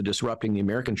central to disrupting the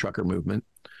American trucker movement,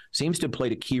 seems to have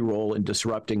played a key role in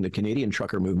disrupting the Canadian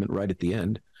trucker movement right at the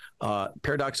end.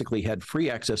 Paradoxically, had free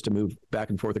access to move back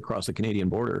and forth across the Canadian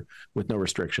border with no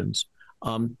restrictions.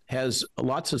 Has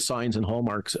lots of signs and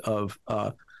hallmarks of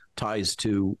ties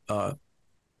to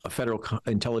federal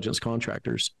intelligence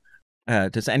contractors.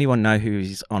 Does anyone know who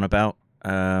he's on about?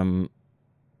 I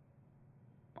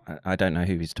don't know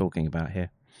who he's talking about here.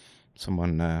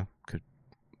 Someone could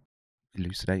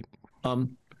elucidate.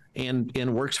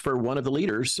 And works for one of the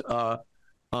leaders.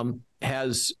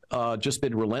 Has just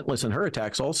been relentless in her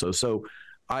attacks also. So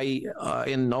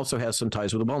and also has some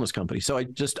ties with the Malones company. So I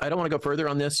don't want to go further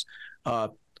on this,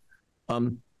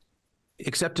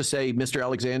 except to say Mr.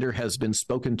 Alexander has been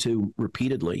spoken to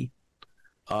repeatedly,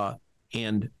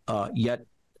 and yet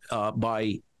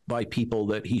by people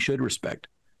that he should respect,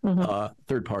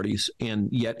 third parties, and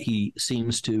yet he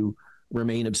seems to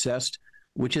remain obsessed,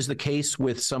 which is the case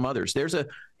with some others.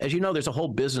 As you know, there's a whole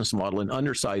business model, an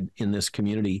underside in this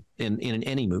community, in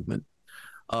any movement,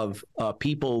 of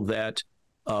people that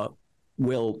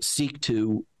will seek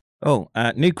to.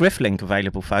 New Griff link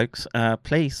available, folks.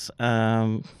 Please,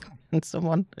 and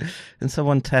someone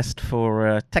test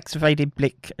for text evaded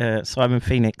Blick, Simon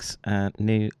Phoenix,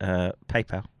 new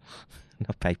PayPal,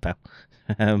 not PayPal.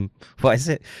 What is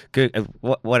it? Google,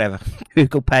 whatever.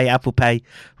 Google Pay, Apple Pay,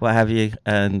 what have you,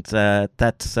 and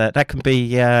that can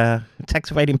be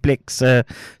tax evading Blick's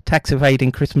tax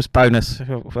evading Christmas bonus,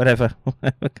 whatever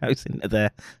goes into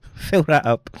there. Fill that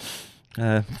up.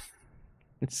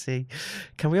 Let's see.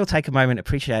 Can we all take a moment to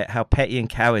appreciate how petty and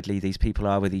cowardly these people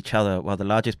are with each other while the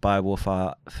largest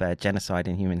biowarfare genocide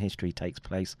in human history takes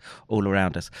place all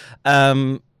around us?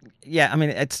 Yeah, I mean,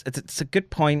 it's a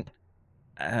good point.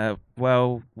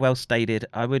 Well stated.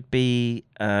 I would be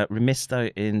remiss though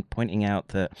in pointing out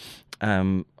that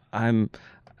I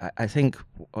think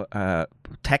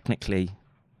technically,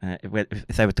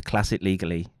 if they were to class it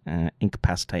legally,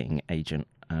 incapacitating agent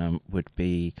would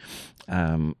be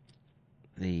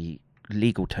the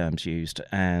legal terms used,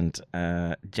 and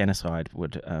genocide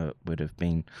would have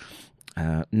been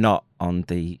not on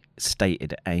the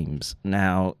stated aims.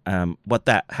 Now,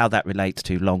 how that relates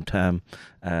to long-term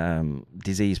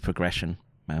disease progression,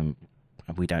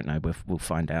 we don't know. We'll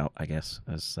find out, I guess,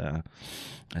 as the,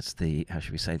 how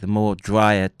should we say, the more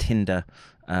drier tinder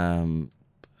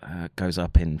goes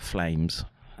up in flames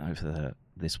over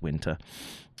this winter.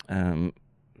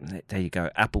 There you go,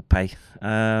 Apple Pay.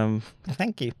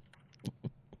 Thank you.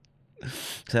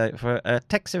 So for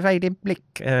text evaded Blick,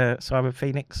 Simon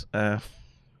Phoenix,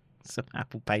 some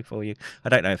Apple Pay for you. I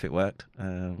don't know if it worked.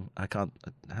 I can't.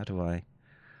 How do I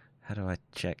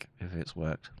check if it's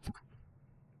worked?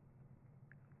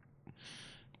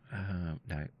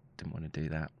 No, didn't want to do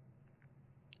that.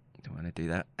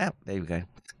 Oh, there we go.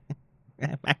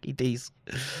 Mackie D's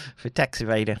for tax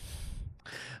evader.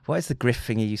 What is the griff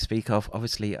thingy you speak of?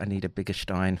 Obviously, I need a bigger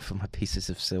stein for my pieces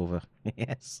of silver.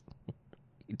 Yes,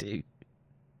 you do.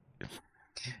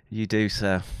 You do,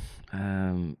 sir.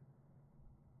 Wow,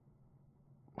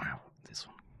 this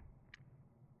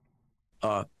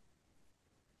one.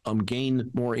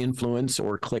 Gain more influence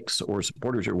or clicks or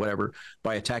supporters or whatever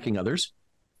by attacking others.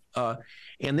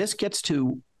 And this gets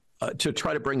to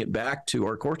try to bring it back to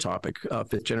our core topic,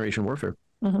 fifth generation warfare.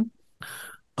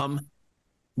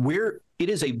 Where it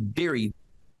is a very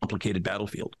complicated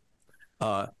battlefield.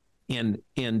 And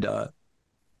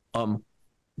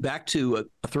back to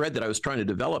a thread that I was trying to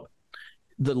develop,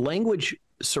 the language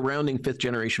surrounding fifth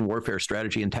generation warfare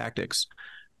strategy and tactics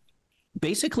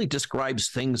basically describes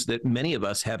things that many of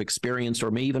us have experienced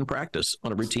or may even practice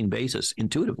on a routine basis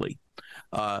intuitively.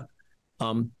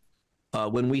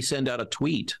 When we send out a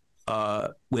tweet,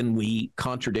 when we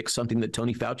contradict something that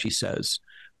Tony Fauci says,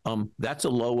 that's a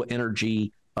low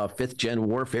energy fifth gen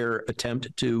warfare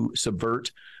attempt to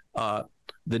subvert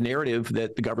the narrative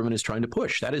that the government is trying to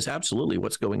push. That is absolutely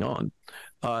what's going on.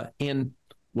 And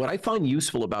what I find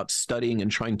useful about studying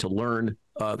and trying to learn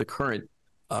the current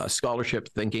scholarship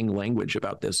thinking language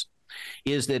about this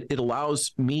is that it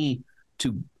allows me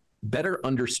to better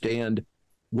understand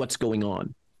what's going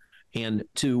on and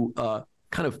to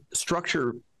kind of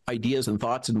structure ideas and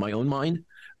thoughts in my own mind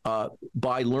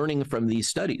by learning from these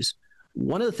studies.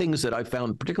 One of the things that I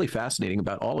found particularly fascinating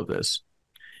about all of this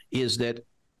is that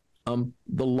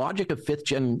the logic of fifth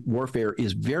gen warfare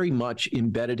is very much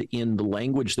embedded in the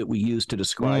language that we use to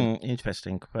describe.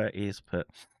 Interesting. Queries put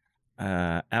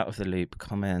out of the loop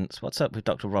comments. What's up with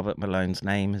Dr. Robert Malone's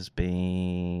name has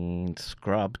been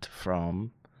scrubbed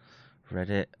from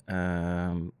Reddit.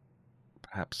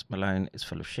 Perhaps Malone is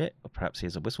full of shit, or perhaps he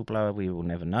is a whistleblower. We will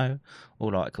never know.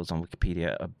 All articles on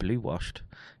Wikipedia are blue-washed.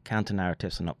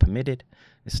 Counter-narratives are not permitted.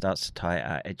 This starts to tie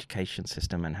our education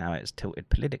system and how it is tilted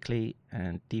politically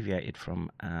and deviated from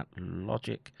our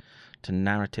logic to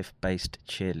narrative-based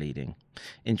cheerleading.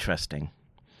 Interesting.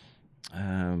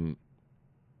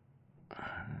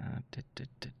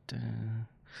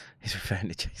 He's referring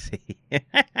to JC.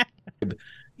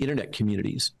 Internet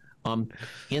communities.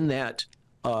 In that,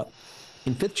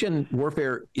 in 5th gen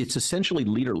warfare, it's essentially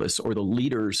leaderless, or the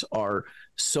leaders are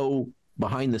so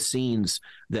behind the scenes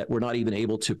that we're not even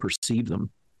able to perceive them.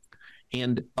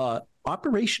 And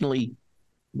operationally,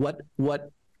 what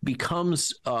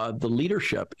becomes the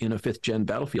leadership in a 5th gen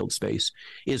battlefield space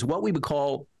is what we would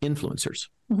call influencers.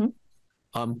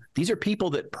 Mm-hmm. These are people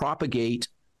that propagate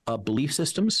belief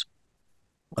systems,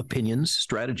 opinions,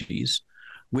 strategies,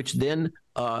 which then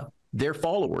their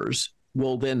followers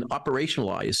will then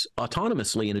operationalize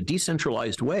autonomously in a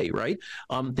decentralized way, right?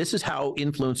 This is how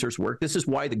influencers work. This is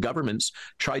why the governments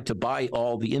tried to buy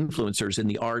all the influencers in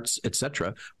the arts,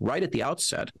 etc., right at the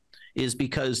outset, is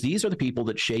because these are the people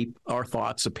that shape our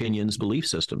thoughts, opinions, belief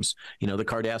systems. You know, the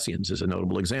Kardashians is a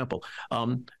notable example.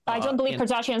 I don't believe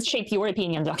Kardashians shape your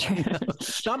opinion, Doctor.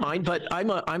 Not mine, but I'm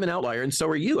an outlier, and so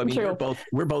are you. I mean,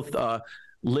 we're both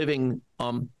living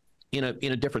in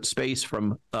a different space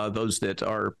from those that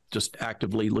are just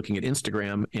actively looking at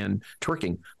Instagram and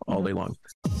twerking all day long.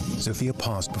 Sophia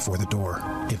paused before the door.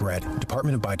 It read,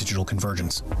 Department of Bidigital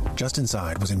Convergence. Just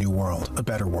inside was a new world, a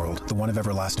better world, the one of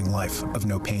everlasting life, of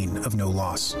no pain, of no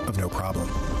loss, of no problem.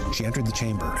 She entered the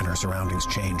chamber and her surroundings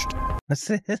changed. What's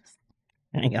this?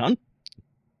 Hang on.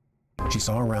 She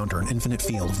saw around her an infinite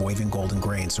field of waving golden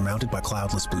grain surmounted by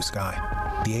cloudless blue sky.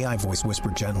 The AI voice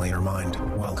whispered gently in her mind,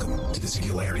 Welcome to the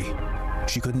singularity.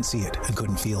 She couldn't see it and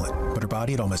couldn't feel it, but her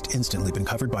body had almost instantly been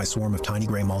covered by a swarm of tiny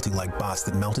gray multi-legged bots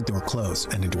that melted through her clothes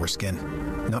and into her skin.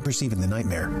 Not perceiving the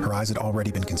nightmare, her eyes had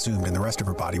already been consumed and the rest of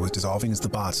her body was dissolving as the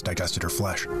bots digested her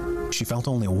flesh. She felt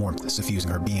only a warmth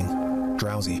suffusing her being.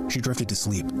 Drowsy, she drifted to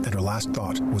sleep, and her last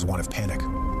thought was one of panic.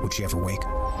 Would she ever wake?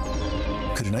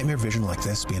 Could a nightmare vision like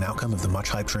this be an outcome of the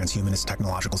much-hyped transhumanist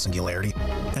technological singularity?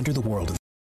 Enter the world of...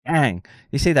 Dang,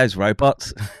 you see those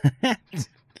robots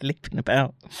leaping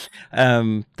about?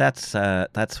 That's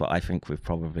what I think we've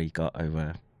probably got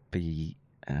over the,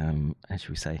 as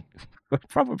we say, we're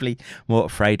probably more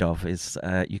afraid of is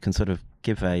you can sort of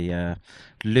give a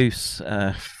loose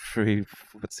through,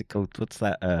 what's it called? What's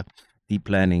that deep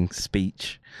learning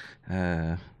speech?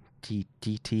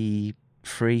 GT3,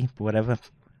 whatever.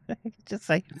 Just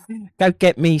say, go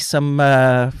get me some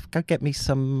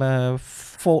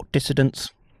thought dissidents.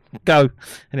 Go,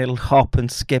 and it'll hop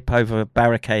and skip over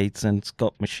barricades, and it's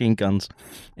got machine guns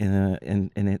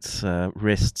in its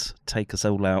wrists. Take us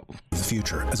all out. The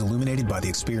future, as illuminated by the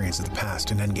experience of the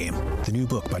past in Endgame. The new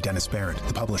book by Dennis Barrett,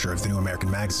 the publisher of the New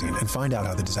American Magazine, and find out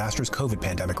how the disastrous COVID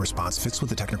pandemic response fits with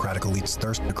the technocratic elite's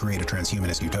thirst to create a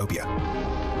transhumanist utopia.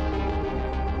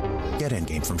 Get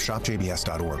Endgame from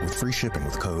shopjbs.org with free shipping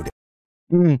with code.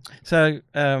 So,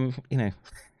 you know,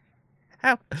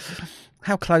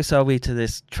 how close are we to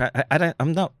this?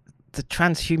 I'm not. The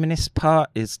transhumanist part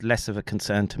is less of a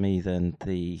concern to me than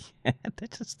the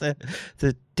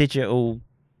digital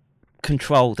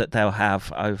control that they'll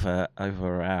have over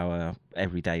our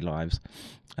everyday lives.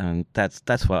 And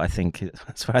that's what I think.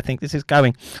 That's where I think this is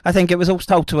going. I think it was all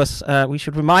told to us. We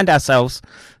should remind ourselves,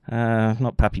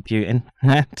 not Puppy Putin.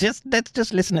 Let's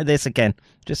just listen to this again.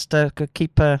 Just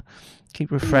keep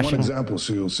refreshing. One example,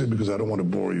 so you'll see, because I don't want to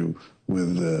bore you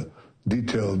with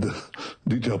detailed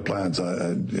plans.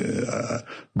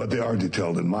 But they are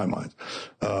detailed in my mind.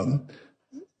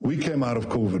 We came out of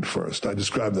COVID first. I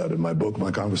described that in my book,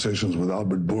 My Conversations with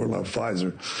Albert Bourla of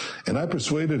Pfizer. And I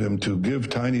persuaded him to give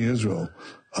tiny Israel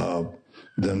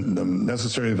the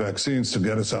necessary vaccines to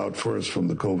get us out first from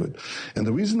the COVID. And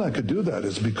the reason I could do that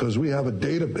is because we have a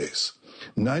database.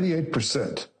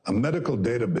 98%, a medical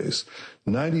database,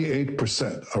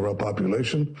 98% of our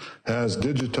population has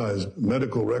digitized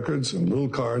medical records and little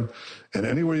card. And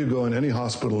anywhere you go in any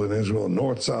hospital in Israel,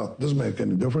 north, south, doesn't make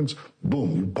any difference.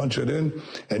 Boom, you punch it in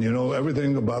and you know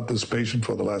everything about this patient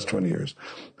for the last 20 years.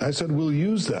 I said, we'll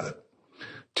use that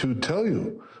to tell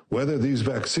you whether these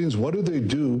vaccines, what do they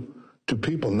do to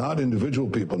people, not individual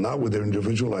people, not with their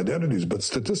individual identities, but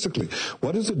statistically,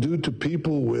 what does it do to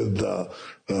people with,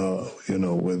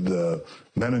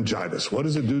 meningitis? What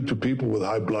does it do to people with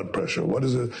high blood pressure? What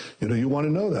is it? You want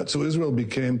to know that. So Israel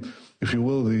became, if you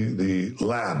will, the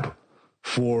lab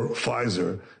for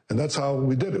Pfizer, and that's how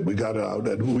we did it. We got it out,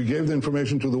 and we gave the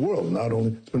information to the world. Not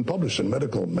only it's been published in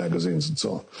medical magazines and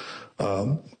so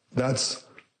on. That's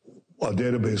a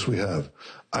database we have.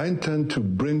 I intend to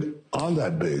bring on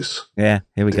that base. Yeah,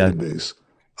 here we go. Database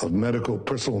of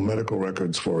personal medical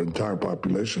records for entire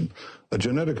population, a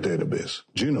genetic database,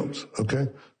 genomes, okay?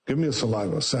 Give me a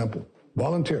saliva sample,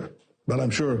 volunteer. But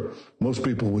I'm sure most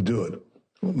people would do it.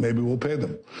 Well, maybe we'll pay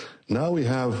them. Now we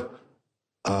have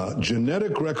a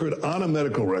genetic record on a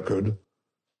medical record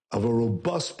of a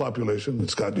robust population.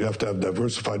 You have to have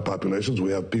diversified populations.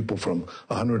 We have people from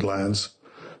 100 lands.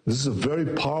 This is a very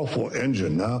powerful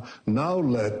engine. Now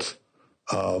let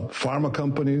pharma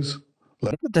companies.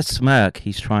 Look at the smirk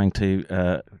he's trying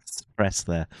to express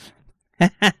there.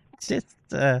 Just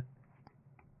the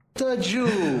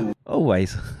Jew.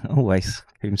 Always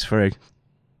comes through.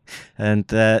 And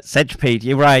Centipede,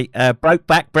 you're right.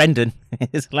 Brokeback Brendan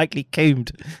is likely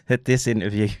coomed at this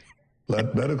interview.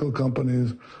 Let medical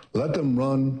companies, let them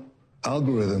run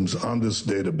algorithms on this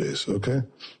database, okay?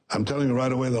 I'm telling you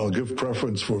right away that I'll give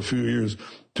preference for a few years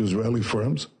to Israeli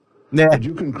firms. Yeah. But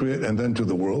you can create, and then to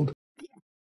the world.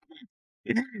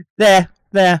 There.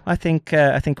 I think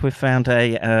we've found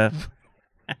a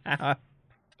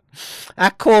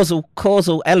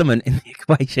causal element in the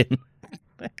equation.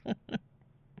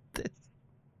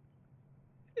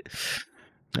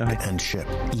 And ship,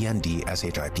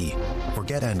 ENDSHIP. Or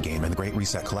get Endgame and the Great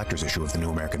Reset Collector's issue of the New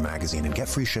American Magazine and get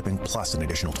free shipping plus an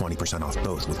additional 20% off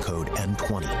both with code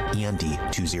N20,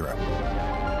 END20.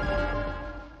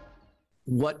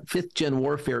 What fifth-gen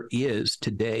warfare is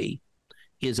today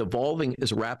is evolving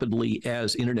as rapidly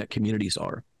as internet communities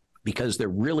are, because they're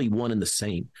really one and the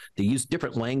same. They use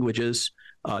different languages,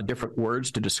 different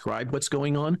words to describe what's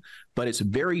going on, but it's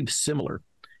very similar.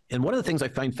 And one of the things I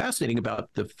find fascinating about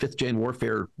the fifth-gen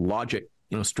warfare logic,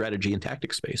 strategy and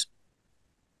tactics space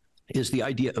is the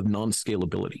idea of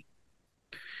non-scalability.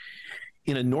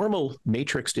 In a normal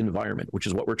matrixed environment, which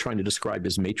is what we're trying to describe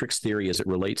as matrix theory as it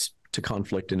relates to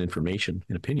conflict and information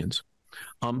and opinions,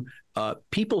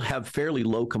 people have fairly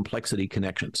low complexity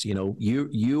connections. You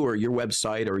or your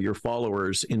website or your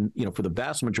followers for the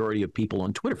vast majority of people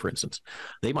on Twitter, for instance,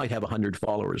 they might have 100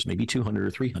 followers, maybe 200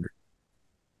 or 300.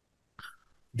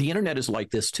 The internet is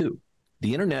like this too.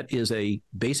 The internet is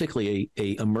basically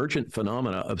a emergent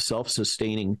phenomena of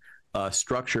self-sustaining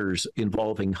structures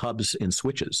involving hubs and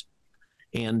switches.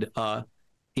 And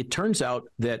it turns out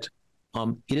that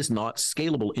it is not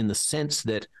scalable in the sense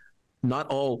that not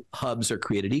all hubs are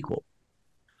created equal.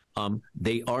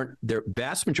 Their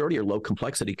vast majority are low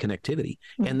complexity connectivity.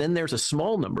 And then there's a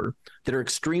small number that are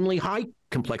extremely high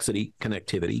complexity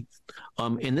connectivity.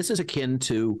 And this is akin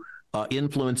to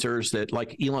influencers that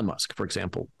like Elon Musk, for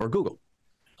example, or Google,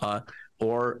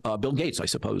 or Bill Gates, I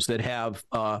suppose, that have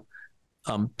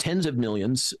tens of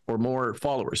millions or more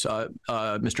followers.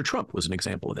 Mr. Trump was an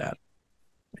example of that.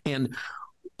 And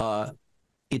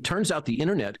it turns out the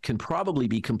internet can probably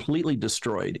be completely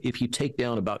destroyed if you take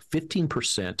down about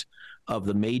 15% of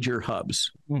the major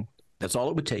hubs. That's all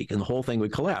it would take, and the whole thing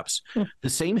would collapse. The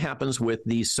same happens with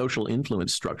these social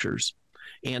influence structures.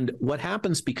 And what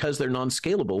happens because they're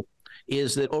non-scalable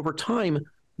is that over time,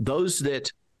 those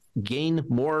that gain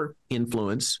more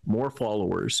influence, more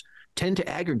followers, tend to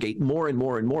aggregate more and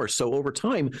more and more. So over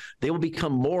time, they will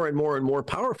become more and more and more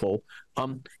powerful.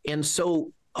 And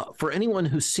so for anyone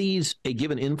who sees a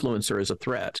given influencer as a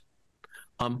threat,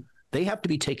 they have to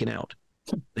be taken out.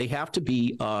 They have to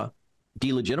be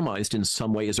delegitimized in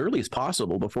some way as early as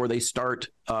possible before they start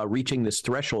reaching this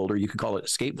threshold, or you could call it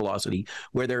escape velocity,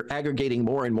 where they're aggregating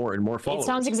more and more and more followers. It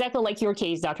sounds exactly like your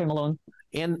case, Dr. Malone.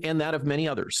 And that of many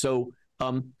others. So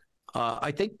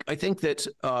I think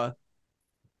that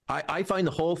I find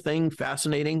the whole thing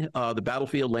fascinating, the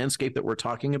battlefield landscape that we're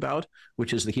talking about,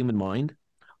 which is the human mind.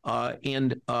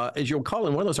 And as you'll recall,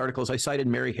 in one of those articles, I cited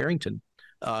Mary Harrington,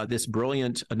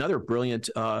 another brilliant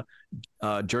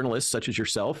journalist such as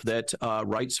yourself that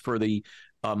writes for the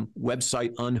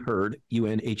website Unheard,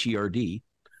 UNHERD,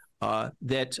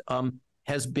 that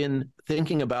has been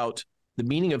thinking about the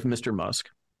meaning of Mr. Musk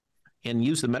and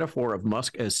used the metaphor of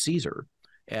Musk as Caesar,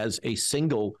 as a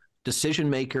single decision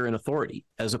maker and authority,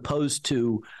 as opposed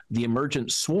to the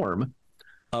emergent swarm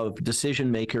of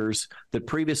decision makers that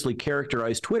previously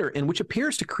characterized Twitter, and which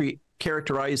appears to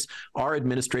characterize our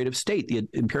administrative state, the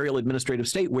imperial administrative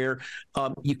state, where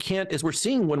you can't, as we're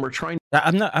seeing when we're trying.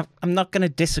 I'm not going to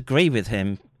disagree with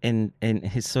him in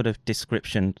his sort of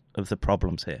description of the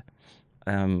problems here.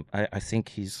 I think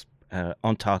he's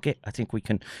on target. I think we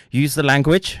can use the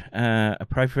language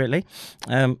appropriately,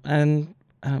 and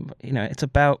it's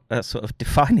about sort of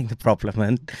defining the problem.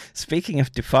 And speaking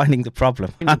of defining the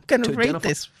problem, I'm going to read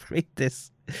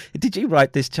this. Did you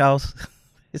write this, Charles?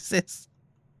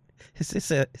 Is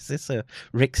Is this a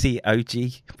Rixie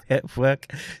OG bit of work?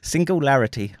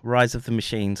 Singularity, Rise of the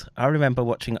Machines. I remember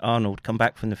watching Arnold come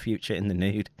back from the future in the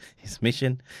nude. His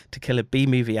mission to kill a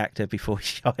B-movie actor before he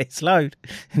shot his load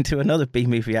into another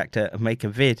B-movie actor and make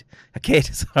a kid,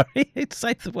 sorry, to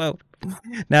save the world.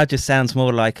 Now just sounds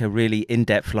more like a really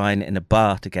in-depth line in a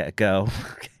bar to get a girl.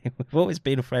 We've always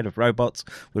been afraid of robots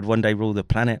would one day rule the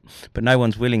planet, but no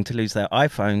one's willing to lose their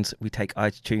iPhones. We take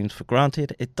iTunes for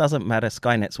granted. It doesn't matter.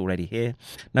 Skynet's already here.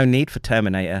 No need for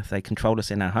Terminator. They control us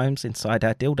in our homes, inside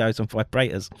our dildos and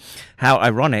vibrators. How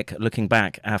ironic, looking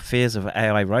back, our fears of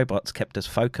AI robots kept us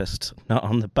focused, not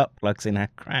on the butt plugs in our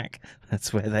crack.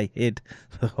 That's where they hid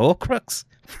the Horcrux.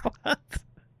 What?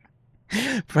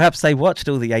 Perhaps they watched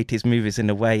all the 80s movies in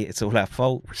a way it's all our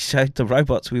fault. We showed the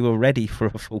robots we were ready for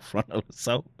a full frontal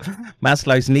assault.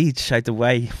 Maslow's needs showed the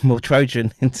way, more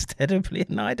Trojan instead of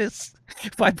Leonidas.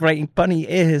 Vibrating bunny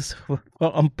ears were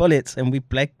put on bullets and we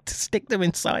begged to stick them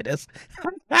inside us.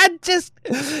 And just,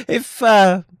 if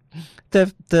the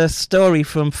story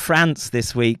from France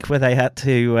this week where they had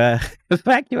to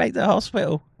evacuate the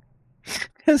hospital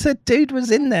because a dude was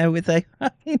in there with a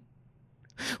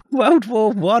World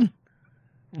War One.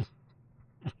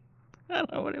 I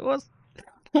don't know what it was.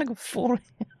 Like a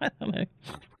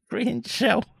 3-inch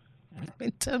shell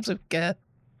in terms of girth.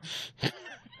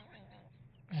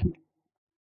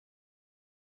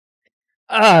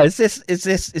 Is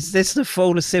this the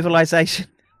fall of civilization?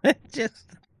 Just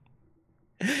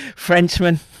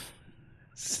Frenchmen.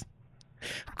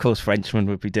 Of course, Frenchmen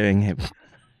would be doing it.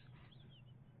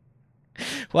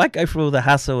 Why go through all the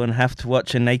hassle and have to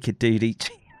watch a naked dude eat?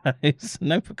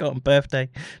 No forgotten birthday,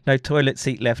 no toilet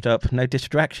seat left up, no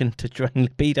distraction to drain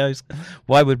libidos.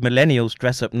 Why would millennials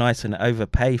dress up nice and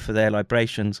overpay for their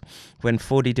libations when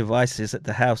 40 devices at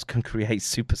the house can create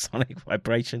supersonic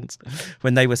vibrations?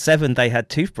 When they were 7, they had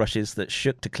toothbrushes that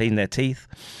shook to clean their teeth.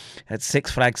 At Six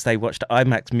Flags, they watched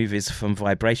IMAX movies from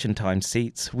vibration time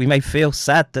seats. We may feel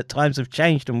sad that times have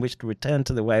changed and wish to return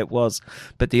to the way it was,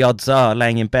 but the odds are,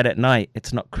 laying in bed at night,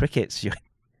 it's not crickets you're...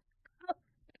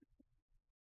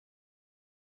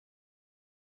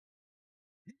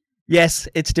 Yes,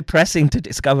 it's depressing to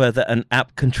discover that an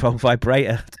app-controlled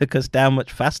vibrator took us down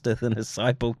much faster than a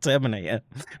cyborg Terminator.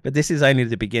 But this is only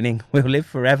the beginning. We'll live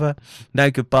forever. No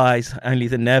goodbyes. Only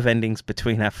the nerve endings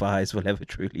between our thighs will ever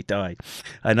truly die.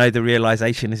 I know the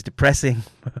realization is depressing.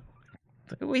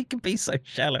 We can be so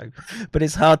shallow. But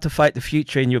it's hard to fight the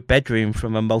future in your bedroom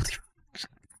from a multi...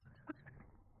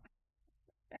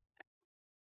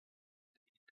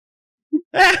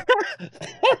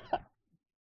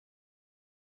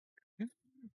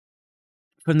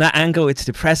 From that angle, it's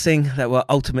depressing that what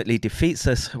ultimately defeats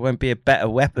us won't be a better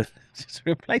weapon. Just a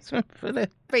replacement for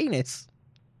the penis.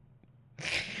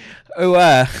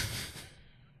 Oh,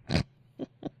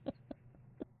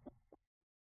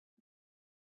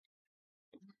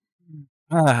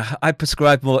 I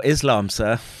prescribe more Islam,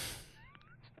 sir.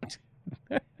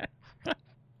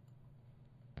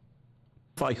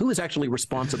 Who is actually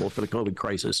responsible for the COVID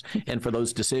crisis and for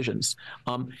those decisions.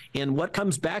 And what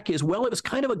comes back is, well, it was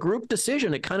kind of a group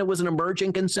decision. It kind of was an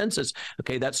emerging consensus.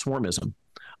 Okay, that's swarmism.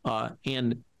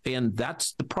 And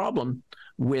that's the problem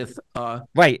with...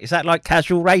 Wait, is that like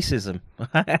casual racism?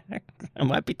 I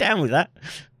might be down with that.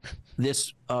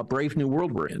 This brave new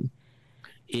world we're in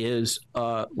is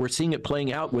we're seeing it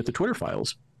playing out with the Twitter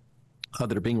files.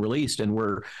 That are being released, and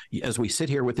as we sit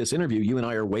here with this interview, you and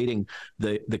I are waiting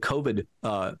the COVID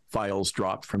files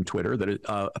drop from Twitter that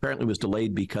apparently was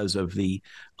delayed because of the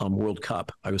World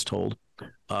Cup, I was told,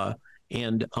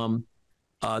 and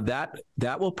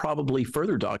that will probably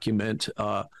further document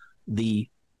the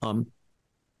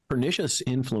pernicious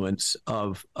influence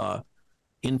of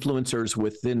influencers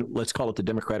within, let's call it the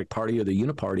Democratic Party or the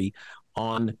Uniparty,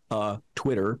 on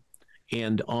Twitter,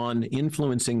 and on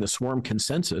influencing the swarm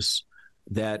consensus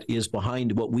that is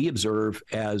behind what we observe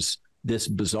as this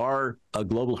bizarre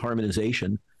global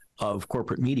harmonization of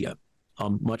corporate media,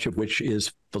 much of which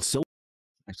is facilitated.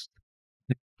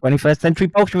 21st century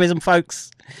Bolshevism, folks.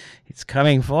 It's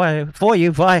coming for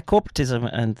you via corporatism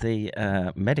and the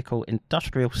medical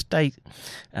industrial state.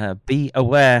 Be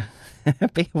aware.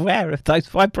 Be aware of those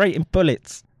vibrating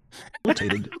bullets.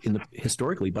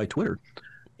 Historically by Twitter.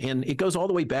 And it goes all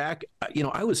the way back.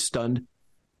 I was stunned.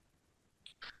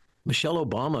 Michelle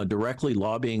Obama directly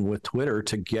lobbying with Twitter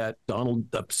to get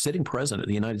Donald, the sitting president of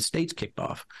the United States, kicked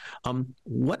off.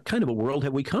 What kind of a world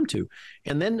have we come to?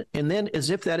 And then,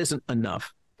 as if that isn't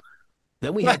enough,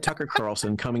 then we had Tucker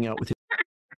Carlson coming out with his...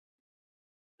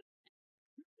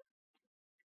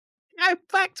 Go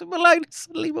back to Malone,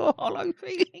 suddenly more hollow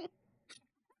feeling.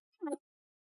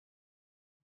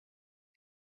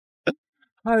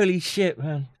 Holy shit,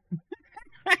 man.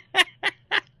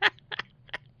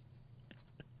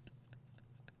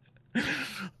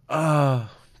 Oh,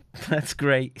 that's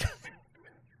great.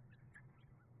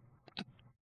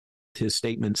 His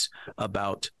statements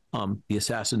about the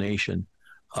assassination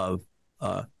of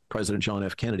President John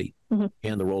F. Kennedy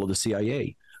and the role of the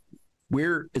CIA.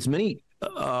 Where as many,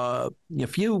 a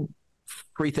few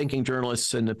free-thinking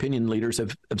journalists and opinion leaders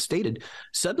have stated,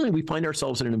 suddenly we find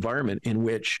ourselves in an environment in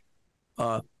which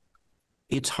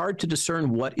it's hard to discern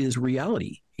what is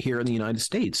reality here in the United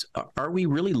States. Are we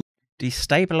really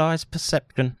destabilized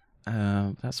perception?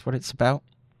 That's what it's about.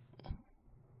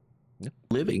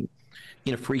 Living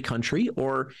in a free country,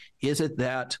 or is it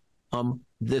that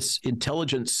this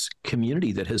intelligence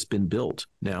community that has been built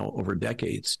now over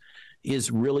decades is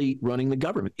really running the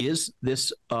government? Is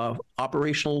this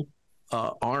operational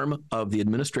arm of the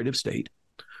administrative state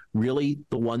really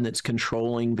the one that's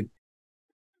controlling the...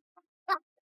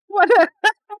 What a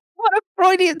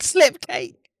Freudian slip,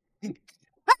 Kate.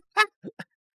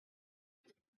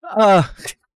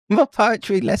 More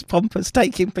poetry, less pompous,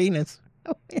 taking penis.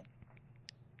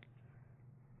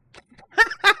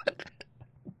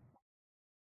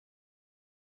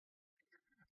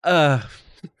 Oh,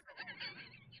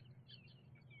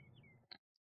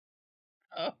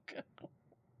 God.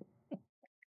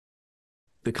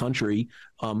 The country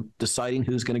deciding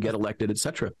who's going to get elected,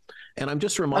 etc. And I'm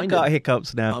just reminded... I got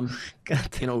hiccups now.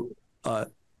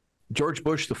 George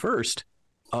Bush the first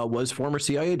was former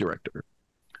CIA director.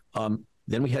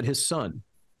 Then we had his son.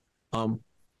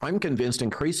 I'm convinced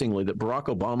increasingly that Barack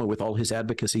Obama, with all his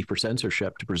advocacy for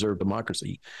censorship to preserve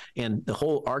democracy, and the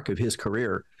whole arc of his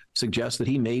career suggests that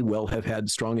he may well have had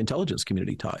strong intelligence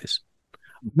community ties.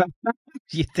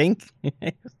 You think?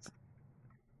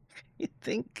 You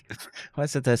think?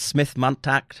 Was it the Smith-Mundt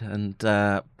Act and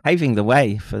paving the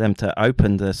way for them to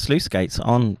open the sluice gates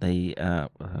on the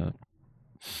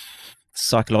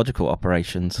psychological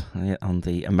operations on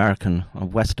the American or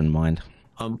Western mind?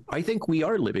 I think we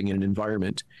are living in an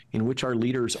environment in which our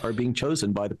leaders are being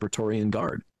chosen by the Praetorian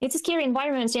Guard. It's a scary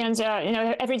environment, and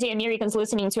everyday Americans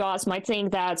listening to us might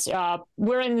think that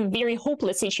we're in a very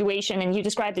hopeless situation, and you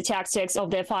described the tactics of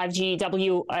the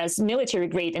 5GW as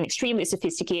military-grade and extremely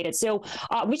sophisticated. So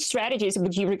which strategies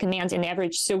would you recommend an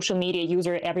average social media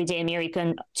user, everyday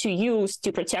American, to use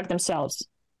to protect themselves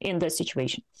in this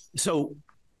situation? So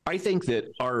I think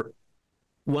that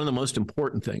one of the most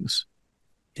important things,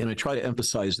 and I try to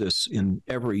emphasize this in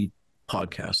every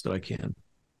podcast that I can,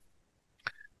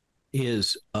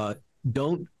 is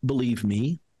don't believe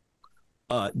me.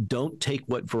 Don't take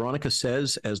what Veronica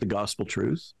says as the gospel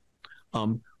truth.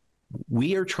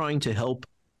 We are trying to help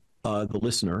the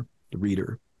listener, the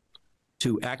reader,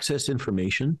 to access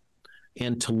information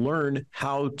and to learn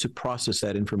how to process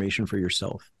that information for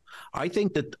yourself. I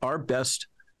think that our best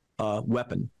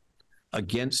weapon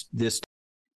against this...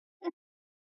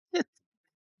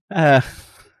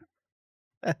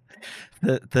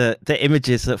 The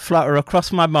images that flutter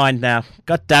across my mind now.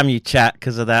 God damn you, chat,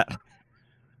 because of that.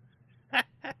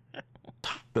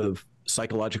 Of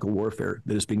psychological warfare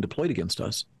that is being deployed against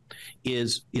us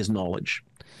is knowledge,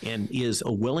 and is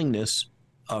a willingness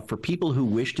for people who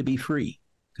wish to be free,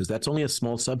 because that's only a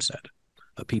small subset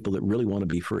of people that really want to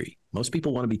be free. Most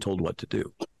people want to be told what to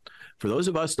do. For those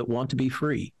of us that want to be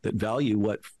free, that value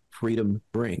what freedom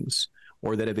brings,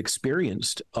 or that have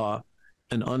experienced an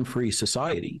unfree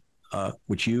society,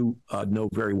 which you know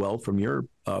very well from your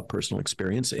personal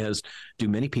experience, as do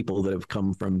many people that have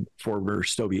come from former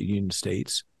Soviet Union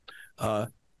states,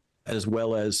 as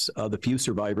well as the few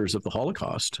survivors of the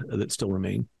Holocaust that still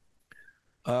remain.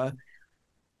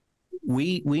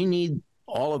 We need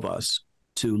all of us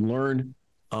to learn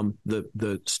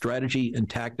the strategy and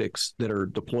tactics that are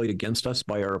deployed against us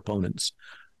by our opponents.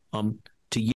 To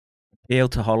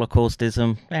yield to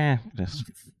Holocaustism. Can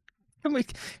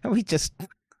we just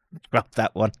drop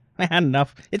that one?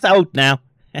 Enough. It's old now.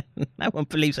 No one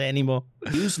believes it anymore.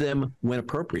 Use them when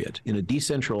appropriate, in a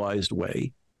decentralized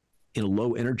way, in a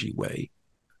low energy way,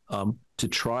 to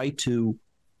try to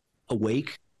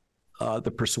awake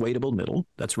the persuadable middle.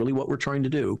 That's really what we're trying to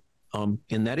do.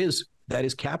 And that is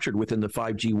captured within the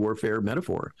 5G warfare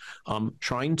metaphor,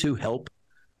 trying to help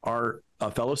our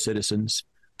fellow citizens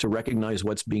to recognize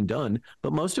what's being done,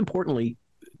 but most importantly,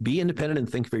 be independent and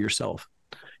think for yourself.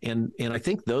 And I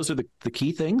think those are the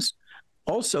key things.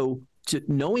 Also, to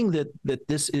knowing that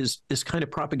this kind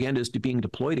of propaganda is being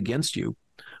deployed against you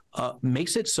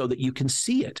makes it so that you can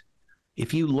see it.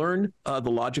 If you learn the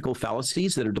logical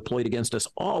fallacies that are deployed against us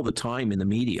all the time in the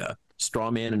media,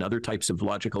 straw man and other types of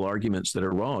logical arguments that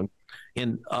are wrong,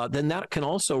 and then that can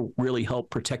also really help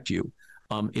protect you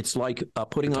It's like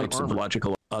putting on armor,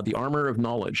 the armor of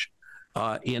knowledge.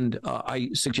 And I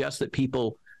suggest that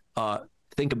people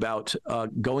think about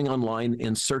going online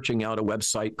and searching out a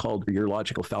website called Your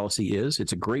Logical Fallacy Is.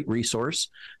 It's a great resource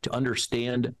to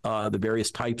understand the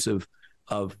various types of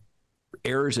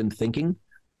errors in thinking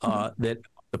that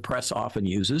the press often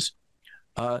uses.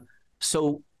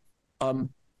 So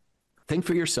think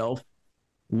for yourself,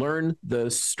 learn the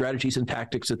strategies and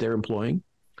tactics that they're employing.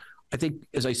 I think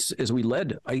as we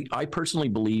led, I personally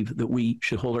believe that we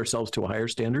should hold ourselves to a higher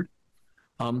standard.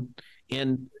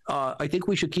 And I think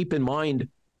we should keep in mind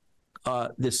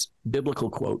this biblical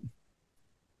quote.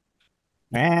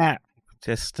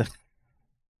 Just a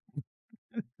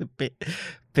bit.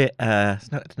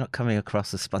 It's not coming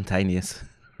across as spontaneous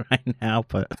right now,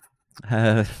 but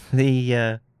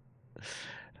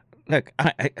look,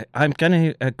 I'm going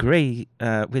to agree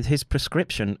with his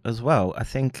prescription as well. I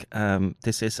think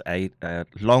this is a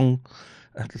long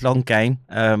game.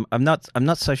 I'm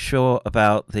not so sure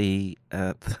about the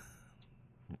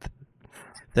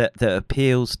that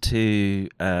appeals to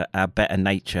our better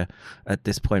nature at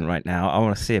this point right now. I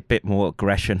want to see a bit more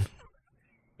aggression,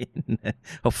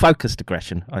 or focused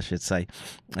aggression, I should say,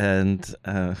 and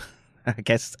I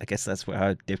guess that's where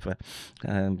I differ.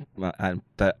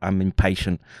 But I'm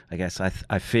impatient. I guess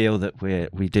I feel that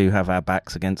we do have our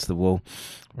backs against the wall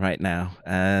right now,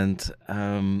 and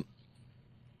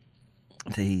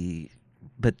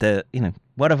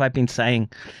what have I been saying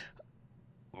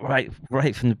right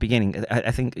from the beginning?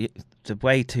 I think the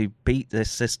way to beat this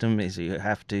system is you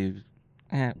have to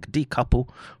decouple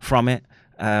from it,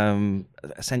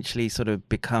 essentially sort of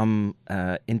become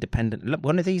independent.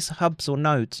 One of these hubs or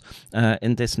nodes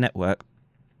in this network.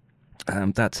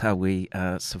 That's how we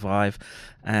survive.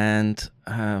 And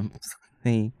I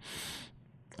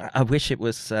wish it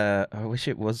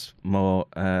was more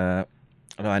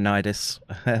Leonidas,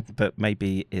 but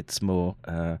maybe it's more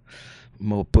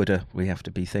Buddha we have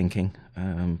to be thinking.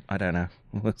 I don't know.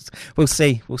 We'll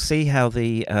see. We'll see how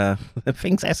the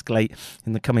things escalate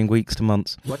in the coming weeks to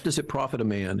months. What does it profit a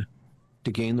man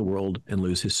to gain the world and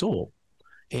lose his soul?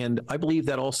 And I believe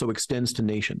that also extends to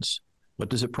nations. What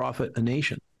does it profit a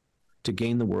nation to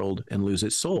gain the world and lose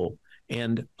its soul?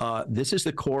 And this is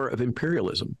the core of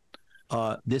imperialism.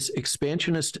 This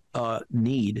expansionist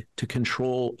need to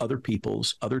control other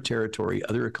peoples, other territory,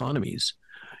 other economies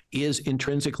is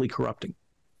intrinsically corrupting.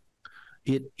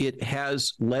 It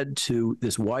has led to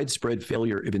this widespread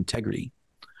failure of integrity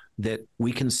that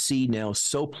we can see now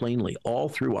so plainly all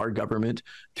through our government,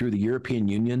 through the European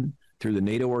Union, through the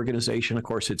NATO organization. Of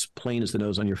course, it's plain as the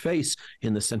nose on your face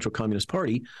in the Central Communist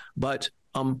Party. But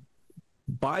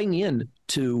buying in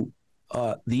to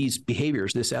these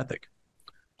behaviors, this ethic,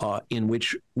 in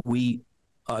which we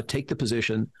take the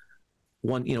position,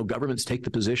 governments take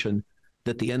the position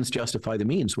that the ends justify the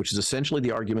means, which is essentially the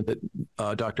argument that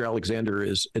Dr. Alexander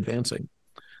is advancing,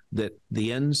 that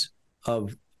the ends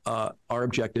of our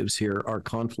objectives here are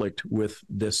conflict with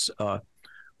this,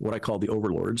 what I call the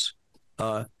overlords,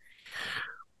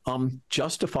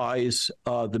 justifies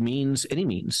the means, any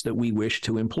means that we wish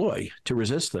to employ to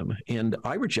resist them. And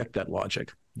I reject that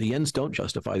logic. The ends don't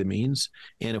justify the means.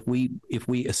 And if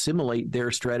we assimilate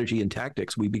their strategy and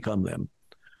tactics, we become them.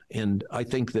 And I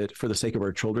think that for the sake of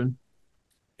our children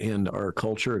and our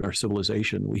culture and our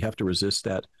civilization, we have to resist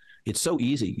that. It's so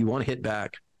easy. You want to hit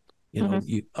back. You're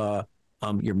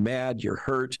mad, you're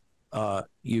hurt.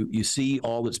 You see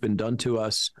all that's been done to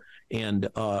us. And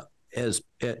as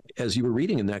you were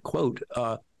reading in that quote,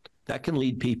 that can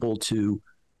lead people to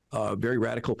very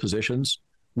radical positions,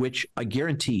 which I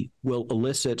guarantee will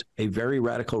elicit a very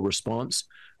radical response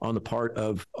on the part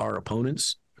of our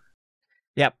opponents.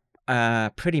 Yep,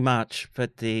 pretty much.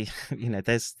 But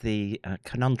there's the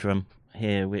conundrum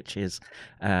here, which is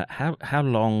how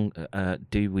long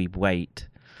do we wait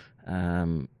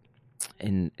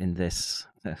in this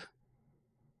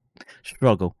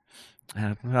struggle?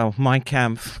 Well, Mein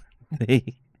Kampf.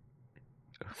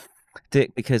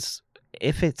 Because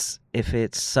if it's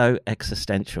so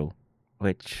existential,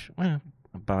 which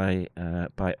by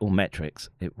all metrics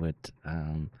it would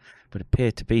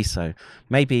appear to be so,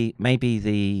 maybe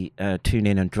the tune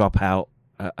in and drop out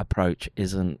approach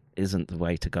isn't the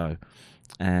way to go.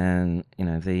 And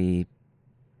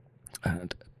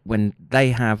when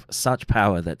they have such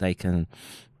power that they can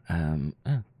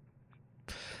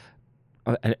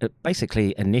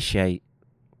basically initiate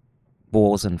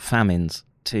wars and famines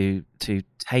to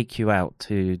take you out,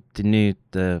 to denude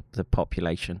the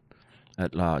population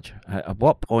at large. At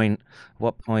what point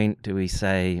do we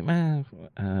say,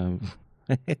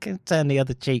 can turn the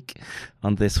other cheek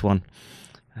on this one?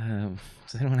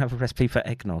 Does anyone have a recipe for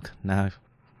eggnog? No.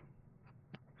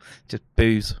 Just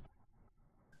booze.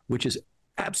 Which is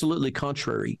absolutely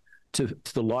contrary to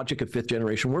the logic of fifth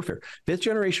generation warfare. Fifth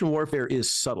generation warfare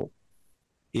is subtle.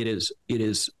 It is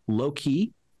low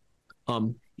key.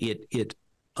 It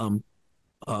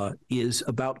is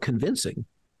about convincing.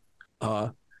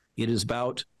 It is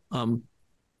about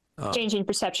changing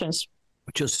perceptions.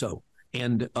 Just so,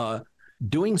 and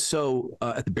doing so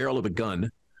at the barrel of a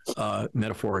gun,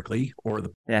 metaphorically, or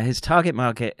the his target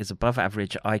market is above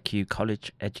average IQ,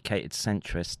 college educated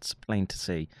centrists. Plain to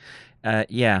see. But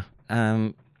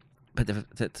the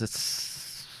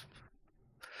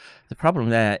problem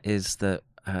there is that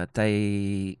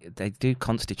they do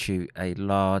constitute a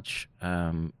large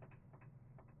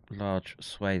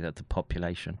swathe of the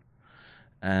population,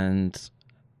 and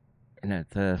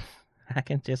I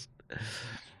can just.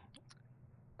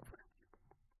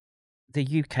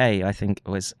 The UK, I think,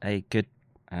 was a good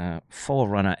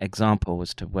forerunner example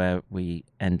as to where we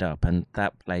end up, and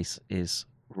that place is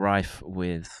rife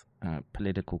with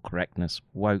political correctness,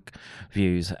 woke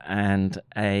views, and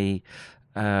a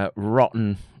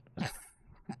rotten,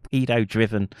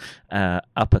 pedo-driven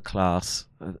upper class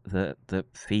that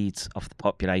feeds off the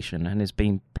population and has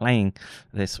been playing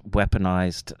this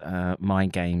weaponized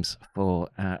mind games for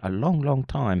a long, long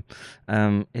time.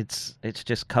 It's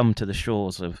just come to the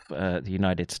shores of the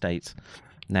United States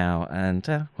now,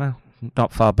 and well,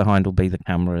 not far behind will be the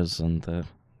cameras and the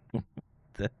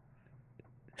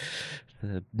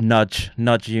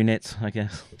nudge units, I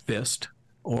guess. Fist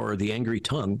or the angry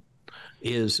tongue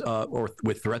is, or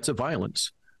with threats of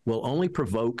violence, will only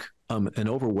provoke an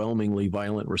overwhelmingly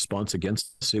violent response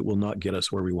against us. It will not get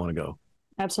us where we want to go.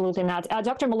 Absolutely not.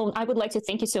 Dr. Malone, I would like to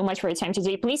thank you so much for your time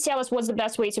today. Please tell us what's the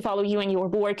best way to follow you and your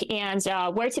work, and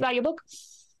where to buy your book.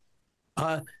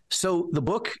 So the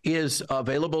book is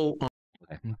available on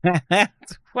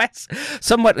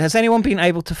Somewhat. Has anyone been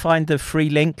able to find the free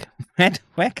link?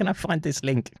 Where can I find this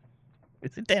link?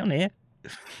 Is it down here?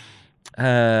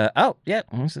 Oh, yeah.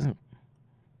 Let's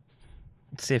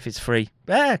see if it's free.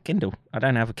 Kindle. I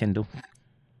don't have a Kindle.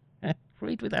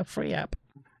 Read with our free app.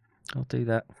 I'll do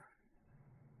that.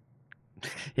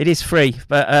 It is free,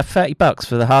 but $30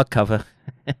 for the hardcover.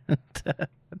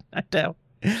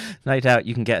 No doubt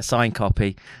you can get a signed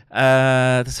copy.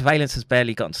 The surveillance has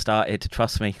barely gotten started.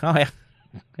 Trust me. Oh yeah,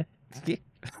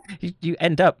 you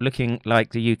end up looking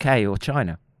like the UK or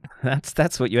China.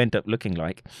 That's what you end up looking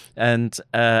like. And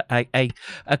a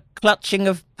clutching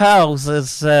of pearls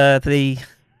as the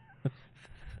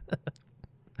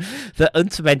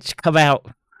Untermensch come out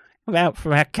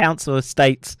from our council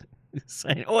estates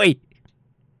saying, "Oi,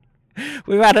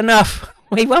 we've had enough.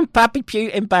 We want Pappy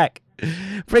Putin back.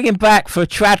 Bring him back for a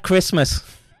trad Christmas."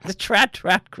 The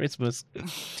trad Christmas.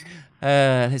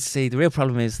 Let's see. The real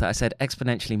problem is that I said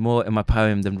exponentially more in my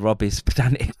poem than Robbie's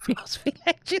pedantic philosophy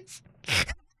lectures.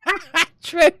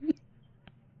 True.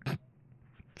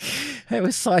 It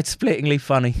was side-splittingly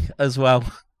funny as well.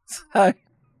 So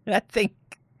I think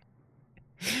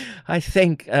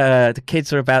the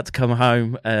kids are about to come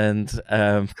home, and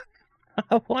I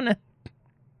want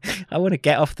to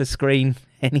get off the screen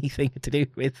anything to do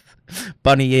with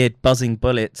bunny-eared buzzing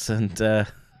bullets and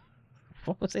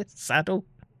what was it? Saddles.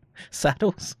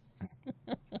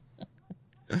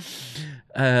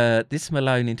 This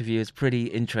Malone interview is pretty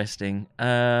interesting.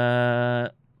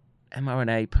 mRNA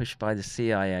pushed by the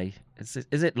CIA.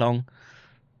 Is it long?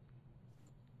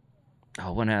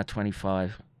 Oh, 1 hour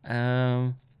 25.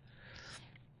 A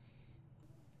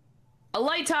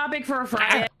light topic for a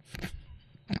Friday.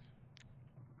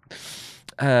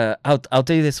 I'll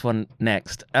do this one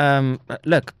next.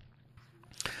 Look,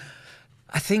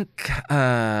 I think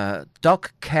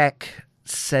Doc Keck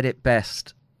said it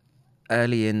best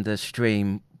early in the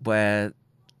stream, where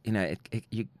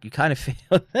you kind of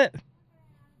feel that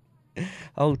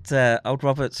old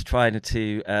Robert's trying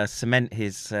to cement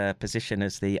his position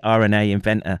as the RNA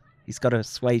inventor. He's got to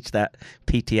assuage that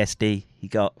PTSD he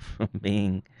got from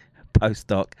being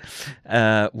postdoc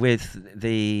with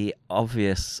the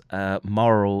obvious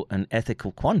moral and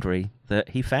ethical quandary that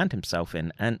he found himself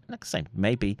in. And like I say,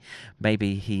 maybe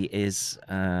he is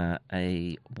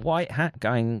a white hat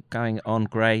going on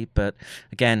grey, but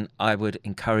again, I would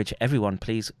encourage everyone,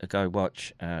 please go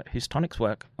watch Houstonic's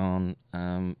work on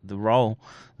the role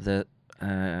that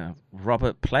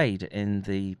Robert played in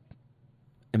the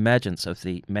emergence of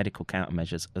the medical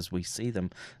countermeasures as we see them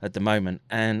at the moment.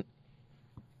 And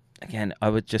again, I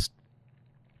would just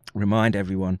remind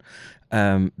everyone,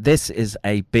 this is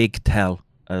a big tell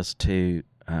as to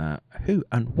who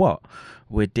and what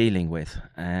we're dealing with.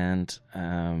 And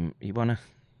you want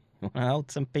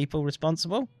hold some people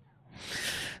responsible,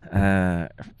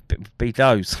 be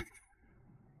those.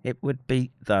 It would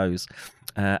be those.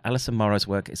 Alison Morrow's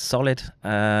work is solid.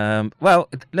 Well,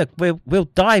 look, we'll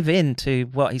dive into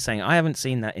what he's saying. I haven't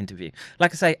seen that interview.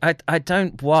 Like I say, I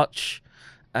don't watch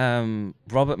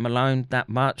Robert Malone that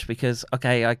much because,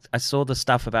 okay, I saw the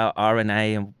stuff about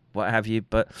RNA and what have you,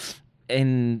 but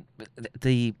in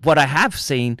what I have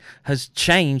seen has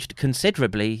changed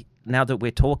considerably now that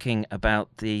we're talking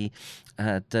about the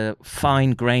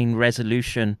fine grain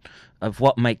resolution of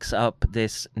what makes up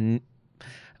this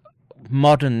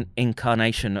modern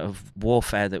incarnation of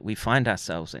warfare that we find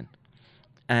ourselves in.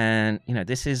 And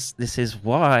this is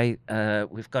why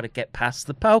we've got to get past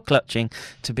the pearl clutching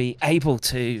to be able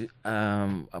to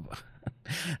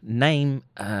name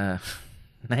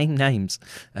names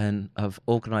and of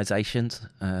organizations.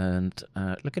 And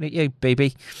looking at you,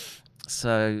 BB.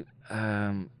 So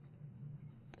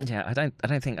yeah, I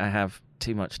don't think I have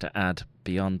too much to add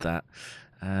beyond that.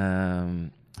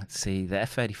 Let's see, the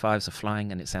F-35s are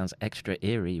flying and it sounds extra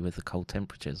eerie with the cold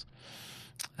temperatures.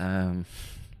 Can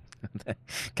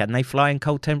they fly in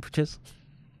cold temperatures?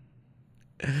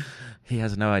 He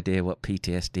has no idea what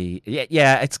PTSD.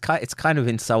 Yeah, it's kind of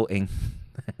insulting.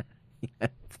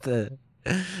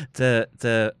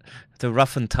 the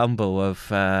rough and tumble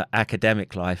of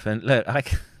academic life. And look,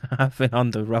 I've been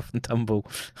on the rough and tumble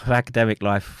of academic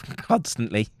life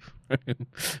constantly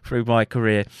through my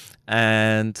career,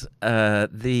 and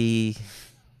I'm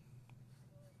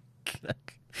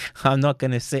not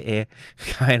going to sit here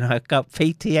going, I got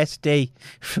PTSD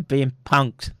for being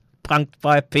punked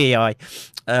by a PI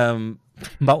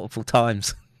multiple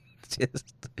times.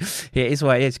 Just, it is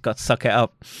what it is. Got to suck it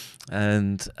up.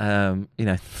 And I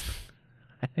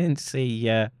didn't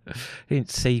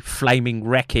see flaming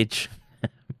wreckage,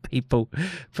 people.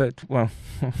 But well,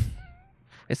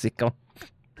 where's it gone?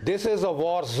 This is a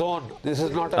war zone. This is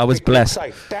not a I was picnic blessed.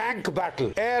 site. Tank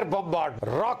battle, air bombardment,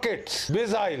 rockets,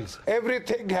 missiles,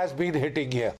 everything has been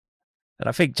hitting here. And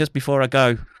I think just before I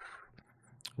go,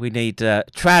 we need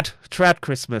trad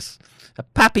Christmas, a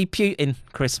Pappy Putin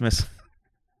Christmas.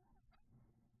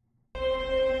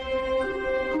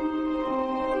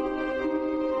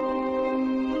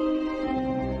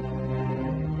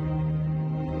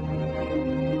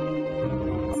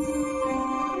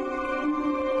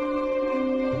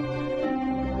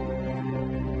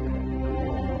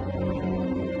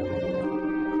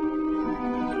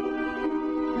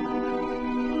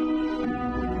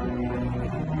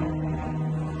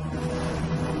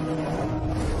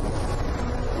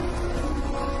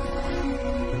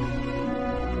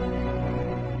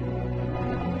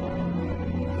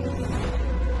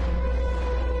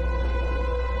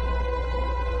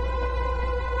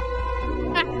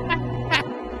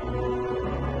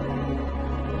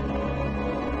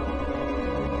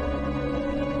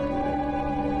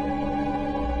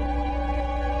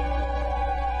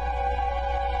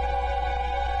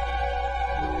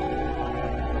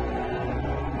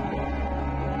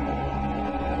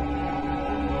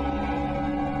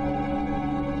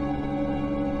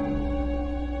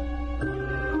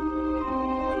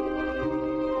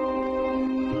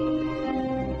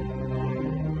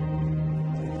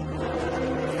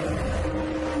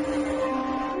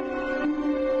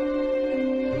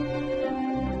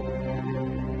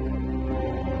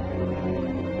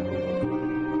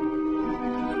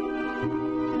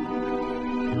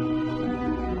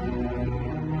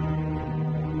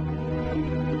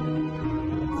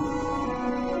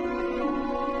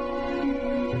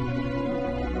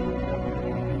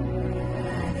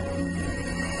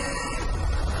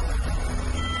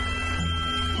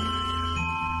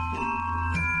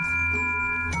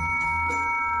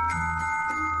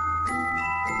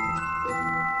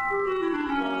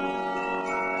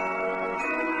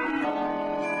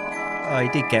 Oh, he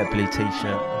did get a blue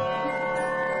t-shirt.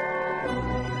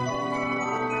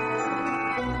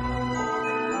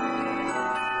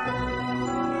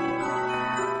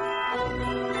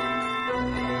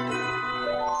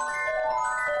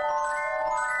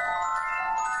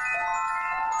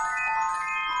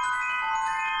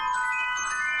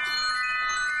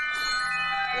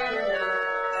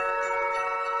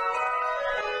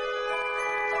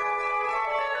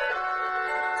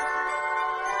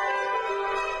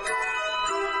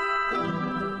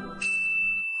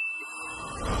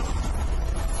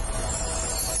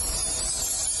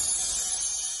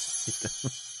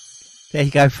 There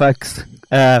you go, folks.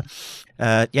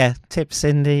 Yeah, tips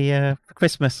in the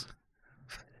Christmas.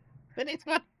 But it's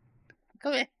fun.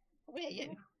 Come here. Come here,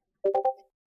 you.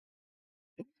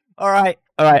 All right.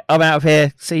 I'm out of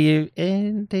here. See you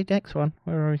in the next one.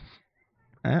 Where are we?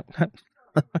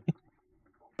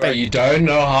 Bro, you don't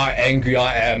know how angry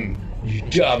I am. You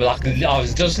do, like, I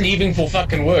was just leaving for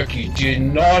fucking work. You do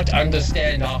not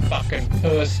understand how fucking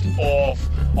pissed off.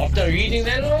 After reading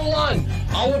that little line,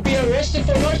 I would be arrested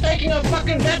for not taking a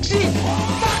fucking vaccine.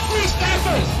 Fuck these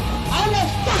cappers! I will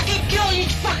fucking kill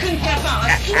each fucking capper,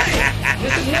 I swear!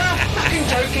 This is not a fucking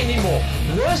joke anymore.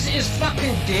 This is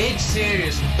fucking dead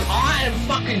serious. I am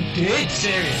fucking dead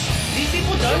serious. These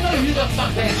people don't know who the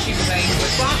fuck they're actually saying.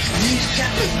 Fuck these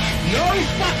cappers. No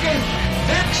fucking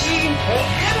vaccine or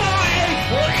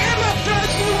mRNA will ever flow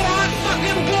through my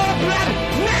fucking blood.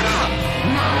 Never!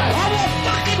 I will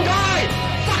fucking die!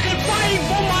 Fucking fighting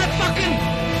for my fucking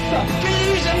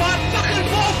beliefs and my fucking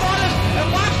forefathers and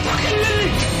my fucking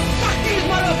lineage! Fuck these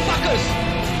motherfuckers!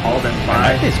 All that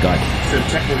I like this guy. So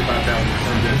technically 5,000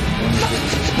 turned in.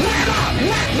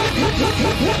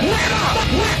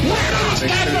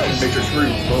 Make sure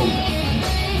screw. Boom.